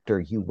an actor,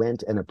 you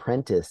went and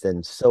apprenticed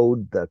and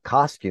sewed the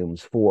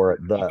costumes for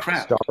the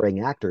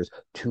starring actors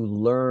to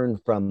learn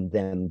from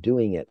them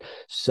doing it.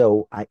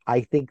 So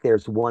I think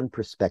there's one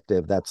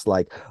perspective that's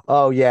like,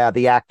 oh yeah,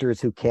 the actors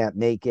who can't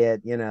make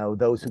it,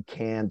 those who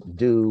can't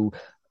do,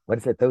 what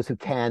is it? Those who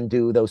can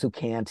do, those who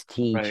can't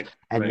teach.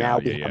 Now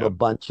we have a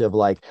bunch of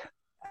like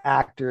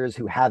actors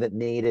who haven't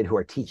made it, who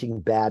are teaching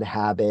bad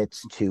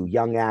habits to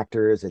young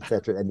actors,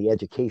 etc., and the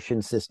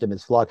education system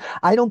is flawed.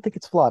 I don't think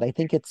it's flawed. I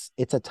think it's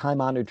a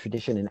time-honored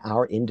tradition in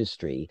our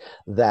industry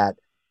that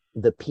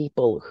the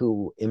people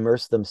who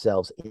immerse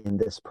themselves in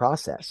this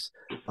process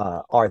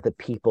are the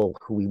people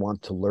who we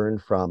want to learn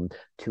from,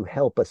 to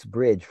help us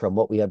bridge from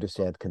what we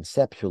understand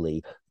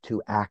conceptually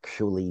to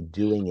actually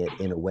doing it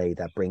in a way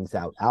that brings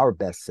out our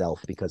best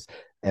self, because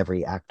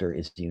every actor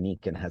is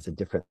unique and has a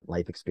different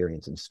life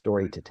experience and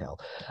story to tell.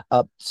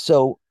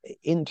 So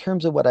in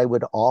terms of what I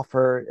would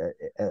offer,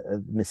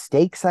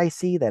 mistakes I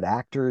see that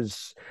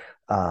actors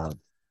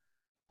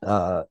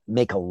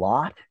make a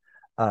lot,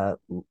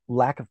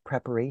 lack of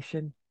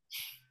preparation.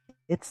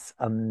 It's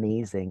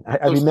amazing.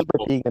 I remember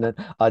being in an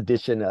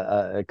audition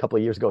a couple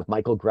of years ago with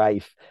Michael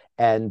Greif,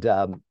 and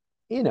there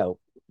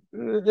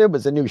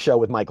was a new show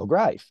with Michael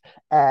Greif,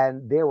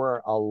 and there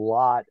were a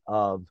lot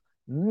of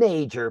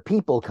major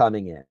people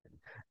coming in,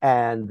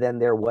 and then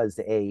there was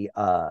a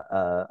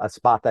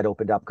spot that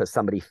opened up because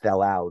somebody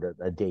fell out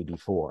a day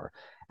before,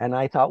 and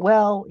I thought,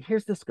 well,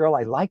 here's this girl,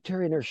 I liked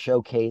her in her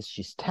showcase,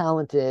 she's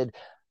talented,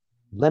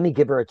 let me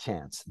give her a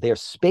chance.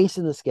 There's space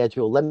in the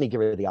schedule, let me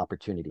give her the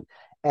opportunity.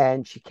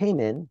 And she came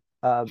in.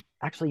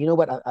 Actually, you know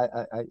what?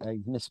 I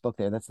misspoke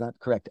there. That's not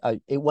correct.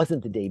 It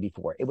wasn't the day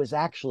before. It was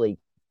actually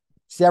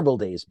several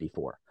days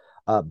before,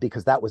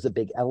 because that was a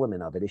big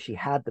element of it. Is she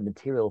had the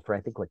material for,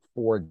 I think, like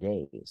 4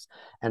 days.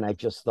 And I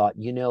just thought,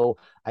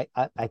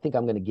 I think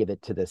I'm going to give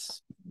it to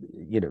this,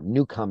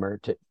 newcomer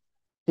to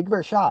give her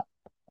a shot.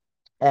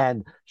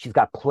 And she's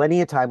got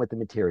plenty of time with the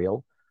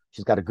material.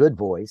 She's got a good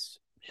voice.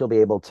 She'll be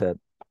able to,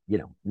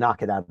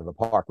 knock it out of the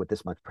park with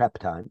this much prep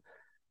time.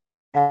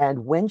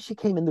 And when she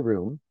came in the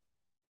room,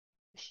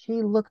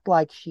 she looked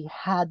like she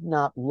had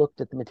not looked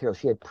at the material.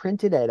 She had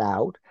printed it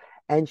out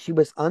And she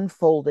was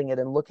unfolding it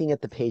and looking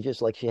at the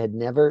pages like she had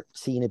never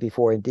seen it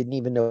before and didn't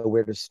even know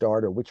where to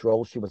start or which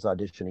role she was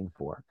auditioning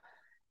for.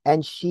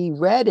 And she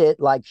read it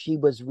like she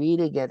was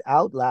reading it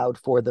out loud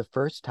for the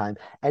first time.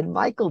 And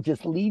Michael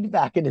just leaned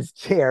back in his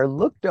chair,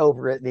 looked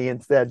over at me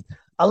and said,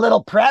 "A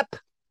little prep?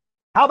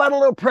 How about a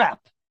little prep?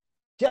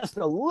 Just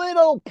a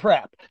little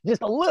prep,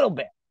 just a little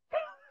bit."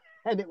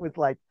 And it was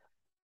like,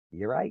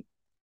 you're right.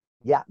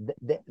 Yeah,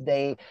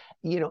 they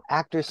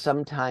actors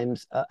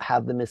sometimes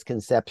have the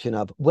misconception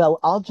of, well,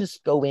 I'll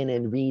just go in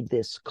and read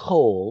this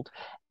cold,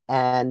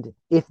 and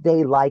if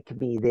they like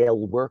me,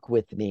 they'll work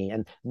with me.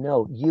 And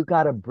no, you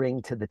got to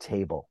bring to the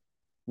table.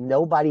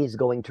 Nobody's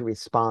going to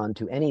respond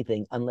to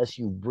anything unless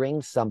you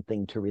bring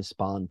something to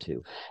respond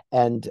to.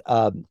 And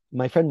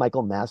my friend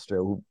Michael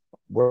Mastro, who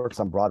works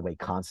on Broadway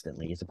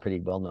constantly, he's a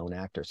pretty well-known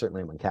actor,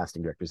 certainly among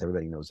casting directors,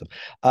 everybody knows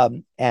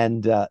him,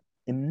 and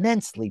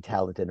immensely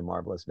talented and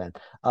marvelous man,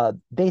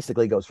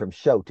 basically goes from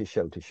show to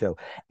show to show.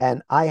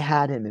 And I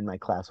had him in my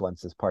class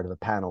once as part of a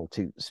panel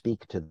to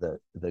speak to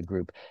the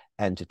group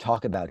and to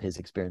talk about his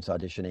experience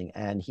auditioning.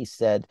 And he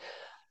said,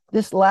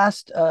 this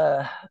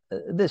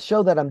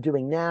show that I'm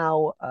doing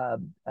now,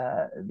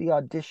 the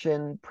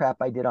audition prep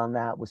I did on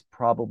that was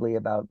probably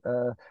about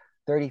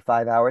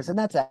 35 hours, and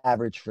that's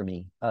average for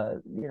me. I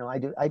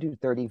do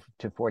 30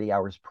 to 40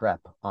 hours prep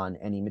on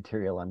any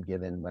material I'm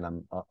given when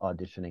I'm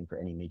auditioning for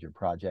any major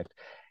project.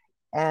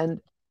 And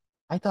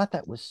I thought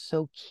that was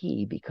so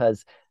key,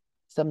 because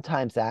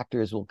sometimes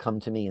actors will come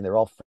to me and they're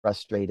all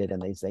frustrated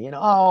and they say,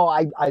 "Oh,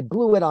 I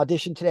blew an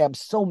audition today. I'm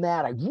so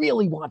mad. I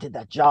really wanted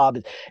that job.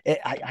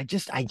 I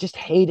just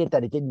hated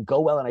that it didn't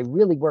go well, and I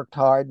really worked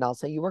hard." And I'll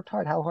say, "You worked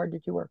hard? How hard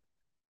did you work?"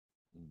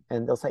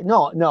 And they'll say,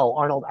 no,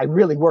 Arnold, I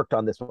really worked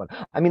on this one.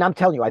 I mean, I'm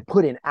telling you, I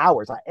put in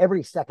hours.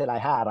 Every second I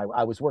had,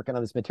 I was working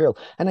on this material.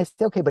 And I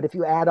said, okay, but if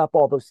you add up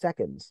all those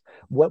seconds,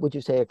 what would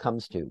you say it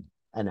comes to?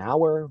 An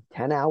hour,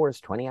 10 hours,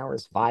 20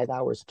 hours, 5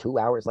 hours, 2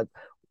 hours? Like,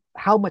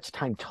 how much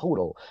time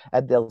total?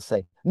 And they'll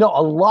say, no,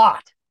 a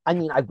lot. I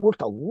mean, I've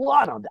worked a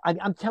lot on that.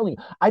 I'm telling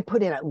you, I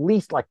put in at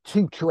least like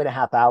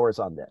 2.5 hours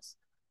on this.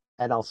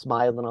 And I'll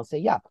smile and I'll say,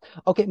 yeah.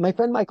 Okay, my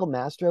friend Michael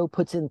Mastro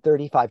puts in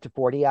 35 to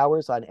 40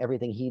 hours on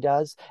everything he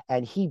does,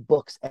 and he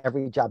books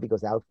every job he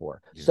goes out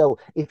for. Yeah. So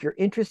if you're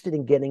interested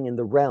in getting in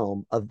the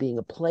realm of being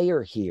a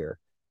player here,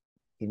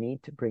 you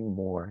need to bring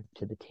more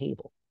to the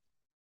table.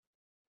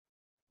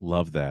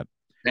 Love that.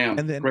 Damn,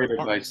 and then great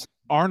advice.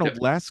 Arnold,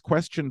 last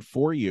question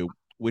for you,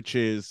 which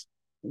is,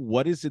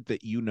 what is it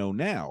that you know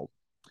now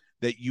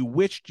that you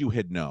wished you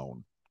had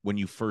known when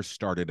you first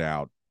started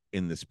out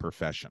in this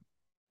profession?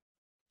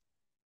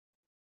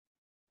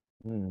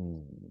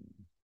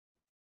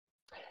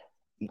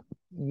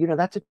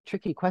 That's a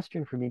tricky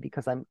question for me,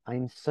 because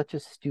I'm such a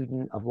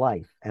student of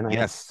life, and I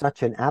have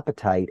such an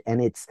appetite,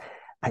 and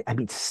I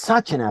mean,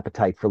 such an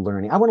appetite for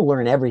learning. I want to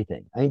learn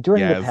everything. I mean,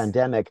 during the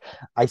pandemic,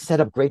 I set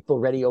up Grateful,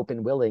 Ready,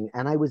 Open, Willing,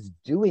 and I was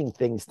doing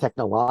things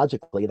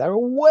technologically that were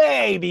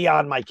way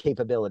beyond my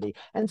capability,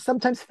 and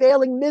sometimes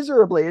failing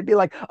miserably. It'd be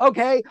like,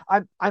 okay,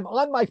 I'm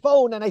on my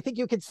phone, and I think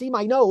you can see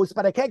my nose,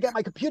 but I can't get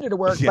my computer to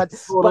work. But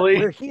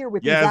we're here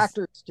with these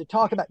actors to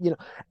talk about,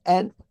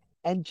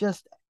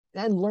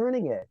 and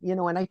learning it,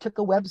 and I took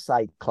a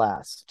website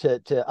class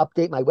to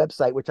update my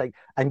website, which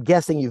I'm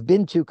guessing you've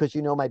been to, because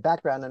you know my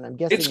background, and I'm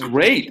guessing it's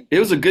great. It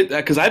was a good,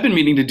 because I've been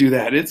meaning to do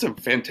that. It's a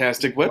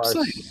fantastic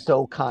website.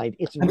 So kind.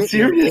 It's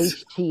written in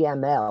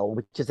HTML,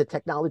 which is a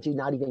technology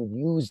not even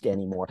used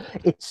anymore.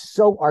 It's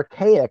so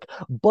archaic,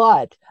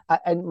 but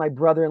and my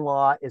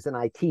brother-in-law is an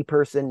IT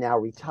person, now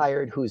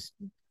retired, who's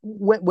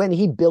when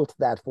he built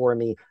that for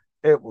me,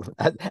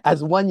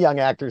 as one young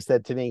actor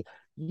said to me,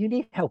 "You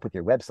need help with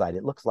your website.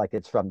 It looks like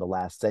it's from the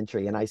last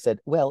century." And I said,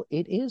 well,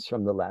 it is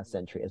from the last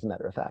century, as a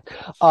matter of fact.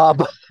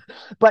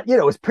 But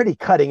it was pretty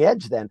cutting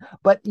edge then.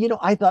 But,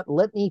 I thought,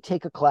 let me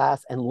take a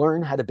class and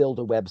learn how to build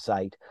a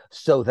website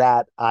so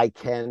that I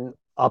can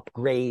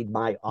upgrade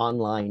my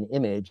online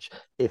image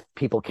if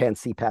people can't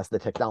see past the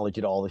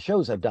technology to all the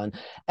shows I've done.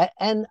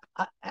 And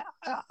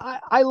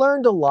I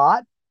learned a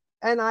lot.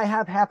 And I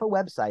have half a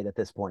website at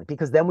this point,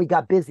 because then we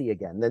got busy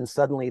again. Then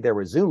suddenly there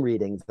were Zoom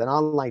readings and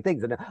online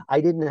things, and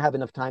I didn't have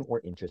enough time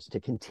or interest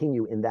to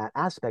continue in that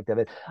aspect of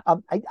it.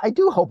 I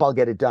do hope I'll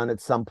get it done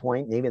at some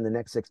point, maybe in the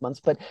next 6 months.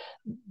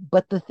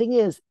 But the thing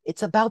is,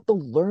 it's about the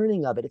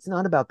learning of it. It's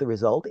not about the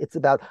result. It's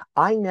about,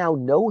 I now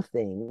know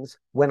things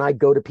when I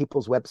go to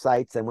people's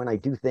websites and when I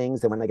do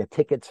things and when I get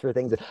tickets for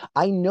things.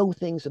 I know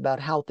things about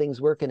how things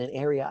work in an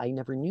area I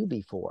never knew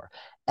before.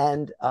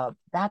 And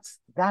that's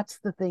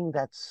the thing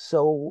that's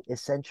so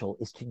essential,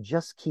 is to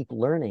just keep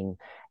learning.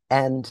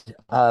 And,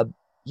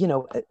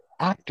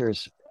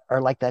 actors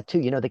are like that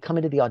too. They come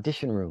into the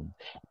audition room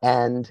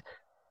and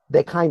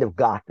they kind of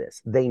got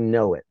this. They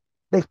know it.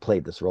 They've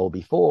played this role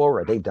before,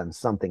 or they've done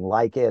something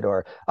like it,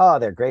 or, oh,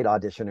 they're great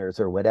auditioners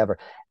or whatever.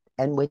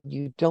 And when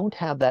you don't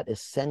have that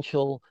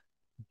essential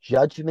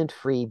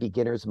judgment-free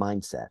beginner's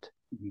mindset,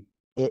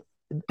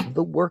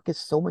 the work is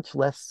so much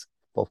less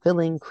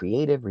fulfilling,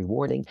 creative,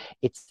 rewarding.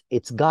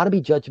 It's got to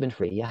be judgment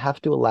free. You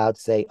have to allow to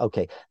say,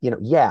 okay,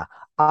 yeah,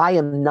 I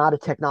am not a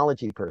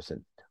technology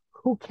person.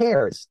 Who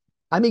cares?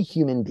 I'm a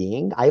human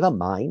being. I have a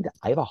mind.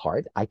 I have a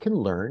heart. I can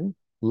learn.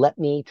 Let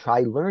me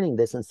try learning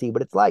this and see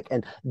what it's like.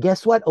 And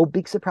guess what? Oh,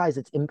 big surprise.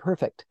 It's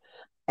imperfect.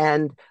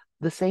 And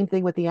the same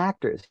thing with the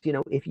actors.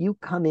 If you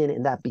come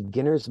in that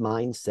beginner's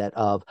mindset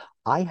of,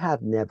 I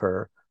have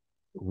never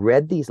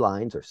read these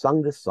lines or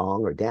sung this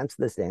song or danced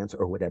this dance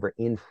or whatever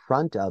in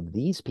front of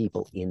these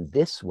people in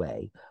this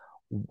way,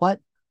 what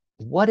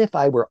if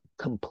I were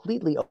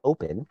completely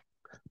open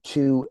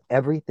to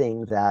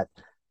everything that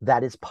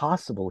is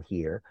possible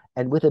here,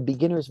 and with a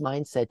beginner's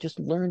mindset, just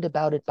learned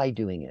about it by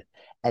doing it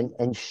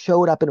and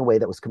showed up in a way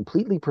that was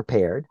completely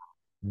prepared,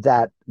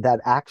 that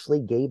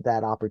actually gave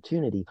that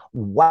opportunity.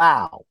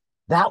 Wow,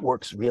 that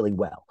works really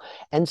well.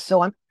 And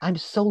so I'm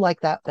so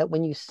like that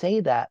when you say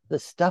that, the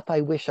stuff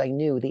I wish I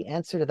knew, the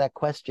answer to that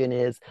question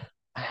is,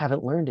 I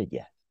haven't learned it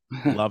yet.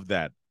 Love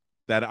that.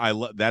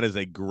 That is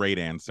a great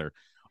answer.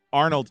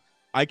 Arnold,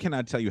 I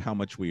cannot tell you how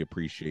much we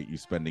appreciate you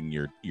spending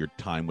your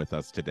time with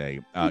us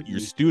today. Your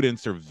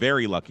students are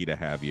very lucky to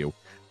have you,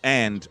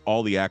 and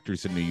all the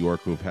actors in New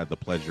York who have had the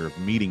pleasure of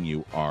meeting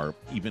you are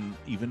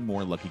even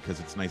more lucky,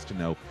 because it's nice to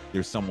know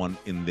there's someone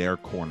in their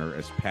corner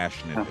as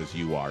passionate as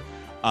you are.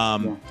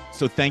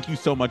 So thank you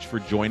so much for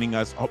joining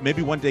us. Oh,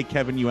 maybe one day,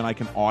 Kevin, you and I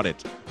can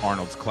audit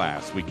Arnold's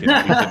class. We can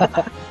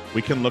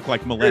look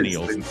like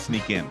millennials and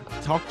sneak in.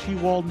 Talk to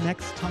you all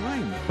next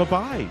time.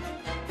 Bye-bye.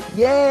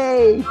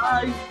 Yay!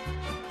 Bye.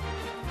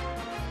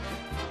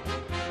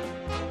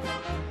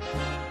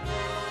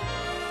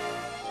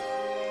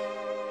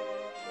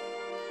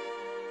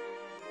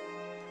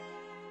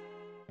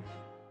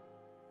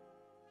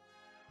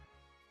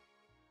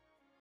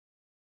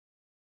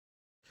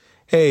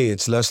 Hey,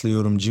 it's Leslie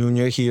Odom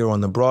Jr. here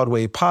on the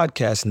Broadway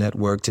Podcast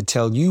Network to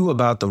tell you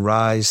about the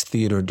Rise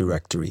Theater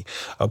Directory,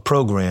 a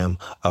program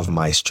of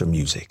Maestro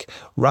Music.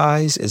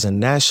 Rise is a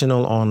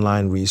national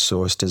online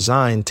resource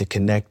designed to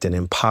connect and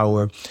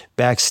empower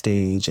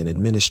backstage and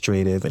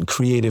administrative and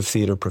creative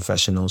theater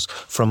professionals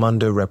from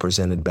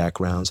underrepresented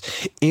backgrounds.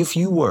 If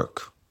you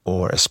work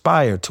or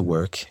aspire to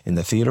work in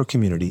the theater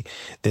community,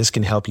 this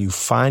can help you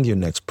find your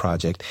next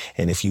project.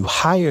 And if you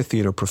hire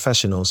theater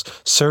professionals,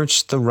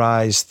 search the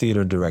Rise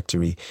Theater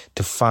Directory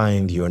to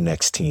find your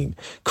next team.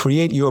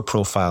 Create your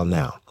profile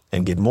now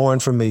and get more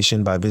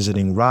information by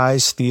visiting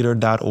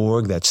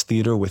risetheater.org. That's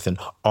theater with an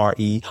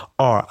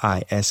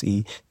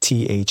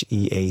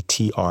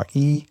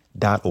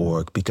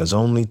RERISETHEATRE.org, because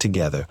only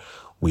together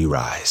we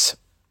rise.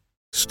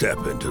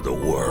 Step into the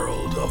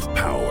world of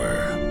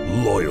power,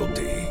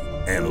 loyalty,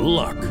 and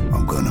luck.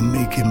 I'm gonna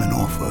make him an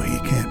offer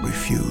he can't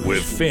refuse.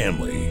 With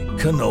family,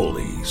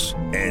 cannolis,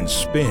 and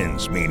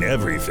spins mean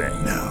everything.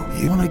 Now,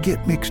 you wanna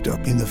get mixed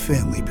up in the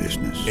family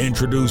business.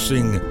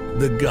 Introducing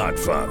The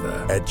Godfather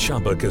at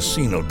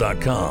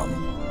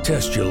ChumbaCasino.com.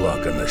 Test your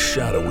luck in the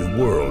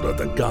shadowy world of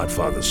The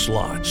Godfather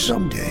slot.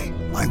 Someday,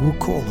 I will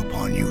call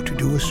upon you to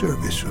do a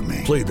service for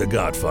me. Play The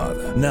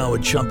Godfather now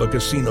at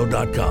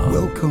ChumbaCasino.com.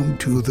 Welcome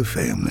to the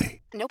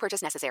family. No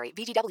purchase necessary.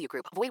 VGW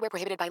Group. Void where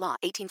prohibited by law.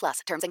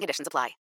 18+. Terms and conditions apply.